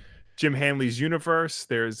also Jim Hanley's Universe.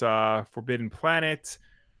 There's Forbidden Planet.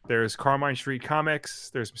 There's Carmine Street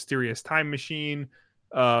Comics. There's Mysterious Time Machine.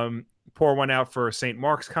 Pour one out for St.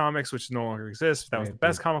 Mark's Comics, which no longer exists. That was the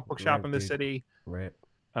best comic book shop in the city. Right.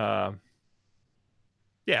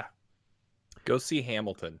 Yeah. Go see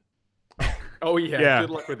Hamilton. Oh, yeah.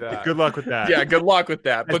 Good luck with that. Good luck with that. Yeah, good luck with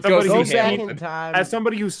that. As But go somebody see Go who's back Hamilton. in time. As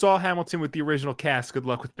somebody who saw Hamilton with the original cast, good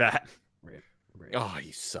luck with that. Oh,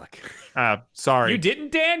 you suck. Sorry. You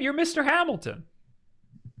didn't, Dan? You're Mr. Hamilton.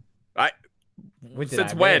 What did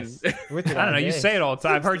Since I when? miss? What did I don't know. You miss? say it all the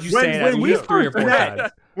time. I've heard you When- say it when at we least 3 or first 4 met-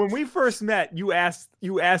 times. When we first met, you asked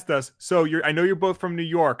us. So I know you're both from New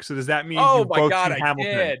York. So does that mean Oh you my both god, see I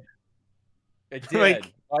Hamilton? did. I did.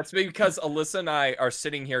 Like- That's because Alyssa and I are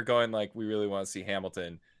sitting here going like, we really want to see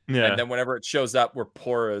Hamilton. Yeah. And then whenever it shows up, we're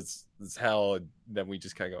poor as hell. And then we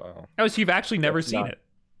just kind of go, oh. Oh, so you've actually never That's seen not-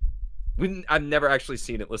 it? I've never actually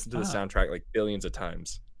seen it. Listened to the Ah. soundtrack like billions of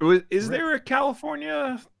times. Is there a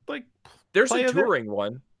California There's play a of it? touring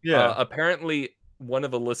one. Yeah. Apparently, one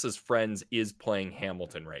of Alyssa's friends is playing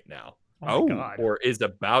Hamilton right now, Oh, my Oh. God. or is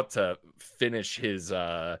about to finish his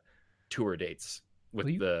tour dates with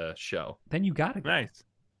Well, you- the show. Then you got to go. nice?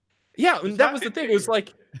 Yeah, and It's that not was the thing. It big. was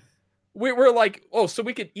like we're like, oh, so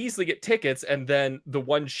we could easily get tickets, and then the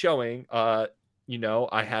one showing, I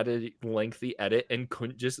had a lengthy edit and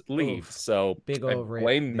couldn't just leave. Oof. So Big I ol' rip,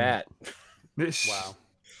 blame dude. Matt. Wow.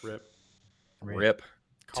 Rip. Rip.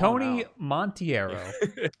 Call him Tony out.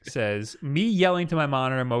 Montiero says, me yelling to my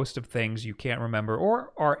monitor most of things you can't remember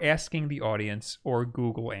or are asking the audience or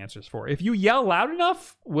Google answers for. If you yell loud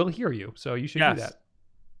enough, we'll hear you. So you should do Yes. that.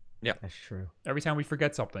 That's true. Every time we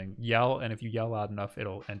forget something, yell, and if you yell loud enough,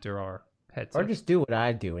 it'll enter our headset. Or just do what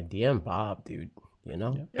I do and DM Bob, dude. You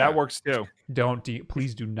know? Yeah. That works too.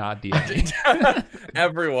 Please do not DM me.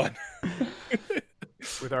 Everyone.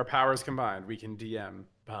 With our powers combined, we can DM.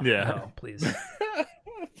 Bob. Yeah. No, please.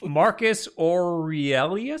 Marcus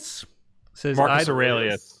Aurelius says, Marcus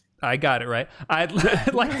Aurelius. I got it right.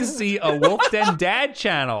 I'd like to see a Wolf Den Dad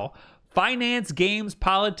channel. Finance, games,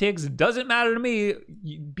 politics, doesn't matter to me.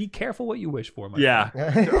 Be careful what you wish for, my Yeah.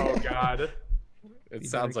 friend. Oh, God. It Be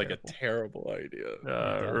sounds very like a terrible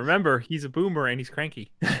idea. Remember, he's a boomer and he's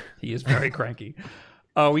cranky. He is very cranky.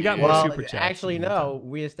 Oh, we got more Well, super chats. actually, no.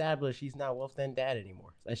 We established he's not Wolf Den Dad anymore.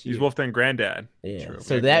 That's He's you. Wolf Den Granddad. Yeah. True.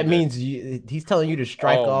 So that means he's telling you to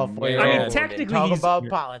strike Oh, off. Where man. I mean, Oh, technically, talk he's, about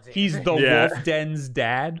politics. he's the Yeah. Wolf Den's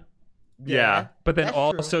dad, Yeah. but then That's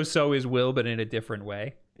also true. so is Will, but in a different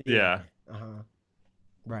way. Yeah.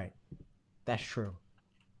 Right. That's true.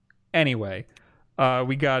 Anyway,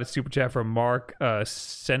 we got a super chat from Mark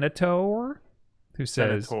Senator, who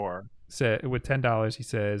says, Senator. with $10, he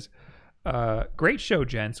says, great show,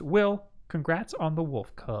 gents. Will, congrats on the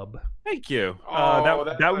Wolf Cub. Thank you. Oh,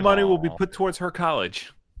 that that's money will be Aw. put towards her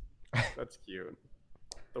college. That's cute.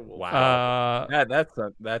 The wolf. Wow.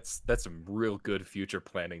 That's some real good future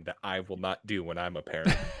planning that I will not do when I'm a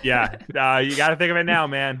parent. Yeah. You got to think of it now,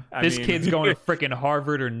 man. This kid's going to freaking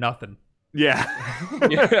Harvard or nothing. Yeah.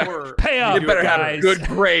 Or Pay up, You better have guys. good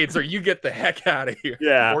grades or you get the heck out of here.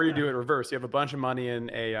 Yeah. or you do it reverse. You have a bunch of money in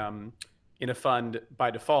a fund by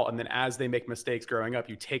default, and then as they make mistakes growing up,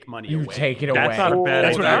 you take money You away. take it away. That's not a bad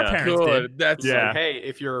That's what our idea. parents did. That's Yeah. Like, hey,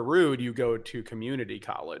 if you're rude, you go to community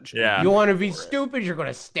college. Yeah. You want to be stupid, you're going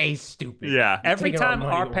to stay stupid. Yeah. Every Taking our time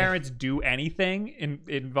money our away. parents do anything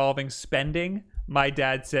involving spending, my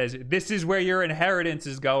dad says, "This is where your inheritance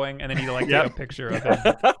is going," and then he like Yep. take a picture of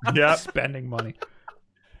him Yep. spending money.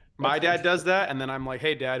 My dad does that, and then I'm like,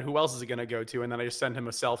 hey, Dad, who else is it going to go to? And then I just send him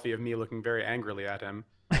a selfie of me looking very angrily at him.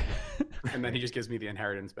 And then he just gives me the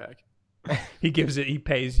inheritance back. He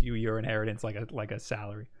pays you your inheritance like a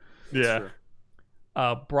salary. Yeah. Sure.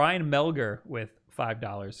 Brian Melger with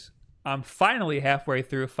 $5. I'm finally halfway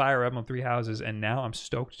through Fire Emblem Three Houses, and now I'm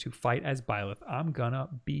stoked to fight as Byleth.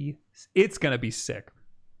 It's gonna be sick.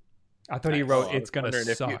 I thought he wrote, "It's gonna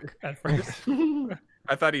suck" at first.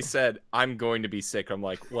 I thought he said, "I'm going to be sick." I'm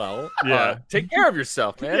like, well, Yeah. Take care of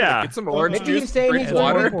yourself, man. Yeah. Get some orange Maybe juice, he's saying drink he's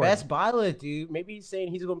going to water. be the best Byleth, dude. Maybe he's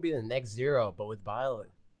saying he's going to be the next Zero, but with Byleth.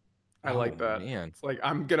 I like Oh, that. man. It's like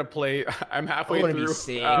I'm gonna play. I'm halfway wanna be through.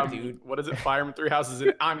 sick, dude. What is it? Fire Emblem Three Houses.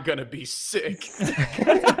 And I'm gonna be sick.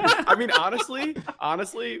 I mean,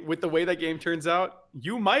 honestly, with the way that game turns out,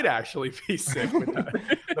 you might actually be sick with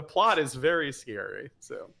that. The plot is very scary,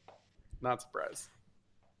 so not surprised.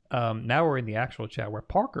 Now we're in the actual chat where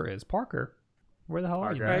Parker is. Parker, where the hell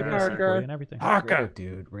are you? Parker. man? Hey, Parker. And everything. Real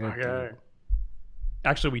dude. Real Okay. dude.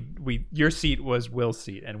 Actually, we your seat was Will's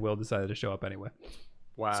seat, and Will decided to show up anyway.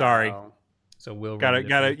 Wow. Sorry. So Will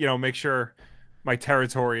Gotta make sure my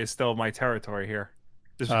territory is still my territory here.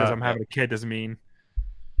 Just because I'm having a kid doesn't mean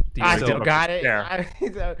I So- still got it. Yeah. He's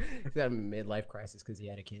got a midlife crisis because he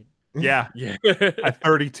had a kid. yeah. Yeah. At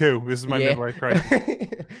 32, this is my Yeah. midlife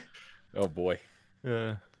crisis. Oh boy.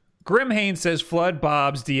 Grim Haynes says flood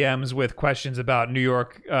Bob's DMs with questions about New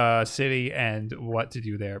York City and what to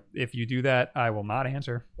do there. If you do that, I will not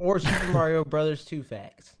answer. Or Super Mario Brothers 2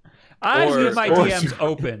 facts. I Or- leave my or- DMs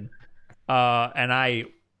open, and I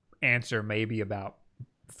answer maybe about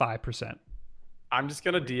 5%. I'm just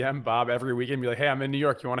gonna DM Bob every weekend and be like, "Hey, I'm in New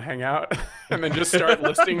York. You want to hang out?" And then just start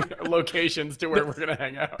listing locations to where we're gonna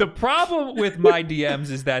hang out. The problem with my DMs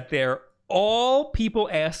is that they're all people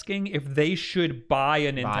asking if they should buy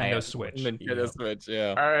a Nintendo it. Switch. Nintendo Switch,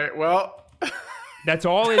 yeah. All right. Well, That's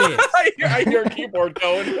all it is. I hear a keyboard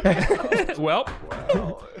going. Well,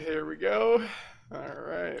 here we go. All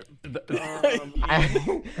right. I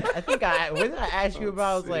think what did I ask you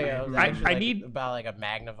about? I was like, I need- about like a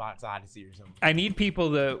Magnavox Odyssey or something. I need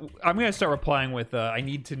people to. I'm going to start replying with. I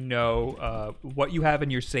need to know what you have in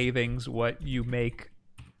your savings, what you make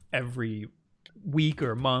every week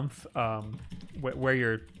or month, where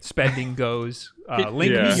your spending goes.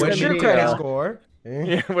 Link Yeah. me What's your your credit account. score?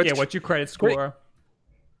 Yeah, What's your credit score?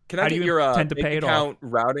 Can How I do get you your intend to bank pay it off? account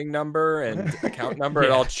routing number and account number, and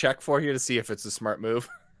Yeah. I'll check for you to see if it's a smart move.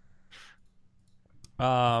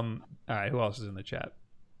 All right, who else is in the chat?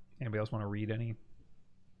 Anybody else want to read any?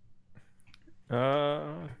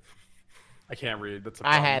 I can't read. That's a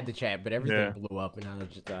I problem. had the chat, but everything Yeah. blew up, and I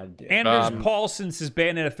just thought I'd do it. Anders Paulson says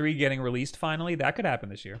Bayonetta 3 getting released finally. That could happen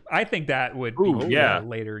this year. I think that would be Ooh, yeah. a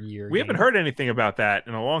later year. We haven't game. heard anything about that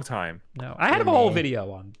in a long time. No, I had a whole man.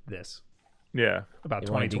 video on this Yeah. about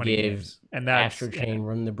They wanted to 2020 give games, and that's Astro Chain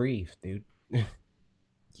run the brief, dude.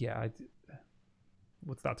 Yeah,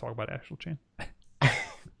 let's not talk about Astral Chain.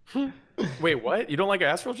 Wait, what? You don't like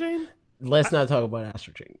Astral Chain? Let's not talk about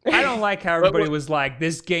Astro Chain. I don't like how everybody was like,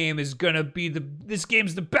 "This game is gonna be this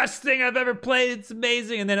game's the best thing I've ever played. It's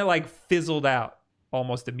amazing," and then it like fizzled out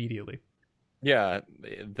almost immediately. Yeah,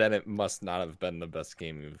 then it must not have been the best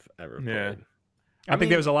game you've ever played. Yeah. I think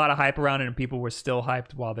there was a lot of hype around it, and people were still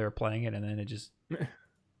hyped while they were playing it, and then it just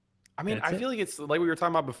I mean, That's I it. feel like it's like we were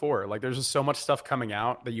talking about before. Like, there's just so much stuff coming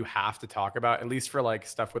out that you have to talk about, at least for like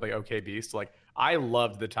stuff with like OK Beast. Like, I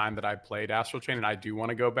loved the time that I played Astral Chain, and I do want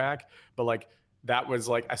to go back. But like, that was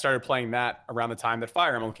like I started playing that around the time that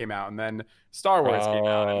Fire Emblem came out, and then Star Wars came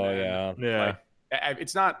out. And Oh, then, yeah. Yeah. like,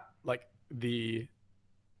 it's not like the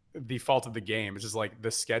fault of the game. It's just like the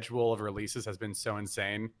schedule of releases has been so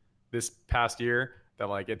insane this past year that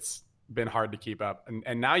like it's been hard to keep up.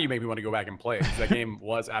 And now you make me want to go back and play it, 'cause that game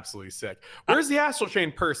was absolutely sick. Where's the Astral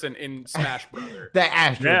Chain person in Smash Brother? The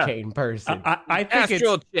Astro Yeah. Chain person. I think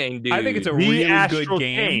Astral it's Chain, dude. I think it's a The really Astral good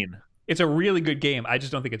game. Chain. It's a really good game. I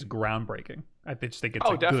just don't think it's groundbreaking. I just think it's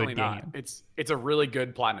Oh, a definitely good not. game. It's a really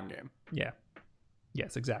good platinum game. Yeah.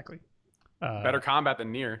 Yes, exactly. Better combat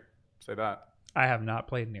than Nier. Say that. I have not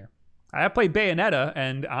played Nier. I have played Bayonetta,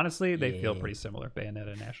 and honestly, they feel Yeah. pretty similar.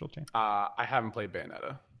 Bayonetta and Astral Chain. I haven't played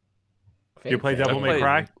Bayonetta. You play Fake Devil I May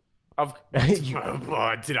Cry? Of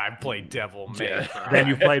oh, did I play Devil May Yeah. Cry? Then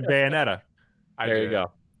you played Bayonetta. I There you did.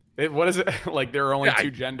 go. What is it? Like there are only Yeah, two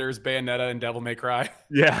genders, Bayonetta and Devil May Cry.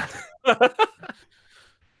 Yeah.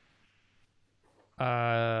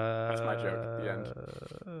 That's my joke at the end.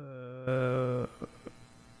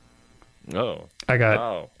 Oh. I got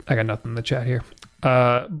Oh. nothing in the chat here.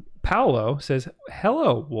 Paolo says,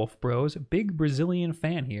 "Hello, Wolf Bros. Big Brazilian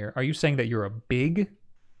fan here. Are you saying that you're a big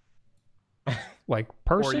like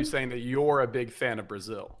Or are person?" you saying that you're a big fan of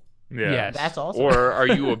Brazil? Yeah. Yes. That's awesome. Or are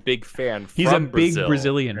you a big fan He's from a big Brazil?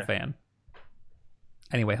 Brazilian fan.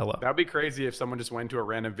 Anyway, hello. That would be crazy if someone just went to a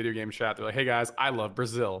random video game chat. They're like, "Hey guys, I love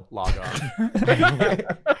Brazil. Log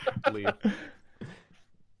on." Leave.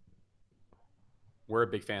 we're a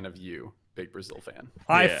big fan of you, big Brazil fan.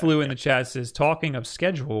 I Yeah, flew in the chat says, talking of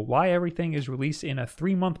schedule, why everything is released in a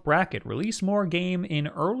 3-month bracket. Release more game in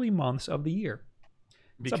early months of the year.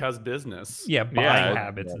 Because business. Yeah, buying Yeah.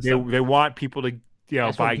 habits and They stuff. want people to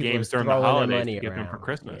That's when buy people games are during the throwing their holidays money to get them for around.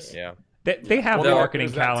 Christmas. Yeah. They have Well, marketing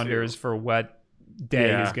there's that too. calendars for what day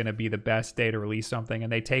Yeah. is going to be the best day to release something,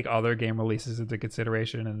 and they take other game releases into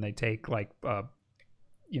consideration, and they take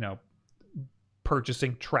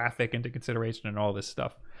purchasing traffic into consideration and all this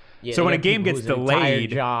stuff. Yeah, So when they a have game people gets whose entire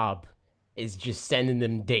delayed- job is just sending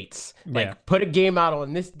them dates. Like, Yeah. put a game out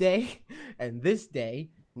on this day and this day.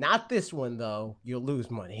 Not this one though. You'll lose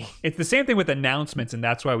money. It's the same thing with announcements, and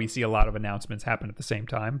that's why we see a lot of announcements happen at the same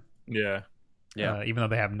time. Yeah. Yeah. Even though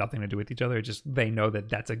they have nothing to do with each other, it's just they know that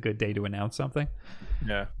that's a good day to announce something.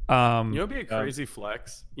 Yeah. You know, it'd be a crazy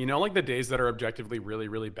flex. You know, like the days that are objectively really,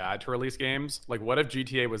 really bad to release games. Like, what if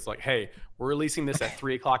GTA was like, "Hey, we're releasing this at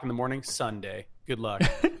 3:00 in the morning, Sunday. Good luck."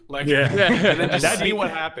 Like, Yeah. and then just That'd see be-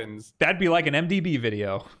 what happens. That'd be like an MDB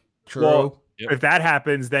video. True. Well, Yep. if that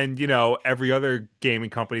happens, then every other gaming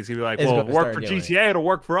company's gonna be like, It's "Well, gonna it worked start for doing GTA, it'll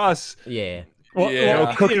work for us." yeah. Well, Yeah.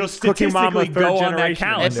 well, Cookie- it'll Cookie Mama statistically third go on that generation.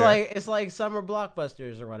 calendar. It's like summer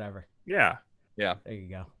blockbusters or whatever. Yeah. There you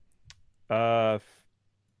go.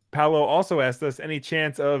 Paolo also asked us, any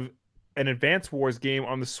chance of an Advance Wars game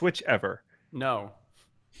on the Switch ever? No,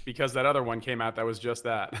 because that other one came out that was just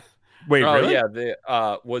that. Wait, Oh really? yeah,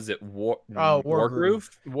 the was it Wargroove. Wargroove? Wargroove,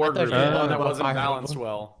 thought you were the one talking that about wasn't Fire balanced Emblem.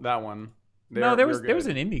 well. That one. No, there was They're an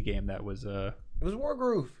good. indie game that was It was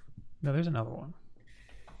Wargroove. no, there's another one.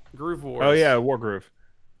 Groove Wars. Oh yeah, Wargroove.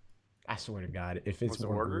 I swear to God, if it's Was it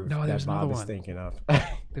Wargroove, Wargroove? No, that there's another Bob is one. thinking of. There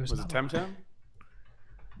Was it another one. Temtem?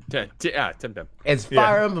 Yeah, Temtem. It's Yeah.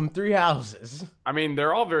 Fire Emblem Three Houses. I mean,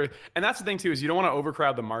 they're all very, and that's the thing too is you don't want to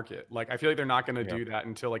overcrowd the market. Like, I feel like they're not going to Yeah. do that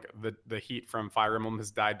until like the heat from Fire Emblem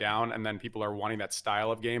has died down, and then people are wanting that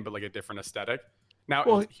style of game, but like a different aesthetic. Now,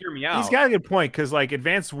 Well, hear me out. He's got a good point because like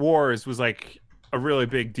Advanced Wars was like a really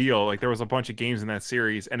big deal. Like there was a bunch of games in that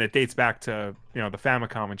series, and it dates back to the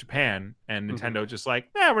Famicom in Japan, and Nintendo just like,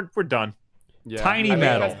 we're done. Yeah. Tiny I think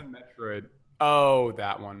Metal. that's the Metroid. Oh,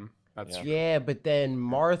 that one. That's Yeah. Yeah, but then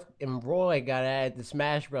Marth and Roy got added to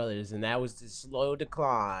Smash Brothers, and that was the slow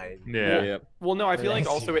decline. Yeah. Well, no, I feel like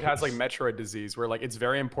That's also it has like serious. Metroid disease, where like it's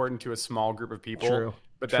very important to a small group of people. True.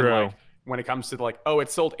 But then True. like when it comes to like, oh, it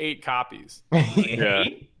sold 8 copies. Yeah.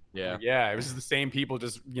 Yeah. Yeah, it was just the same people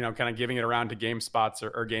just kind of giving it around to GameSpots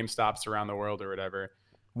or GameStops around the world or whatever.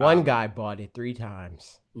 One guy bought it 3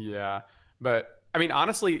 times. Yeah, but I mean,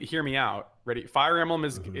 honestly, hear me out. Ready? Fire Emblem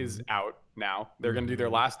is out now. They're gonna do their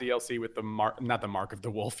last DLC with the not the Mark of the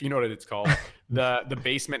Wolf. You know what it's called? the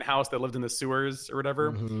basement house that lived in the sewers or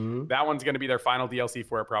whatever. Mhm. That one's gonna be their final DLC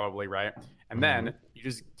for it, probably, right? And then you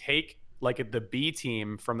just take like the B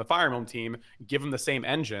team from the Fire Emblem team, give them the same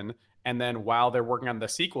engine, and then while they're working on the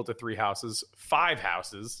sequel to 3 houses, 5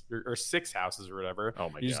 houses or 6 houses or whatever, Oh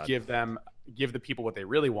my you just God. give the people what they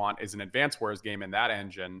really want is an Advance Wars game in that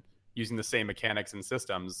engine using the same mechanics and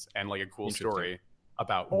systems and like a cool Interesting. story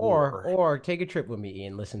about Or war. take a trip with me,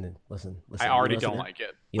 Ian. Listen. I already You don't listening? like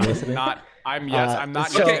it. You listening? I'm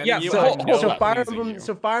not. So, Okay, yeah, you, so- I'm hold so on. Fire pleasing Emblem, you.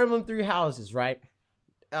 so Fire Emblem 3 Houses, right?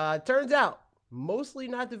 Turns out mostly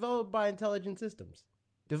not developed by Intelligent Systems,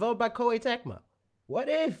 developed by Koei Tecmo. What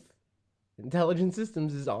if Intelligent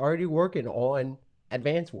Systems is already working on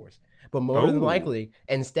Advance Wars? But more than Oh. likely,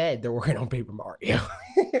 instead, they're working on Paper Mario.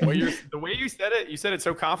 Well, the way you said it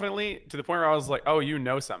so confidently to the point where I was like, oh, you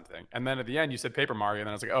know something. And then at the end, you said Paper Mario, and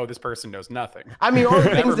then I was like, oh, this person knows nothing. I mean, all the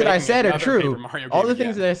Never things that I making said are another Paper true. Mario All game the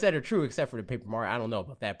things again. that I said are true, except for the Paper Mario. I don't know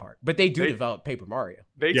about that part, but they do They- develop Paper Mario.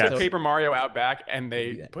 They Yeah. took Paper Mario out back and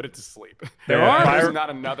they Yeah. put it to sleep. There Yeah, are There's Fire- not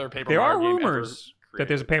another Paper there are Mario game ever rumors that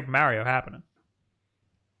there's a created. Paper Mario happening.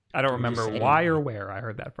 I don't I'm just remember saying. why or where I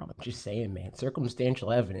heard that from. I'm just saying, man.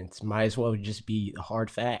 Circumstantial evidence might as well just be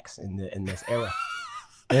hard facts in this era.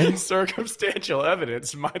 Circumstantial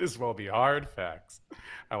evidence might as well be hard facts.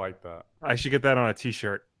 I like that. I should get that on a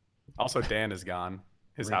T-shirt. Also, Dan is gone.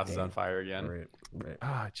 His Rip house is Dan. on fire again. Right.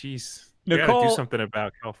 Ah, jeez. You gotta Nicole- do something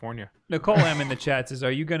about California. Nicole M in the chat says,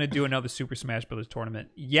 "Are you going to do another Super Smash Bros. Tournament?"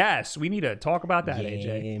 Yes, we need to talk about that,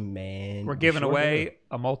 AJ. Yeah, man. We're We giving sure away do.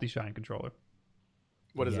 a multi-shine controller.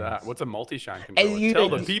 What is Yes. that? What's a multi-shine controller? you- Tell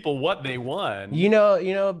the people what they won. You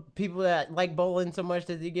know, people that like bowling so much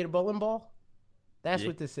that they get a bowling ball. That's Yeah.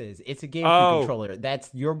 what this is. It's a GameCube Oh. controller.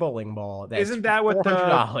 That's your bowling ball. That's Isn't that what the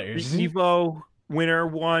 $400? Evo winner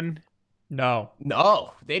won? No,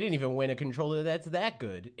 No, they didn't even win a controller that's that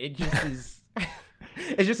good. It just is.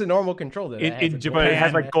 It's just a normal controller. In- that in has a Japan- But it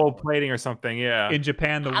has gold like gold plating or something. Yeah. In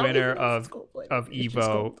Japan, the How do you winner know it's of gold plated? of It's just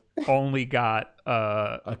Evo gold. only got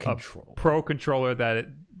a control. pro controller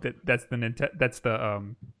that's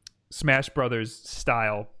the Smash Brothers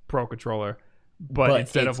style pro controller, but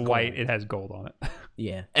instead of it's white, gold. it has gold on it.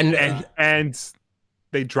 Yeah, and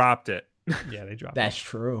they dropped it. Yeah, they dropped. that's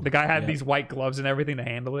true. The guy had Yeah. these white gloves and everything to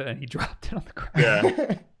handle it, and he dropped it on the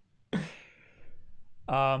ground.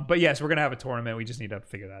 Yeah. But yes, we're gonna have a tournament. We just need to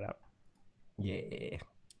figure that Yeah.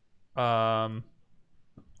 out.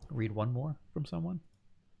 Read one more from someone.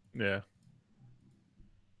 Yeah.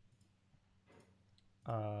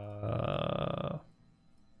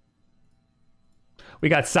 We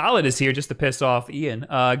got Solid is here just to piss off Ian.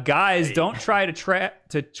 Guys, don't try to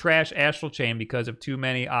trash Astral Chain because of too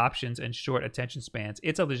many options and short attention spans.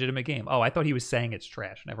 It's a legitimate game. Oh, I thought he was saying it's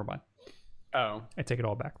trash. Never mind. Oh, I take it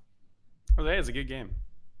all back. hey, it's a good game.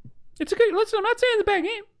 It's a good. Listen, I'm not saying it's a bad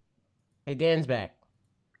game. Hey, Dan's back.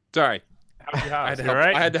 Sorry, How's your I had house? to You help.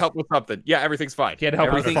 alright? I had to help with something. Yeah, everything's fine. He had to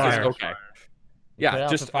help with the Everything is fire. okay. Put Yeah, out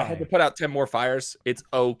just the I had to fire. put out 10 more fires. It's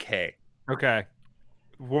okay. Okay.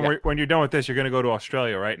 When Yeah. when you're done with this, you're gonna go to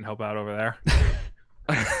Australia, right, and help out over there.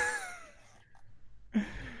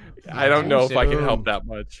 I don't know if I can Soon. help that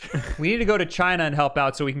much. We need to go to China and help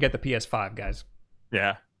out so we can get the PS5, guys.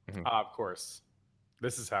 Yeah. Of course.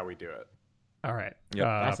 This is how we do it. All right. Yep.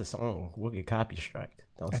 That's a song. We'll get copy striked.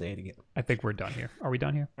 Don't say it again. I think we're done here. Are we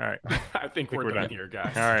done here? All right. I think we're done here,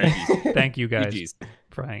 guys. All right. Thank you guys GGs.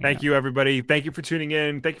 for hanging Thank out. you, everybody. Thank you for tuning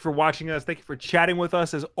in. Thank you for watching us. Thank you for chatting with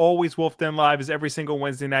us. As always, Wolf Den Live is every single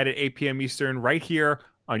Wednesday night at 8 p.m. Eastern, right here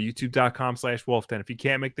on youtube.com/wolfden. If you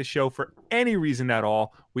can't make the show for any reason at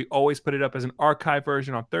all, we always put it up as an archive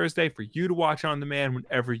version on Thursday for you to watch on demand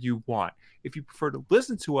whenever you want. If you prefer to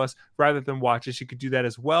listen to us rather than watch us, you could do that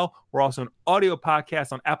as well. We're also an audio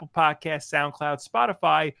podcast on Apple Podcasts, SoundCloud,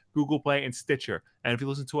 Spotify, Google Play, and Stitcher. And if you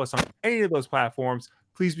listen to us on any of those platforms,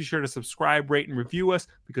 please be sure to subscribe, rate, and review us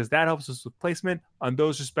because that helps us with placement on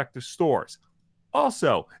those respective stores.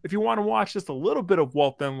 Also, if you want to watch just a little bit of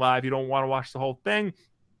Wolf Den Live, you don't want to watch the whole thing,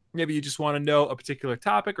 maybe you just want to know a particular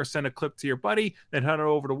topic or send a clip to your buddy, then head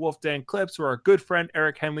over to Wolf Den Clips, where our good friend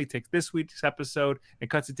Eric Henley takes this week's episode and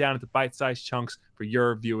cuts it down into bite-sized chunks for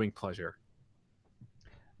your viewing pleasure.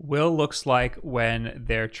 Will looks like when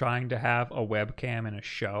they're trying to have a webcam in a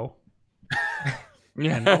show.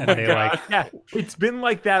 And they like, Yeah, it's been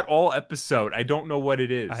like that all episode. I don't know what it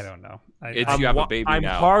is. I don't know. It's you have a baby I'm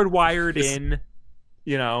now. hardwired in,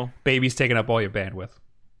 Baby's taking up all your bandwidth.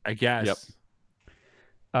 I guess. Yep.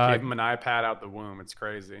 Give him an iPad out the womb. It's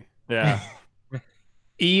crazy. Yeah.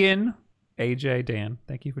 Ian, AJ, Dan,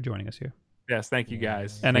 thank you for joining us here. Yes, thank you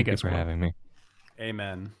guys. And I Thank you guess for having me.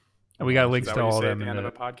 Amen. and we got Is links that to what you all of say them at the end in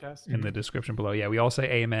of the, a podcast? in the description below. Yeah, we all say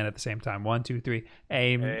amen at the same time. 1, 2, 3.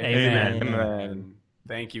 Amen. Amen. Amen.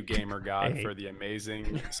 Thank you, Gamer God, for the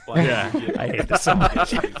amazing splendor. Yeah. you give I hate this so much.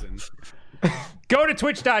 season. Go to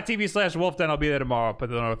twitch.tv/wolfden. I'll be there tomorrow. Put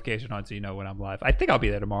the notification on so you know when I'm live. I think I'll be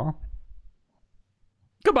there tomorrow.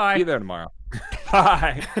 Goodbye. Be there tomorrow.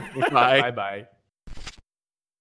 Bye. Bye. Bye bye.